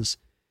told him was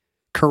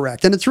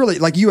correct. And it's really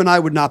like you and I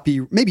would not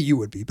be, maybe you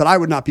would be, but I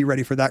would not be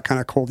ready for that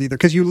kind of cold either.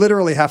 Cause you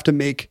literally have to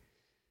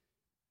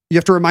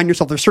remind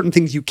yourself there's certain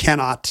things you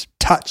cannot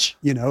touch,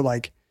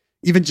 like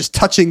even just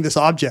touching this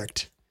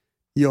object,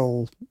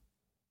 you'll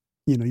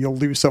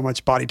lose so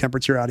much body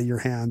temperature out of your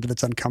hand that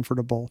it's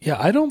uncomfortable. Yeah.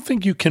 I don't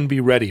think you can be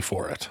ready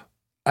for it.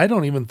 I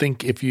don't even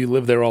think if you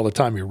live there all the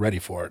time, you're ready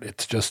for it.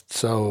 It's just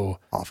so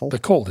awful. The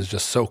cold is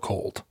just so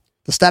cold.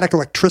 The static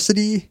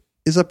electricity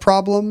is a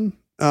problem.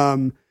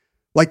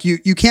 Like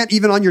you can't,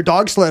 even on your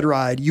dog sled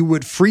ride, you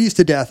would freeze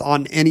to death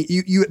on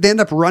they end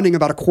up running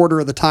about a quarter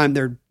of the time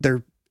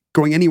they're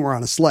going anywhere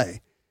on a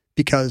sleigh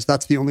because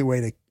that's the only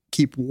way to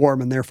keep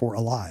warm and therefore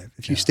alive.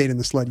 If you stayed in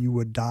the sled, you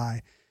would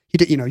die.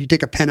 You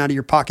take a pen out of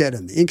your pocket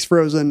and the ink's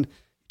frozen. You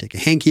take a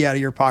hanky out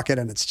of your pocket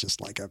and it's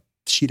just like a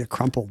sheet of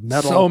crumpled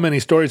metal. So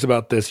many stories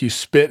about this. You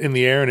spit in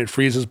the air and it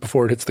freezes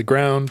before it hits the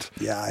ground.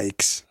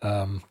 Yikes.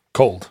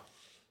 Cold.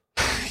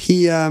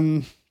 He,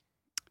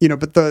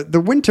 but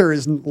the winter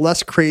is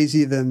less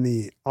crazy than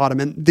the autumn.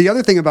 And the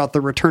other thing about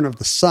the return of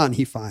the sun,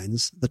 he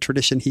finds, the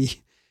tradition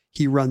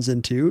he runs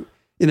into,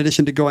 in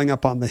addition to going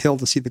up on the hill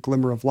to see the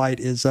glimmer of light,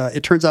 is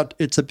it turns out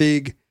it's a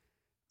big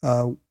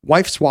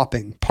wife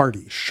swapping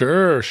party.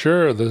 Sure.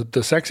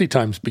 The sexy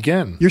times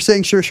begin. You're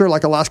saying sure,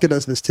 like Alaska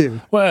does this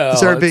too. Well, is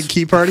there a big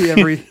key party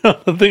every?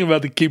 The thing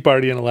about the key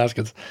party in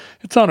Alaska is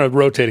it's on a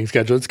rotating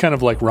schedule. It's kind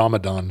of like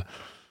Ramadan.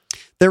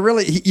 They're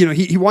really,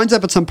 he winds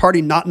up at some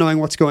party not knowing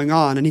what's going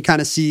on, and he kind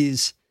of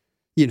sees,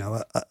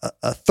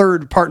 a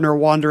third partner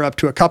wander up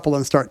to a couple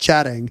and start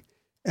chatting,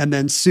 and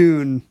then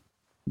soon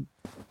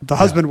the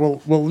husband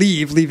will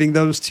leave, leaving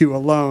those two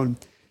alone.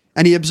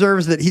 And he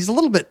observes that he's a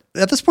little bit,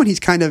 at this point, he's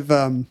kind of,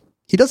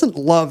 he doesn't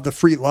love the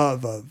free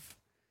love of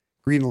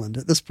Greenland.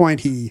 At this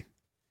point, a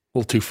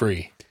little too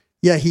free.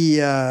 Yeah, he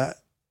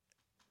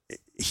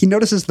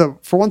notices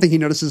for one thing, he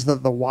notices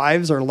that the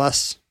wives are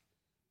less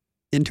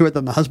into it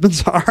than the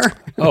husbands are.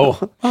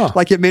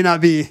 Like it may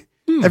not be,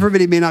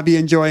 everybody may not be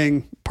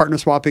enjoying partner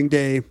swapping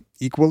day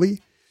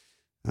equally.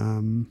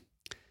 But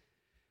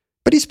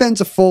he spends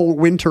a full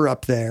winter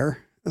up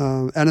there.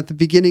 And at the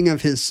beginning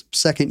of his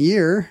second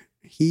year,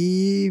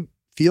 he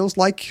feels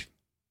like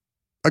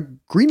a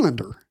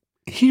Greenlander.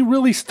 He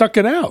really stuck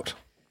it out.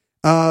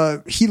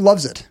 He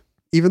loves it.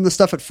 Even the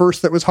stuff at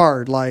first that was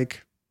hard,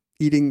 like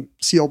eating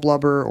seal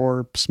blubber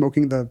or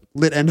smoking the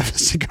lit end of a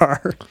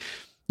cigar.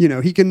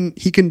 He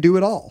can do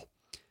it all.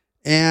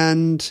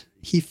 And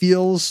he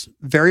feels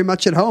very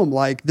much at home.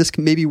 Like this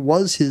maybe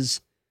was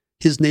his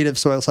native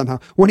soil somehow.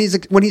 When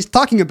he's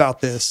talking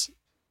about this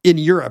in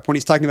Europe, when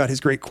he's talking about his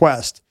great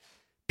quest,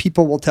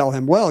 people will tell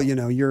him, well,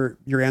 your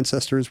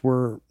ancestors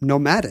were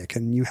nomadic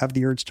and you have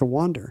the urge to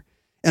wander.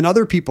 And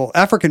other people,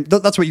 that's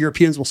what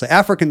Europeans will say.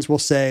 Africans will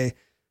say,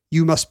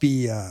 you must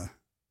be a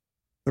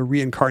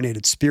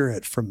reincarnated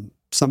spirit from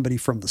somebody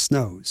from the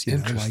snows.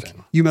 Like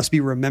you must be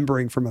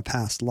remembering from a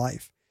past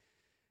life.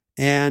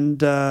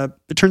 And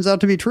it turns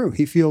out to be true.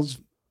 He feels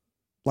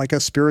like a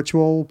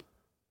spiritual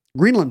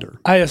Greenlander.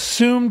 I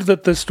assumed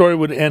that the story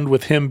would end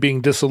with him being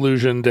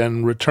disillusioned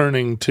and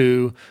returning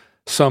to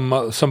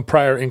some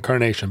prior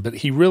incarnation, but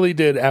he really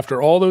did,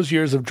 after all those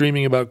years of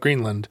dreaming about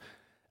Greenland,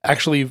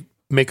 actually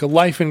make a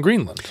life in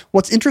Greenland.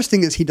 What's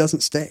interesting is he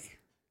doesn't stay.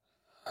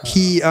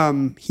 He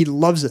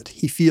loves it.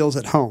 He feels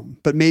at home,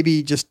 but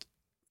maybe just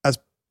as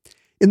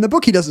in the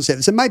book, he doesn't say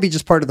this. It might be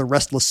just part of the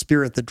restless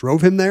spirit that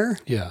drove him there.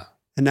 Yeah.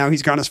 And now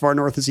he's gone as far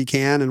north as he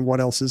can. And what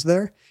else is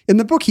there? In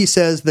the book, he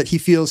says that he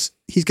feels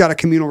he's got a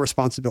communal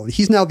responsibility.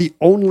 He's now the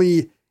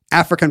only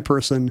African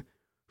person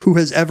who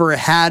has ever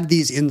had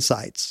these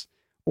insights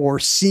or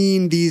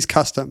seen these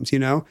customs,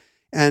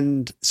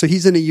 And so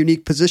he's in a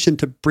unique position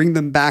to bring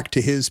them back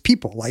to his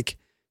people. Like,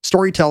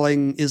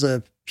 storytelling is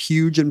a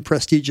huge and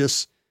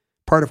prestigious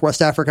part of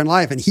West African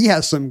life, and he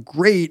has some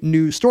great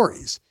new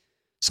stories.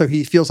 So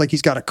he feels like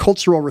he's got a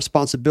cultural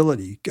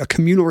responsibility, a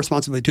communal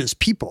responsibility to his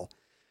people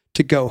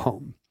to go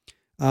home.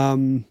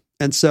 And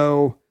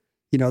so,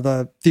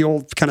 the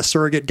old kind of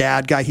surrogate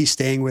dad guy he's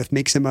staying with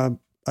makes him a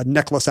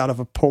necklace out of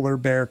a polar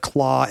bear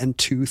claw and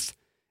tooth.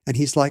 And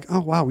he's like,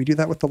 oh, wow, we do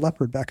that with the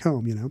leopard back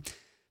home,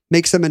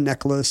 Makes him a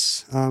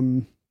necklace.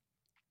 And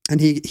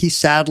he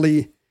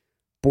sadly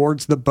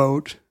boards the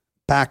boat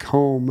back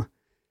home,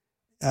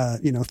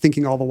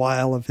 thinking all the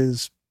while of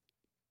his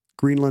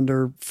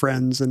Greenlander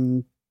friends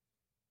and,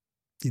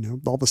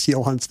 all the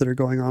seal hunts that are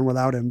going on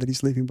without him that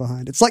he's leaving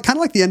behind. It's like kind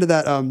of like the end of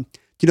that. Do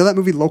you know that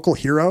movie Local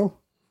Hero?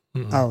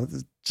 Mm-hmm. Oh,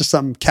 just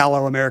some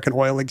callow American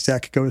oil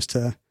exec goes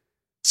to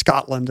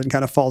Scotland and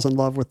kind of falls in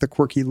love with the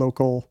quirky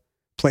local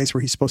place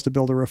where he's supposed to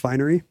build a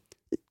refinery.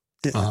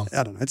 I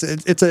don't know. It's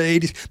a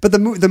 80s, but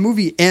the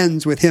movie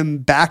ends with him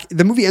back.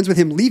 The movie ends with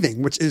him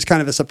leaving, which is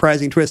kind of a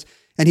surprising twist.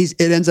 And it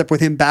ends up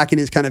with him back in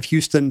his kind of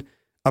Houston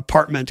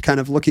apartment, kind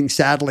of looking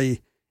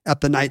sadly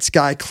at the night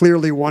sky,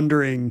 clearly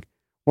wondering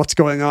what's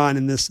going on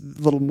in this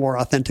little more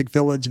authentic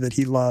village that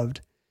he loved.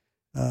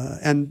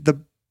 And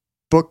the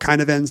book kind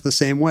of ends the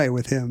same way,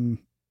 with him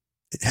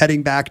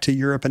heading back to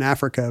Europe and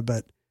Africa,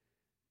 but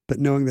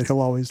knowing that he'll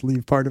always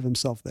leave part of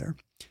himself there.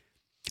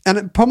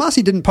 And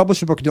Pomasi didn't publish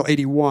the book until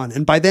 1981.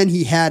 And by then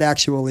he had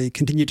actually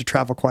continued to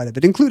travel quite a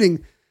bit,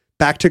 including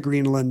back to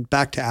Greenland,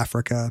 back to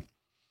Africa.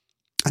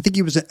 I think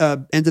he was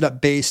ended up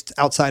based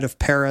outside of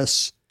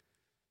Paris,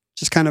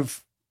 just kind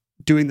of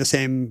doing the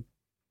same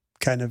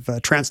kind of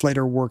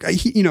translator work.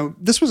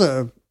 This was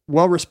a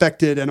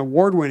well-respected and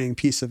award-winning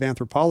piece of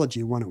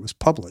anthropology when it was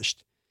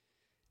published.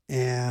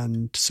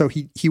 And so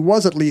he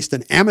was at least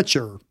an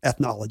amateur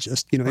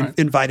ethnologist, right.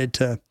 Invited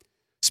to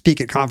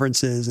speak at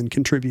conferences and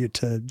contribute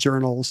to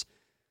journals.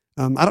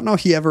 I don't know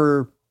if he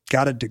ever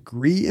got a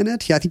degree in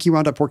it. I think he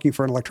wound up working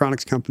for an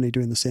electronics company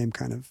doing the same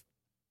kind of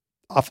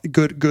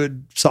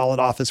good solid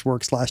office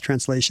work /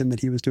 translation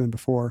that he was doing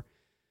before.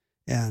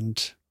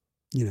 And,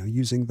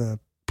 using the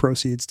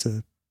proceeds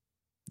to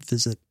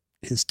visit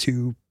his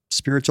two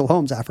spiritual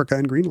homes, Africa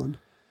and Greenland.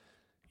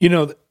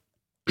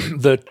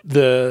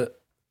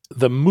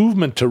 The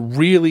movement to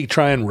really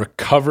try and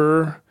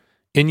recover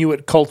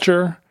Inuit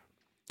culture,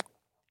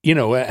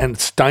 and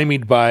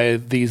stymied by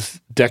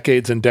these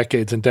decades and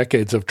decades and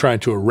decades of trying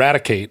to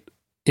eradicate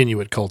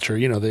Inuit culture.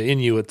 The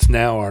Inuits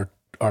now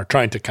are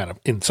trying to kind of,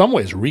 in some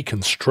ways,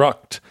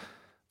 reconstruct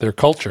their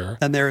culture.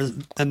 And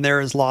they're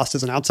as lost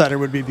as an outsider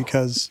would be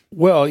because...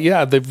 Well,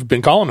 yeah, they've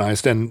been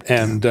colonized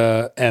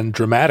and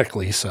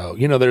dramatically so.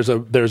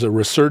 There's a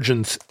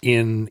resurgence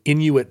in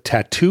Inuit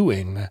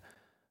tattooing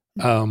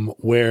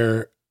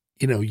where,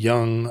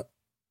 young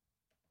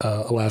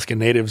Alaskan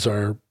natives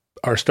are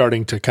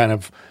starting to kind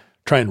of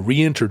try and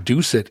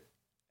reintroduce it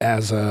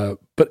but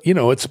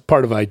it's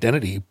part of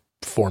identity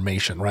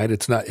formation, right?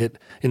 It's not,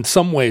 in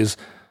some ways,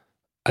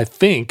 I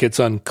think it's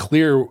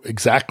unclear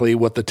exactly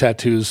what the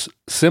tattoos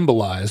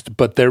symbolized,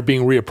 but they're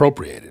being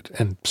reappropriated.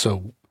 And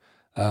so,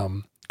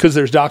 because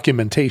there's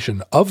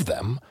documentation of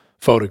them,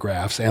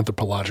 photographs,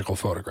 anthropological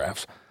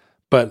photographs,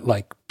 but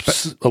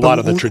a lot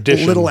of the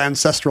tradition, little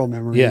ancestral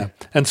memory. Yeah.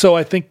 And so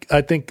I think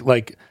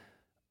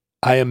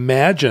I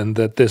imagine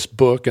that this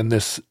book and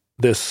this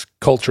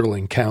cultural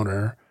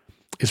encounter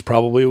is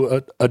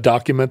probably a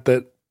document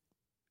that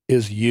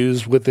is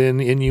used within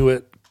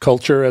Inuit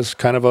culture as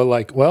kind of a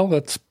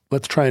let's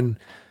try and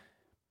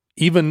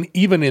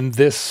even in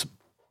this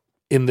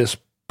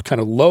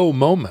kind of low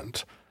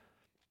moment,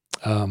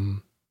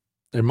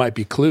 there might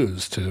be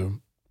clues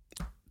to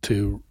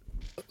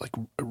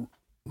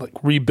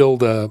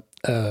rebuild a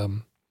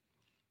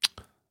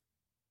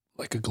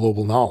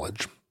global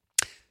knowledge.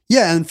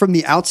 Yeah, and from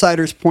the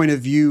outsider's point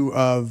of view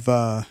of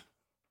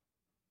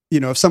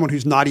of someone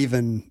who's not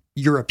even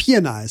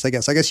Europeanized, I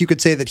guess you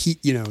could say that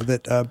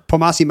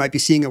Pomasi might be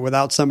seeing it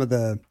without some of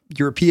the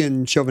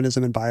European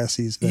chauvinism and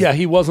biases.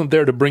 He wasn't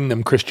there to bring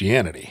them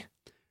Christianity.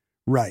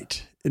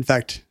 Right. In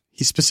fact,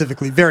 he's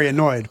specifically very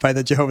annoyed by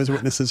the Jehovah's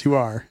Witnesses who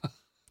are,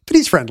 but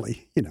he's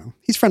friendly,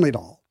 he's friendly to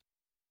all.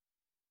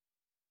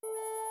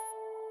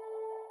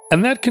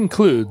 And that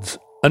concludes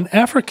An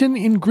African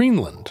in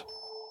Greenland,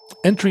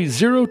 entry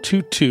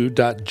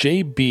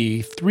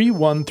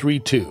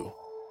 022.jb3132,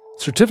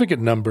 certificate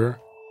number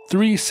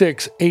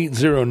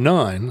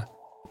 36809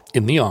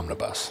 in the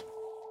omnibus.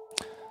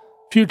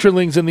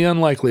 Futurelings, in the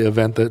unlikely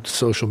event that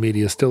social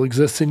media still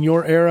exists in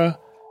your era,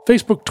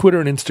 Facebook,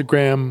 Twitter, and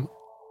Instagram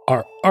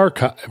are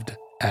archived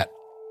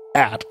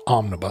at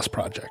Omnibus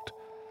Project.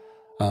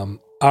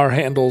 Our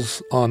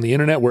handles on the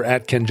internet were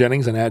at Ken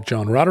Jennings and at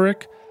John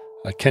Roderick.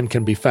 Ken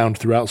can be found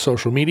throughout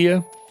social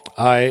media.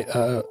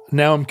 I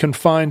now am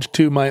confined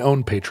to my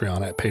own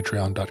Patreon at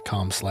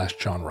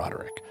patreon.com/John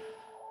Roderick.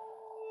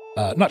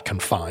 Not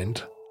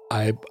confined.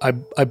 I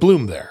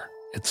bloom there.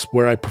 It's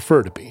where I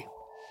prefer to be.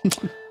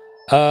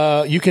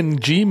 You can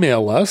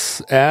Gmail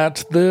us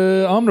at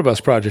the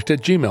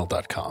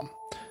omnibusproject@gmail.com.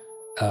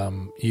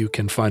 You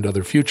can find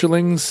other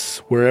Futurelings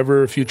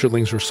wherever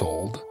Futurelings are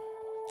sold.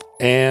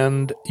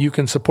 And you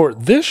can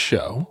support this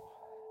show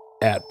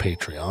at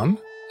Patreon.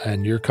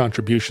 And your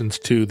contributions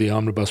to the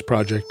Omnibus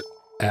Project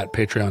at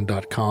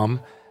patreon.com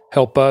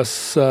help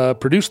us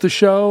produce the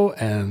show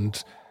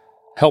and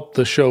help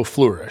the show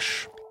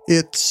flourish.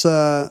 It's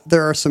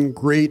there are some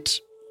great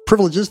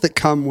privileges that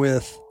come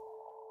with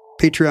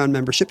Patreon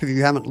membership. If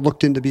you haven't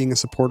looked into being a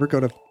supporter, go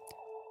to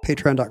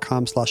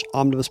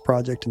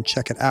patreon.com/omnibusproject and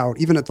check it out.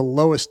 Even at the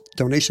lowest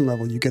donation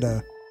level, you get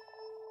a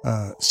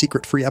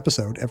secret free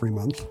episode every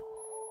month.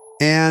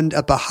 And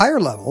at the higher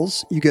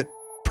levels, you get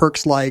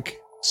perks like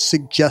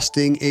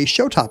suggesting a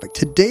show topic.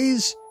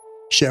 Today's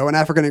show, An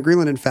African in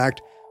Greenland, in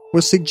fact,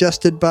 was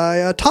suggested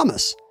by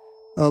Thomas,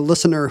 a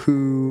listener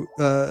who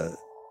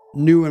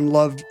knew and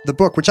loved the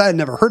book, which I had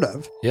never heard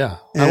of. Yeah,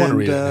 I want to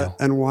read it now.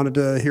 And wanted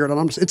to hear it on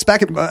Omnibus. It's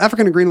back in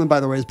African in Greenland, by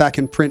the way, is back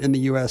in print in the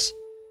U.S.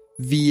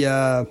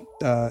 via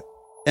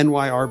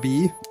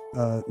NYRB,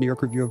 New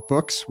York Review of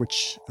Books,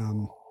 which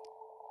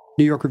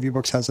New York Review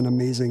Books has an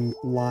amazing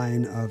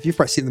line of, you've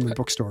probably seen them in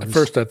bookstores. At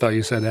first I thought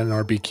you said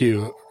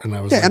NRBQ, and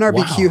I was like,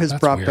 NRBQ wow, has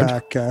brought weird.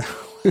 back...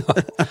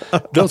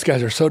 Those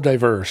guys are so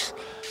diverse.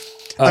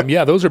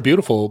 Yeah, those are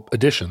beautiful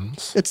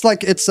additions. It's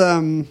like,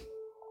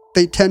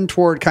 they tend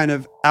toward kind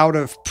of out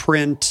of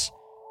print,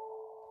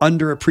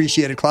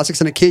 underappreciated classics,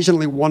 and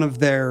occasionally one of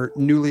their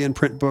newly in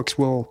print books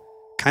will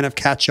kind of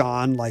catch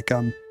on, like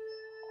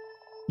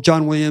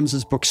John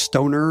Williams' book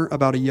Stoner,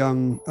 about a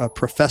young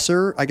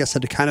professor, I guess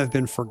had kind of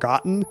been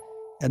forgotten.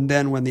 And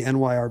then when the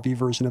NYRB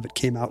version of it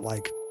came out,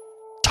 like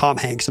Tom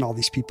Hanks and all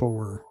these people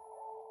were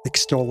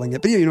extolling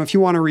it. But, you know, if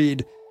you want to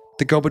read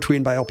The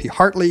Go-Between by L.P.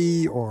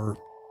 Hartley or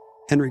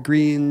Henry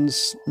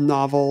Green's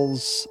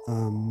novels,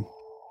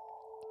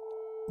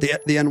 the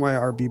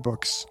NYRB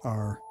books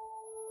are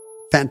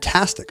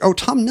fantastic. Oh,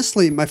 Tom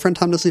Nisley, my friend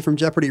Tom Nisley from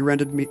Jeopardy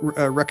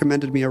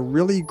recommended me a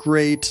really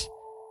great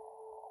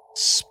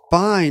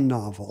spy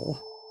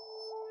novel.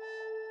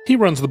 He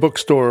runs the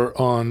bookstore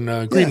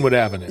on Greenwood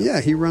Avenue.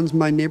 Yeah, he runs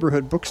my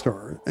neighborhood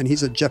bookstore, and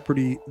he's a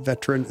Jeopardy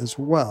veteran as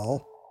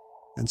well.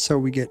 And so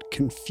we get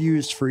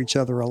confused for each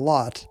other a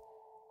lot.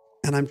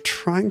 And I'm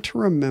trying to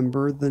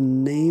remember the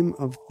name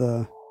of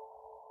the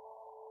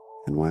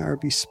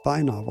NYRB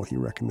spy novel he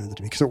recommended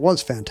to me, because it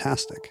was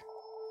fantastic.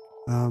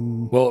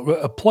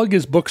 Well, plug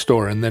his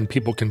bookstore, and then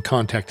people can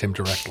contact him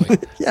directly.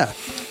 Yeah.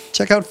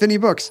 Check out Finney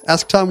Books.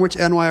 Ask Tom which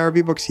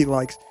NYRB books he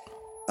likes.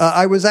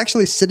 I was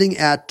actually sitting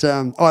at,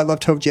 I love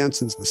Tove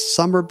Janssen's The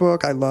Summer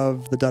Book. I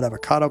love The Dead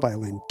Avocado by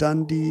Elaine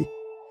Dundee.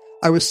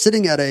 I was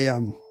sitting at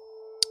a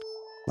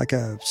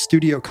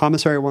studio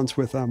commissary once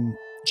with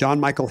John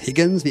Michael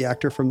Higgins, the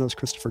actor from those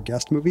Christopher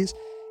Guest movies.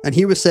 And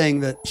he was saying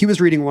that he was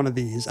reading one of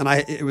these, and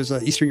it was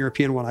an Eastern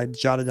European one. I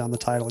jotted down the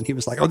title, and he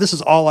was like, "Oh, this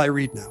is all I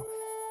read now.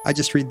 I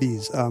just read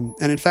these." And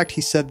in fact,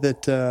 he said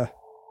that,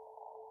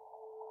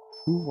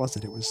 who was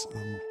it? It was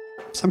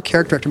some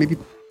character actor, maybe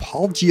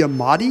Paul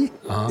Giamatti,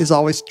 is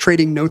always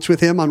trading notes with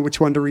him on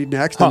which one to read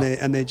next,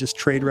 and they just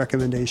trade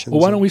recommendations.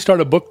 Well, why don't we start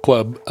a book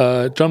club?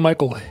 John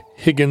Michael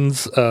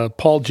Higgins,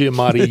 Paul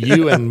Giamatti,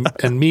 you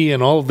and me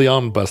and all of the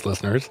Omnibus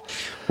listeners.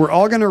 We're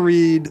all going to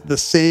read the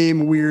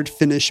same weird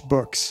Finnish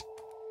books.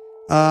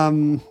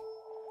 And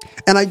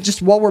I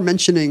just, while we're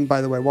mentioning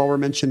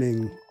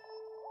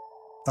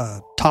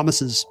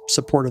Thomas's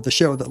support of the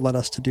show that led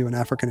us to do An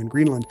African in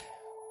Greenland,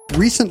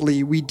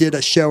 recently we did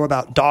a show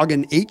about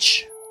Dagen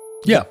H.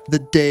 Yeah. The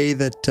day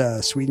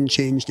that Sweden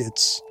changed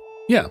its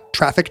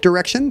traffic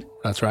direction.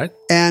 That's right.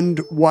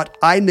 And what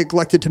I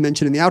neglected to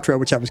mention in the outro,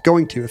 which I was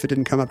going to if it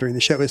didn't come up during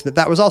the show, is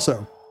that was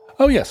also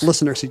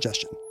listener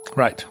suggestion.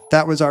 Right.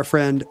 That was our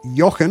friend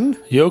Jochen.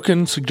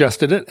 Jochen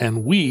suggested it,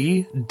 and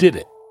we did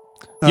it.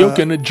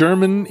 Jochen, a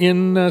German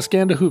in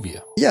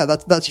Scandinavia. Yeah,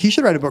 that's he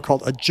should write a book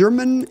called A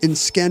German in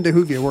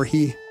Scandinavia, where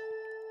he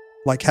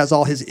has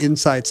all his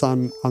insights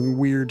on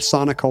weird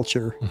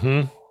sonoculture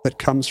that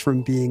comes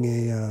from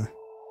being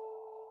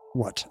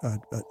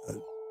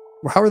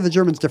how are the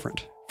Germans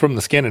different? From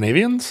the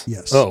Scandinavians?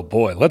 Yes. Oh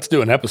boy, let's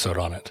do an episode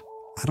on it.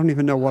 I don't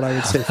even know what I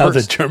would say How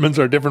first. the Germans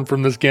are different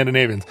from the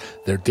Scandinavians.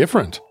 They're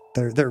different.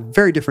 They're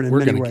very different in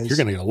many ways. You're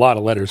going to get a lot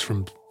of letters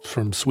from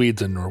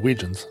Swedes and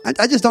Norwegians.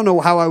 I just don't know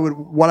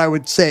what I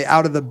would say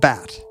out of the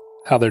bat.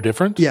 How they're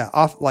different? Yeah,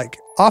 off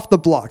the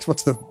blocks.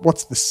 What's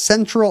the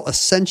central,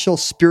 essential,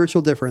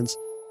 spiritual difference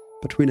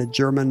between a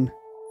German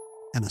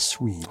and a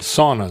Swede?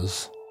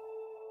 Saunas.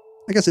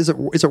 I guess is it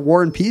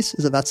war and peace?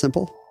 Is it that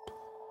simple?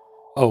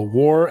 Oh,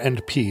 war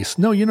and peace.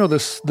 No,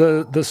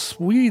 the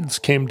Swedes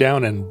came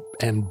down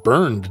and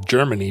burned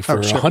Germany for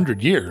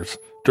 100 years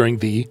during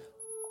the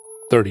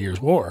 30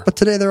 Years' War. But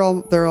today they're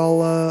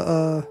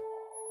all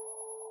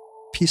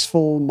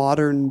peaceful,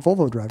 modern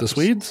Volvo drivers. The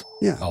Swedes?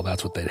 Yeah. Oh,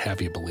 that's what they'd have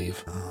you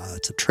believe.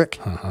 It's a trick.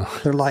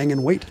 They're lying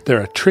in wait.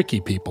 They're a tricky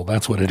people.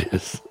 That's what it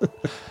is.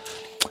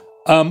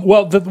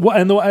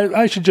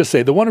 I should just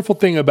say, the wonderful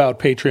thing about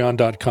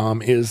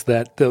Patreon.com is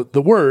that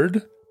the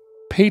word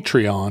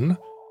Patreon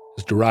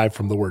is derived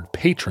from the word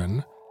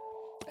patron.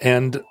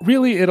 And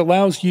really, it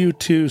allows you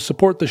to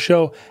support the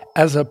show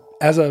as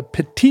a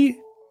petit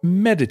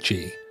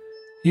Medici.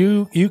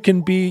 You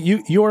can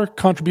be your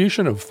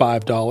contribution of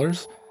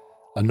 $5,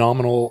 a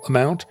nominal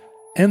amount,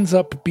 ends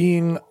up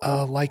being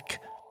like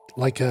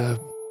a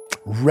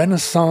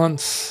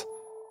Renaissance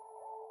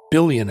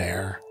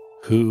billionaire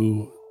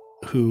who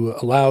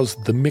allows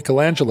the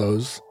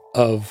Michelangelos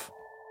of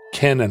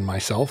Ken and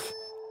myself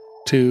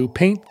to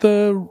paint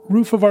the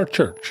roof of our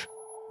church.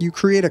 You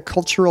create a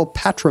cultural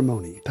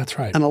patrimony. That's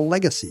right. And a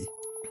legacy.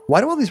 Why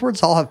do all these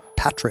words all have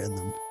patra in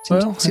them?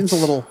 Seems a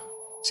little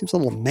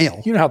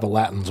male. You know how the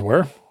Latins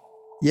were.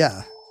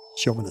 Yeah.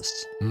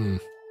 Chauvinists.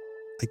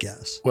 I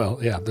guess. Well,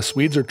 yeah, the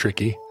Swedes are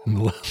tricky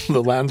and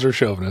the Latins are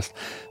chauvinist.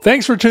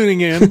 Thanks for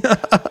tuning in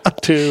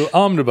to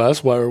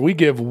Omnibus, where we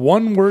give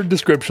one-word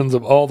descriptions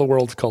of all the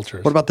world's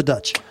cultures. What about the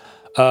Dutch?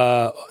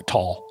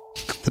 Tall.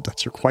 The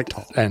Dutch are quite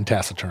tall. And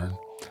taciturn.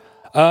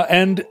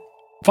 And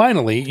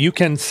finally, you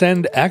can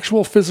send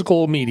actual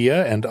physical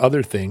media and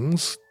other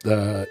things.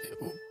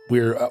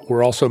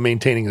 We're also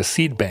maintaining a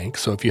seed bank,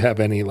 so if you have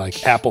any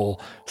like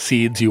apple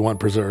seeds you want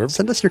preserved,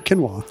 send us your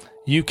quinoa.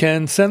 You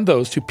can send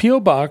those to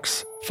P.O.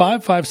 Box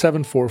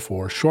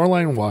 55744,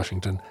 Shoreline,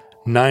 Washington,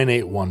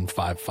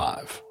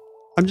 98155.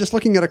 I'm just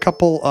looking at a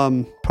couple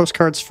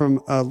postcards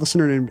from a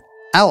listener named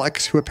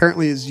Alex, who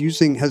apparently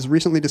has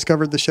recently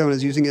discovered the show and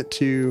is using it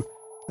to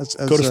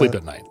go to sleep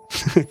at night.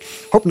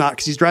 Hope not,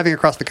 because he's driving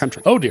across the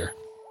country. Oh dear,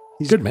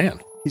 good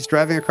man. He's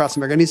driving across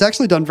America, and he's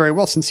actually done very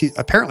well since he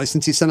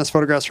sent us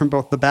photographs from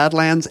both the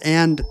Badlands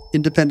and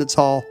Independence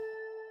Hall,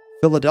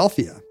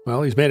 Philadelphia.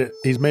 Well, he's made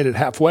it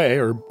halfway,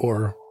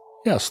 or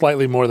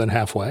slightly more than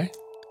halfway.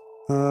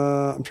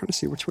 I'm trying to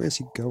see, which way is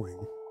he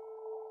going?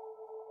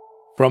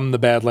 From the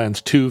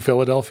Badlands to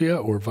Philadelphia,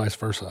 or vice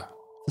versa?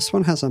 This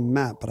one has a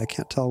map, but I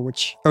can't tell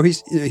which. Oh,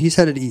 he's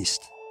headed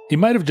east. He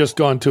might have just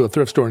gone to a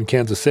thrift store in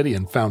Kansas City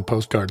and found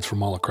postcards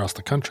from all across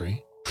the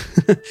country.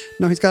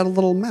 No, he's got a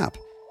little map.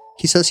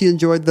 He says he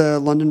enjoyed the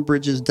London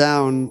Bridge is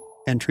Down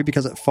entry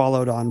because it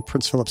followed on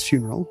Prince Philip's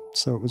funeral.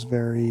 So it was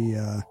very...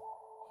 Well,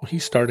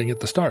 he's starting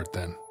at the start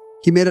then.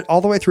 He made it all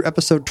the way through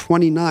episode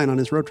 29 on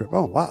his road trip.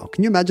 Oh, wow.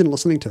 Can you imagine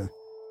listening to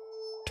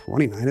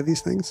 29 of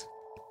these things?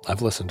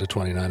 I've listened to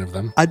 29 of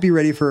them. I'd be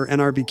ready for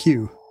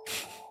NRBQ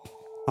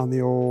on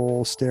the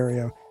old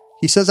stereo.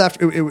 He says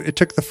after it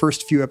took the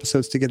first few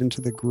episodes to get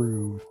into the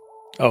groove.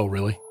 Oh,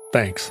 really?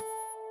 Thanks.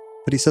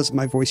 But he says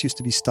my voice used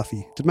to be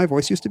stuffy. Did my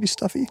voice used to be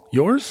stuffy?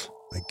 Yours?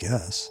 I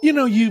guess. You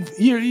know,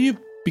 you've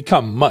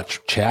become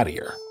much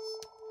chattier.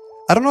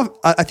 I don't know.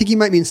 I think he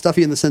might mean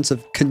stuffy in the sense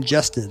of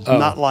congested,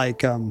 not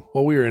like...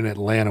 well, we were in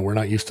Atlanta. We're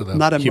not used to the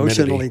not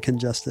emotionally humidity.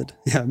 Congested.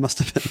 Yeah, it must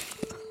have been.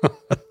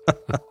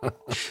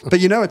 But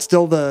it's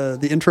still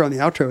the intro and the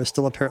outro is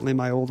still apparently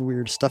my old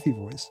weird stuffy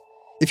voice.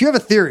 If you have a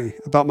theory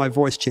about my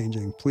voice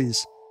changing,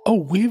 please. Oh,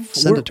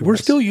 we're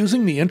still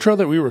using the intro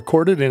that we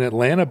recorded in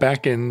Atlanta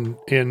back in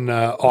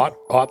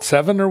aught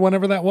 7 or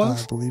whenever that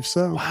was? I believe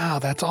so. Wow,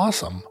 that's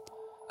awesome.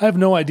 I have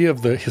no idea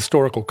of the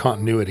historical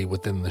continuity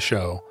within the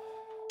show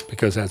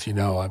because, as you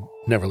know, I've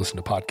never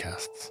listened to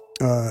podcasts.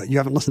 You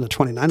haven't listened to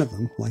 29 of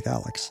them, like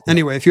Alex.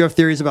 Anyway, if you have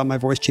theories about my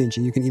voice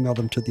changing, you can email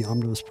them to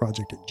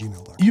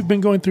theomnibusproject@gmail.com. You've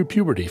been going through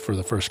puberty for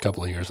the first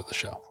couple of years of the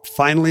show.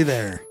 Finally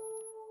there.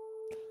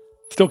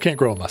 Still can't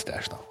grow a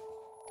mustache, though.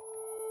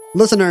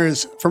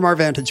 Listeners, from our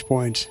vantage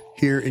point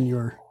here in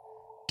your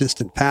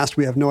distant past,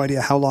 we have no idea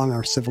how long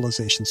our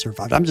civilization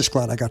survived. I'm just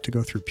glad I got to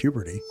go through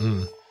puberty.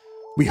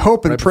 We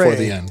hope and pray. Before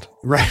the end.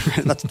 Right.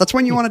 That's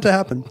when you want it to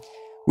happen.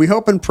 We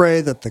hope and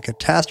pray that the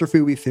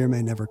catastrophe we fear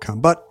may never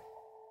come. But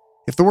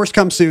if the worst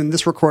comes soon,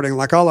 this recording,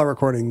 like all our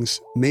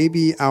recordings, may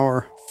be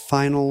our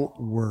final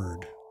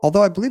word.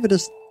 Although I believe it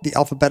is the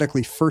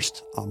alphabetically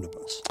first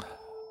omnibus.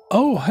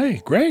 Oh,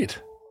 hey, great.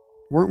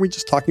 Weren't we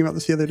just talking about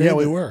this the other day? Yeah,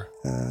 we were.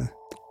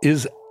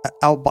 Is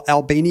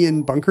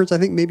Albanian bunkers, I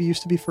think, maybe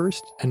used to be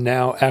first. And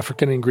now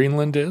African in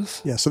Greenland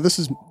is? Yeah, so this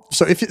is...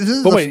 So if this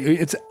is but wait,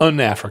 it's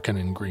un-African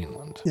in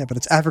Greenland. Yeah, but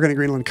it's African in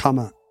Greenland,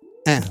 comma,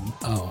 N.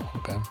 Oh,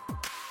 okay.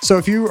 So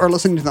if you are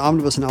listening to the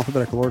Omnibus in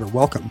alphabetical order,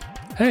 welcome.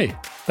 Hey,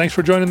 thanks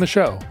for joining the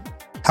show.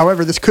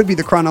 However, this could be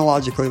the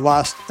chronologically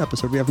last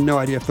episode. We have no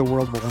idea if the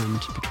world will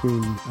end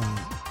between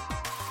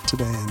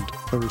today and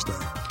Thursday.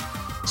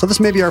 So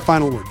this may be our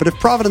final word. But if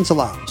Providence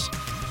allows,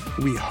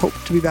 we hope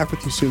to be back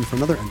with you soon for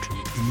another entry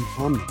in the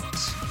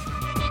Omnibus.